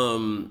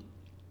 Go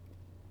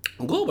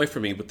away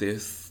from me with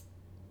this.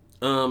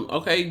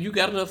 Okay, you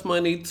got enough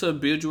money to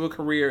build you a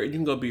career. You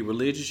can go be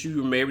religious.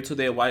 You were married to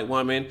that white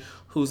woman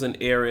who's an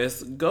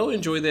heiress. Go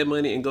enjoy that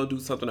money and go do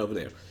something over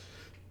there.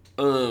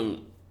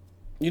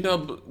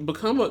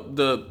 Become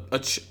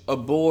a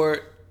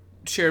board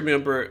chair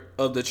member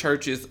of the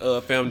church's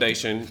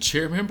foundation.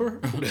 Chair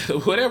member?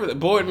 Whatever, the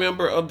board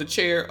member of the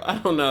chair. I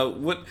don't know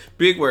what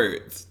big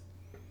words.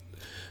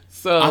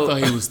 So I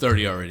thought he was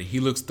 30 already. He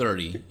looks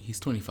 30.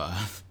 He's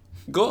 25.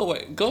 Go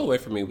away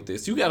from me with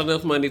this. You got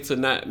enough money to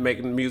not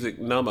make music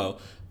no more.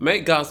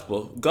 Make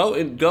gospel. Go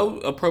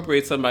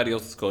appropriate somebody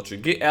else's culture.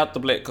 Get out the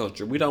black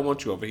culture. We don't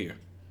want you over here.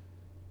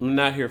 I'm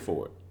not here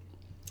for it.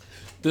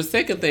 The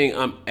second thing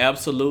I'm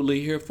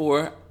absolutely here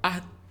for,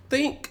 I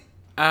think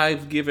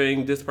I've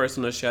given this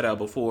person a shout out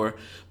before,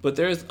 but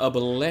there's a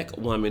black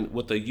woman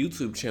with a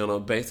YouTube channel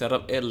based out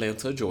of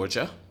Atlanta,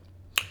 Georgia.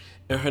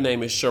 And her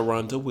name is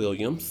Sharonda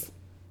Williams.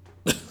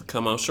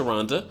 Come on,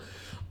 Sharonda.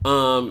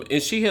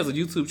 And she has a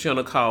YouTube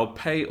channel called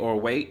Pay or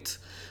Wait.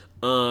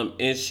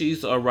 And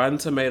she's a Rotten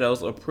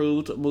Tomatoes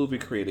approved movie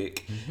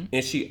critic. Mm-hmm.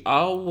 And she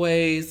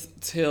always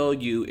tell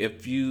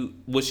you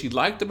what she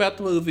liked about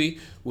the movie,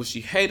 what she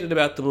hated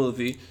about the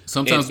movie.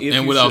 Sometimes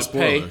and without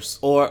spoilers.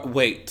 Or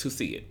wait to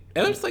see it.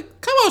 And I'm just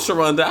like, come on,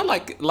 Sharonda. I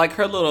like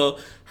her little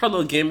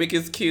gimmick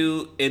is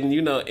cute. And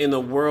in a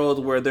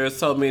world where there's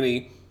so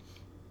many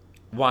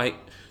white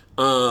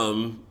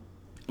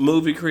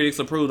movie critics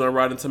approved on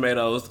Rotten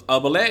Tomatoes, a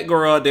black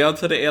girl down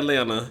to the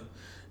Atlanta.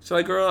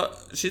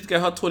 She's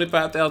got her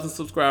 25,000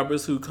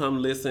 subscribers who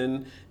come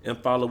listen and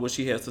follow what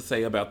she has to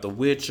say about The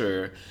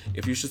Witcher,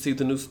 if you should see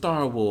the new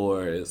Star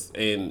Wars,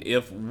 and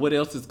if what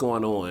else is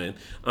going on.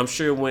 I'm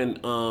sure when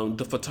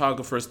The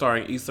Photographer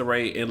starring Issa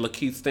Rae and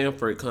Lakeith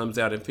Stanfield comes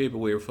out in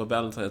February for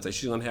Valentine's Day,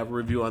 she's going to have a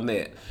review on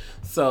that.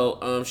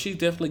 So she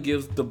definitely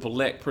gives the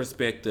black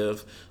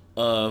perspective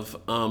of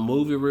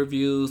movie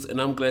reviews,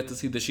 and I'm glad to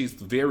see that she's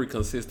very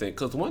consistent,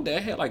 because one day I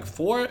had like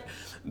 4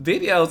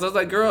 videos. I was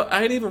like, girl,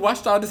 I ain't even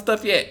watched all this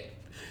stuff yet.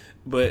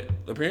 But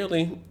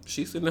apparently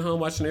she's sitting at home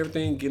watching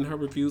everything, getting her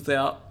reviews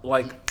out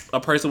like a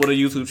person with a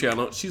YouTube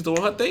channel. She's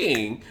doing her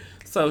thing.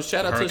 So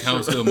shout out her to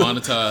account's still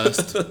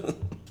monetized.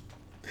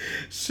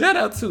 Shout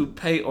out to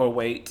Pay or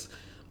Wait,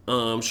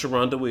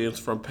 Sharonda Williams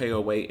from Pay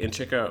or Wait, and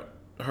check out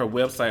her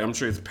website. I'm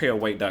sure it's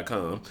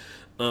payorwait.com.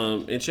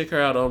 And check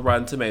her out on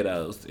Rotten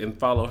Tomatoes, and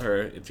follow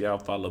her if y'all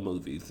follow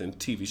movies and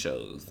TV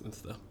shows and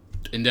stuff.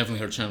 And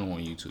definitely her channel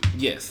on YouTube.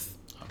 Yes.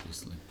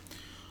 Obviously.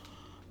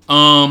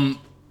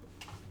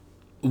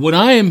 What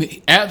I am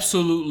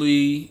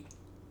absolutely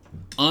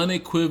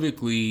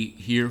unequivocally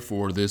here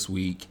for this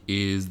week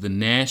is the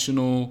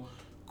National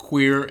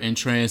Queer and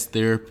Trans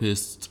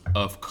Therapists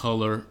of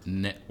Color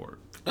Network.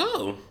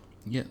 Oh.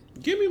 Yeah.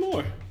 Give me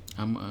more.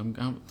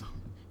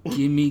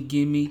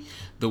 Gimme.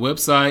 The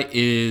website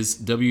is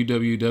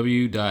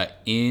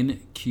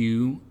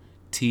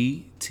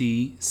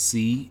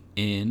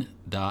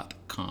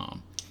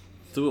www.nqttcn.com.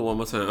 Do it one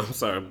more time. I'm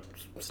sorry. I'm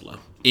slow.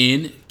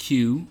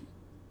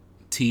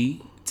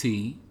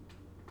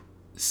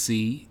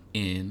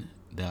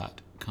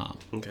 nqttcn.com.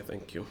 Okay,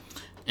 thank you.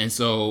 And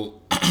so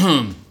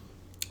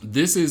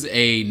this is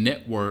a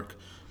network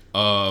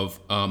of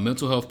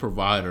mental health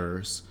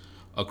providers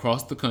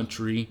across the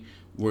country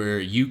where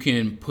you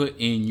can put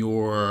in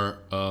your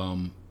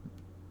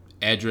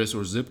address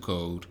or zip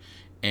code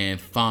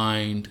and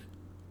find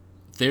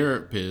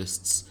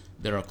therapists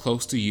that are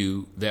close to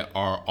you that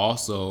are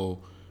also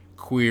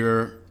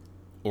queer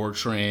or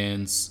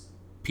trans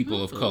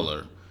people of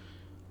color.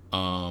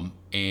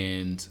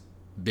 And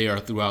they are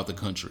throughout the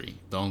country.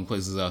 The only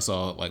places I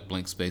saw like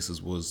blank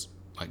spaces was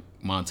like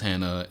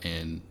Montana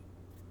and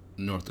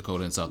North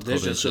Dakota and South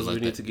Dakota. That's just because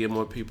we need to get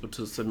more people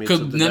to submit.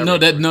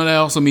 That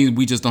also means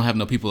we just don't have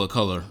no people of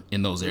color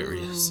in those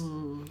areas.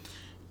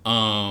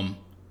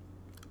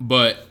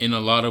 But in a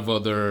lot of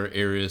other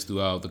areas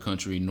throughout the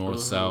country,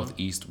 north, south,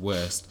 east,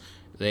 west,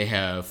 they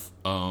have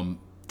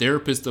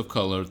therapists of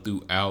color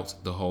throughout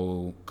the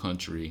whole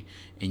country,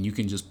 and you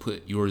can just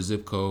put your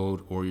zip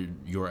code or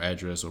your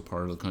address or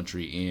part of the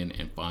country in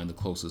and find the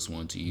closest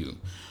one to you.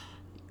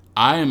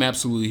 I am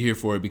absolutely here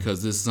for it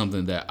because this is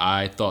something that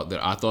I thought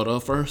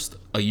of first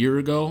a year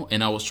ago,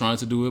 and I was trying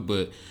to do it,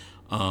 but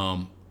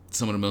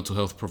some of the mental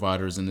health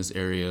providers in this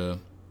area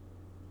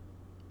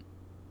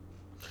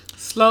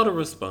slow to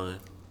respond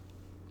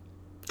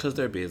because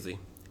they're busy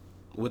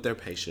with their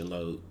patient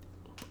load.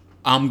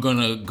 I'm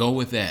gonna go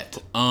with that.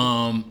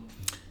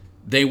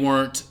 They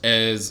weren't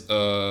as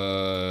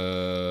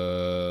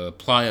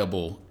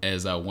pliable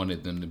as I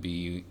wanted them to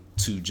be.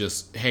 To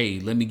just, hey,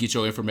 let me get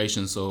your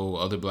information so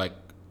other Black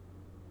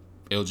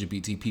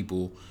LGBT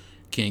people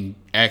can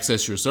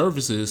access your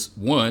services.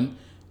 1,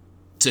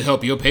 to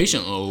help your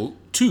patient load.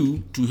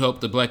 2, to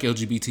help the Black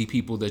LGBT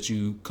people that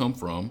you come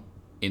from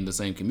in the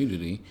same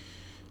community.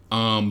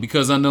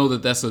 Because I know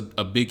that that's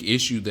a big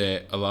issue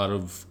that a lot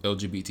of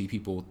LGBT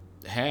people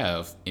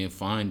have in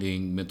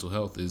finding mental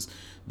health is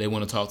they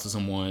want to talk to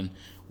someone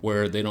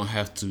where they don't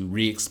have to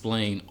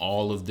re-explain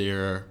all of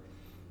their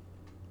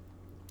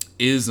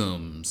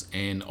isms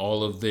and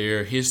all of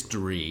their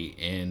history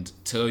and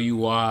tell you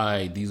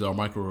why these are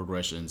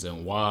microaggressions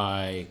and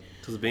why.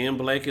 Because being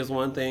black is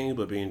one thing,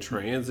 but being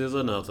trans is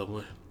another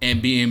one.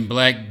 And being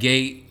black,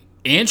 gay,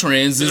 and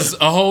trans is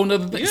a whole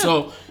nother thing. Yeah.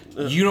 So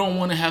you don't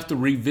want to have to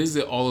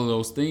revisit all of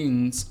those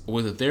things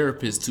with a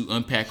therapist to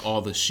unpack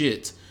all the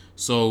shit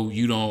so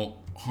you don't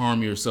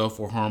harm yourself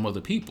or harm other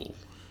people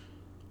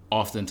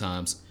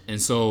oftentimes. And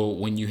so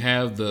when you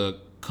have the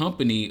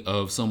company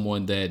of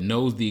someone that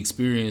knows the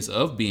experience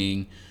of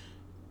being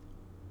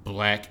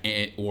black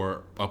and,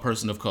 or a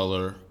person of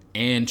color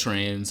and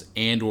trans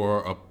and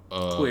or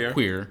a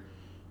queer,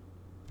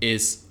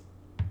 it's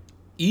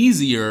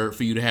easier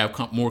for you to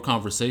have more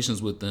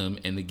conversations with them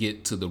and to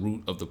get to the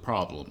root of the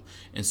problem.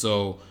 And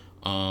so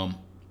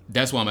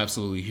that's why I'm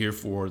absolutely here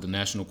for the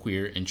National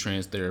Queer and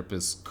Trans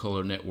Therapists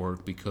Color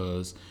Network,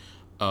 because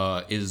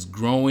it is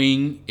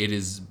growing. It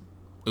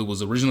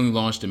was originally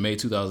launched in May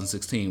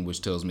 2016,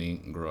 which tells me,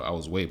 girl, I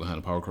was way behind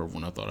the power curve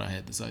when I thought I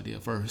had this idea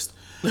first.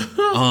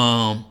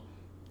 And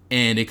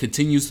it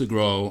continues to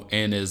grow,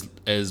 and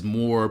as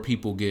more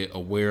people get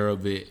aware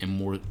of it and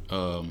more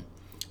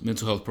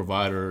mental health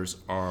providers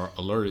are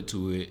alerted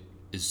to it,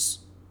 it's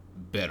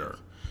better.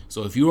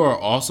 So if you are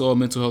also a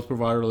mental health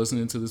provider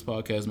listening to this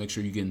podcast, make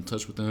sure you get in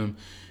touch with them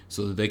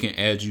so that they can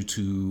add you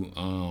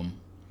to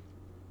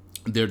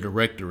their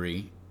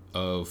directory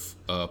of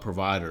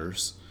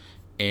providers.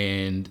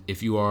 And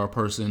if you are a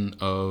person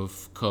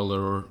of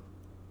color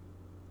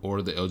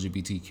or the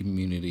LGBT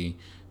community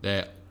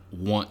that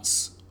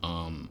wants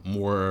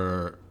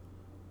more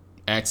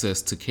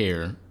access to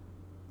care,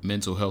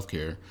 mental health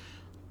care,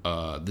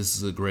 this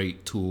is a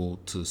great tool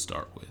to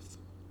start with.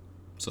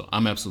 So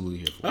I'm absolutely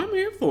here for it. I'm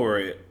here for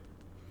it.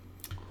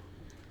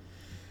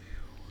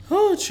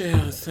 Oh,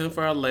 child, it's time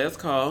for our last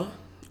call.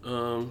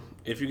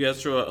 If you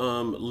got your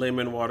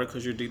lemon water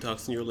because you're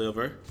detoxing your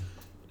liver,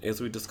 as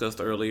we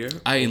discussed earlier.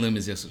 I ate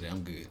lemons yesterday.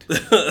 I'm good.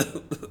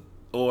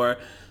 Or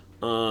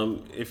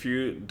if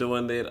you're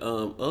doing that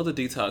other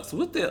detox.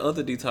 What that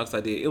other detox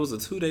I did? It was a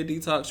 2-day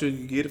detox. You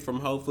can get it from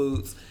Whole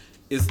Foods.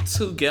 It's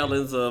 2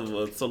 gallons of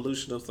a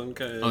solution of some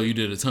kind. Oh, you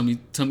did a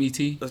tummy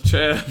tea? A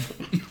child.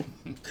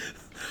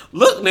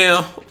 Look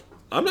now,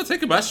 I'm not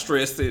taking my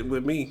stress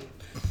with me.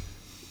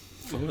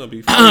 I'm gonna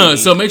be free.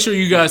 So make sure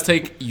you guys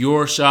take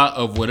your shot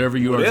of whatever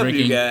you are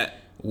drinking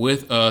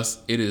with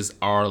us. It is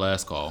our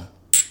last call.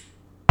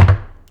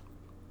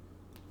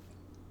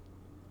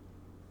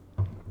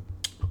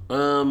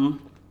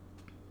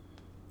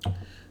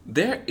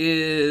 There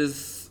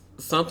is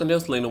something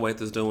else Lena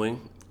Waithe is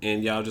doing,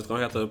 and y'all just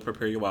gonna have to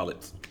prepare your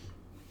wallets.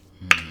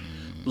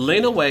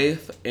 Lena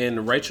Waithe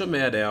and Rachel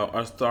Maddow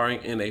are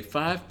starring in a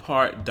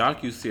 5-part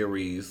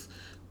docuseries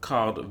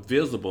called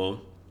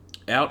Visible,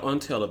 out on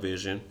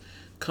television,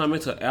 coming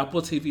to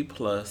Apple TV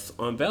Plus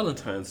on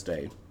Valentine's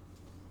Day.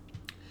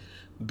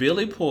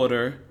 Billy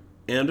Porter,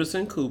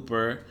 Anderson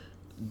Cooper,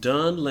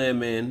 Don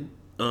Lemon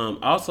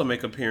also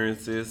make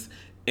appearances,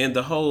 and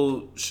the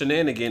whole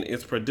shenanigan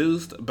is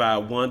produced by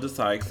Wanda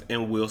Sykes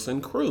and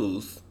Wilson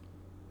Cruz.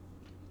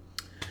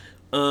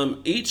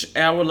 Each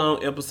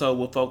hour-long episode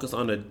will focus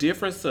on a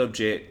different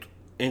subject,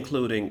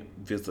 including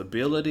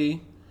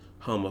visibility,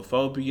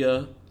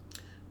 homophobia,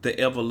 the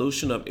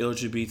evolution of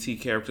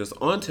LGBT characters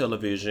on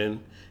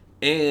television,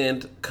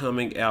 and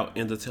coming out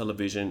in the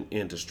television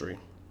industry.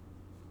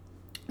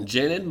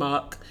 Janet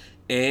Mock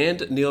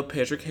and Neil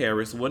Patrick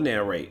Harris will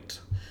narrate.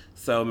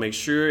 So make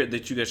sure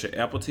that you got your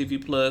Apple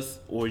TV Plus,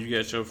 or you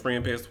got your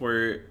friend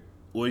password,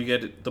 or you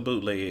got the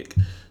bootleg,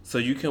 so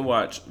you can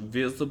watch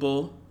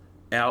Visible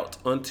out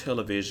on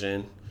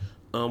television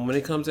when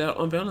it comes out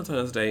on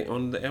Valentine's Day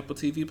on the Apple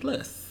TV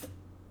Plus.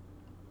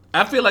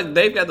 I feel like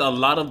they've got a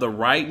lot of the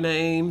right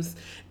names,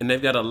 and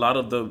they've got a lot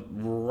of the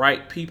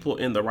right people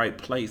in the right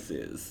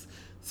places.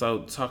 So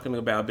talking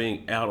about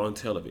being out on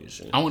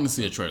television. I want to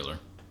see a trailer.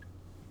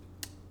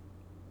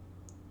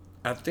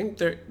 I think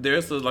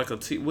there's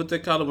what they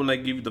call it when they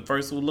give you the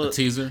first look? A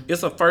teaser?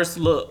 It's a first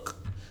look,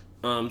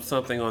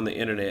 something on the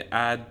internet.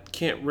 I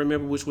can't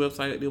remember which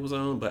website it was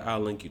on, but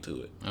I'll link you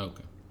to it.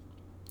 Okay.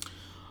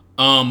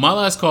 My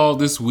last call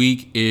this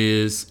week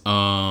is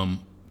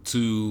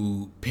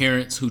to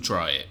parents who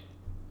try it.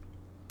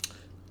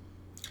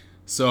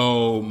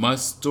 So my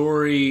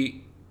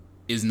story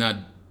is not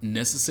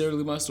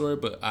necessarily my story,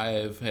 but I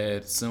have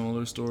had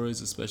similar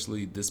stories,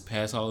 especially this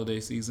past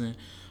holiday season,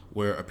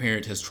 where a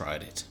parent has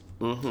tried it.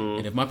 Mm-hmm.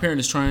 And if my parent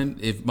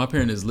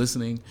is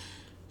listening,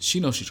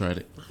 she knows she tried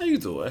it. How you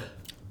doing?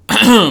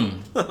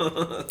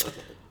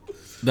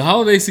 The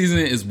holiday season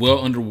is well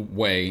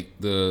underway.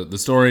 The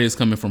story is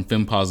coming from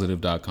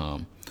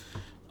fempositive.com.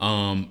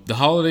 The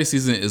holiday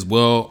season is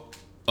well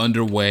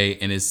underway,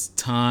 and it's a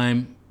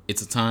time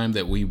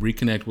that we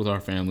reconnect with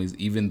our families,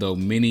 even though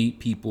many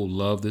people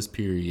love this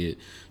period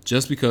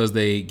just because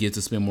they get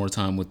to spend more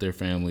time with their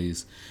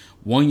families.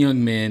 One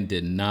young man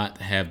did not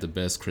have the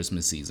best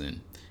Christmas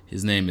season.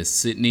 His name is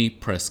Sidney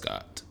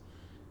Prescott,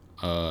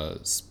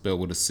 spelled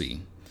with a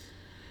C.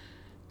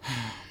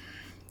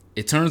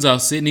 It turns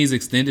out Sidney's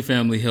extended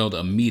family held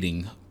a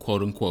meeting,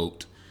 quote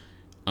unquote,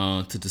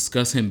 to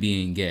discuss him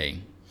being gay.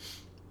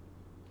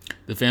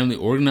 The family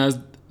organized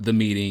the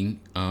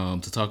meeting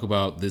to talk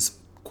about this,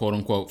 quote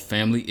unquote,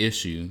 family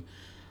issue.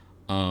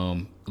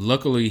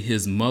 Luckily,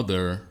 his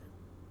mother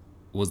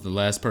was the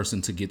last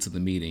person to get to the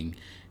meeting,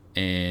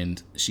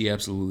 and she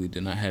absolutely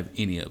did not have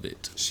any of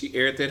it. She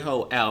aired that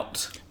hoe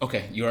out.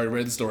 Okay, you already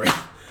read the story.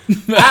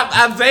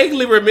 I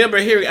vaguely remember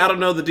hearing, I don't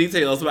know the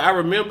details, but I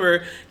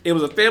remember it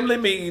was a family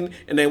meeting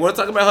and they want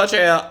to talk about her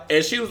child,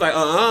 and she was like,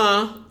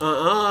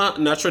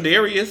 not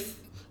Tradarius,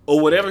 or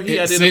whatever he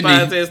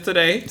identifies as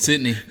today.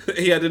 Sydney.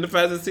 He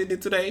identifies as Sydney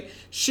today.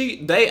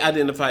 They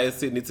identify as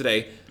Sydney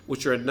today.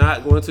 What you're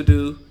not going to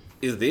do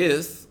is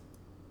this.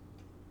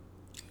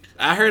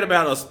 I heard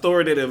about a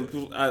story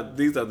that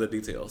these are the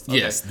details. Okay.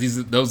 Yes,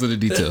 those are the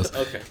details.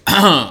 Okay.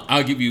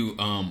 I'll give you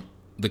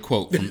the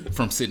quote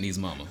from Sydney's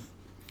mama.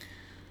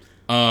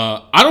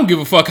 I don't give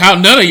a fuck how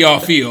none of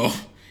y'all feel.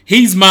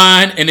 He's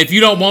mine, and if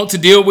you don't want to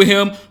deal with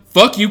him,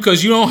 fuck you,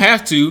 because you don't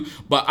have to.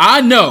 But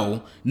I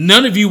know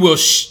none of you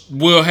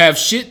will have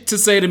shit to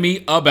say to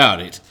me about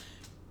it.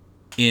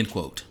 End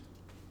quote.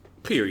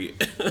 Period.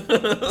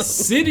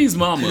 Sydney's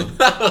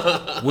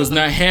mama was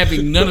not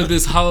having none of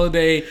this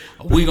holiday,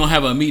 we gonna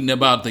have a meeting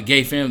about the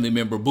gay family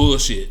member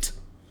bullshit.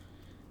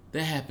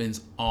 That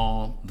happens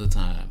all the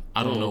time.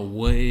 I don't know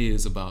what it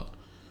is about.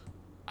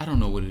 I don't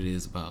know what it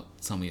is about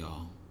some of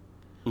y'all.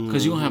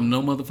 Because you don't have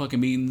no motherfucking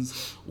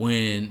meetings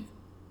when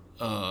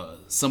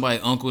somebody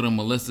uncle done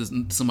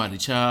molested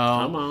somebody's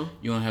child. Come on.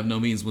 You don't have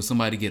no meetings when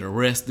somebody get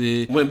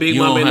arrested. When Big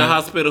Mama in the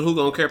hospital, who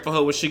gonna care for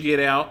her when she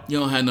get out? You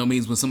don't have no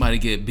meetings when somebody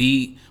get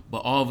beat.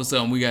 But all of a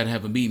sudden, we got to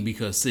have a meeting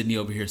because Sydney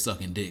over here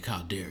sucking dick.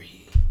 How dare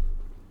he?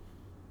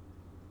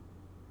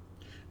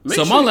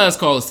 My last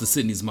call is to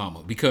Sydney's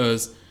mama,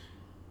 because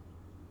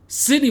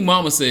Sydney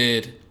mama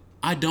said,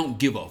 I don't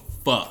give a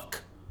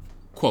fuck.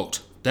 Quote.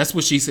 That's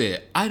what she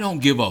said. I don't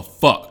give a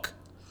fuck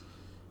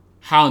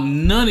how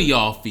none of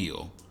y'all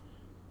feel.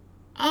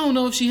 I don't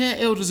know if she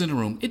had elders in the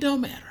room. It don't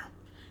matter.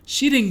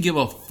 She didn't give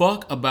a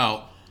fuck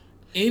about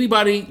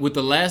anybody with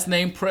the last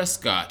name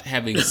Prescott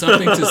having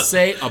something to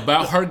say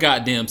about her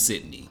goddamn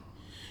Sydney.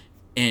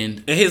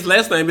 And his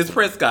last name is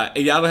Prescott,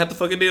 and y'all gonna have to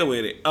fucking deal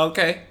with it.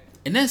 Okay.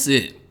 And that's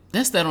it.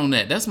 That's that on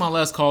that. That's my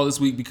last call this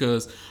week,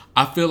 because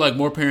I feel like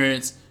more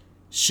parents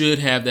should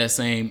have that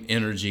same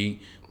energy.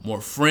 More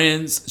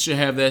friends should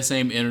have that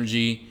same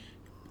energy.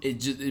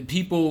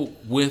 People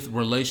with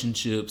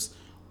relationships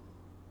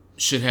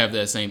should have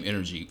that same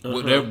energy.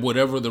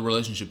 Whatever the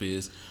relationship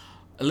is.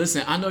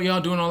 Listen, I know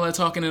y'all doing all that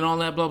talking and all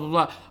that blah blah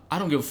blah. I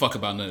don't give a fuck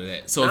about none of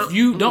that. So if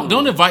you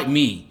don't invite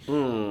me,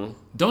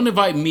 don't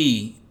invite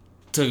me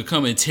to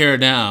come and tear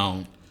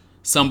down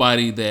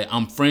somebody that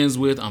I'm friends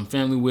with, I'm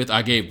family with,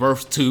 I gave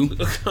birth to.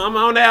 Come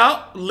on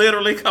out,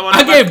 literally come on.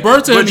 I gave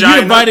birth to him. And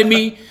you invited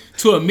me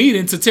to a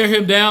meeting to tear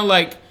him down.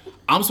 Like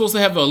I'm supposed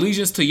to have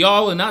allegiance to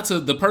y'all and not to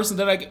the person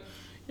that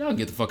y'all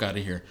get the fuck out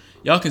of here.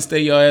 Y'all can stay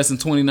your ass in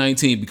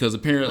 2019, because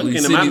apparently I'm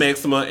getting my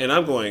maxima and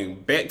I'm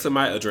going back to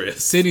my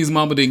address. Sydney's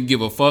mama didn't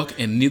give a fuck,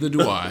 and neither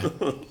do I.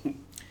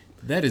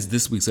 That is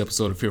this week's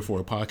episode of Fear for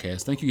a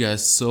Podcast. Thank you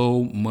guys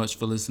so much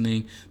for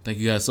listening. Thank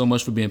you guys so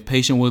much for being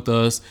patient with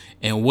us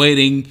and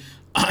waiting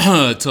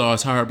till our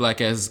tired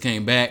black asses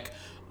came back.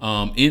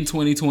 In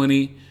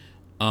 2020,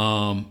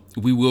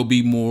 we will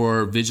be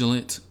more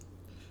vigilant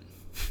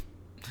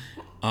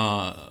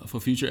for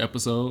future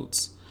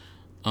episodes.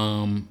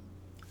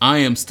 I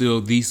am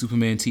still the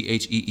Superman,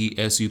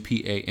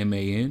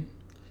 TheeSupaman.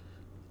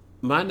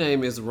 My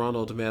name is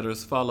Ronald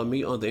Matters. Follow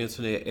me on the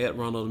internet at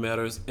Ronald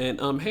Matters. And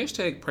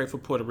hashtag pray for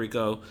Puerto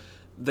Rico.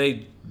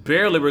 They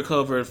barely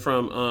recovered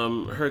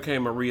from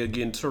Hurricane Maria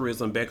getting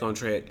tourism back on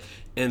track.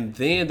 And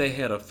then they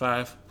had a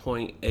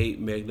 5.8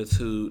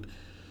 magnitude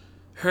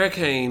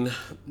earthquake.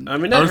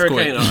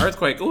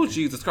 Oh,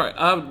 Jesus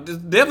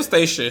Christ.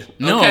 Devastation.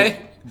 No,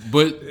 okay?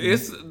 But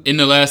in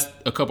the last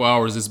a couple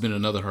hours, it's been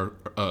another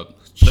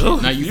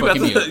now you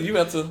fucking me up. You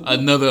about to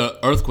another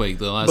earthquake.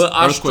 But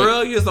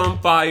Australia's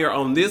on fire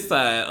on this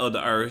side of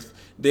the earth.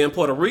 Then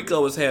Puerto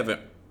Rico is having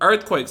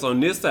earthquakes on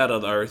this side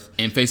of the earth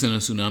and facing a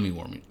tsunami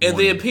warning. And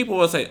then people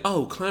will say,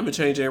 "Oh, climate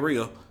change ain't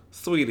real,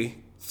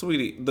 sweetie.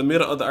 The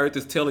middle of the earth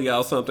is telling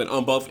y'all something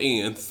on both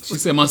ends." She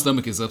said, "My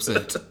stomach is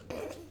upset."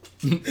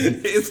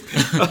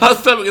 Her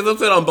stomach is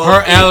upset on both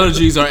ends. Her ends.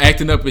 allergies are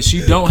acting up, and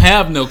she don't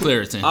have no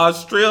Claritin.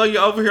 Australia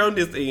over here on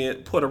this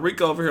end, Puerto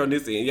Rico over here on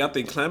this end. Y'all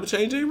think climate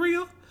change ain't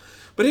real?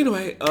 But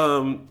anyway,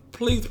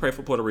 please pray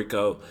for Puerto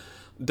Rico.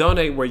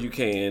 Donate where you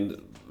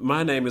can.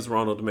 My name is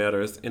Ronald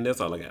Matters, and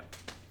that's all I got.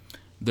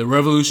 The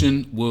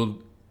revolution will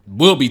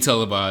be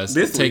televised.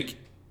 This week.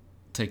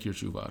 Take your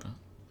Truvada.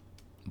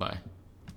 Bye.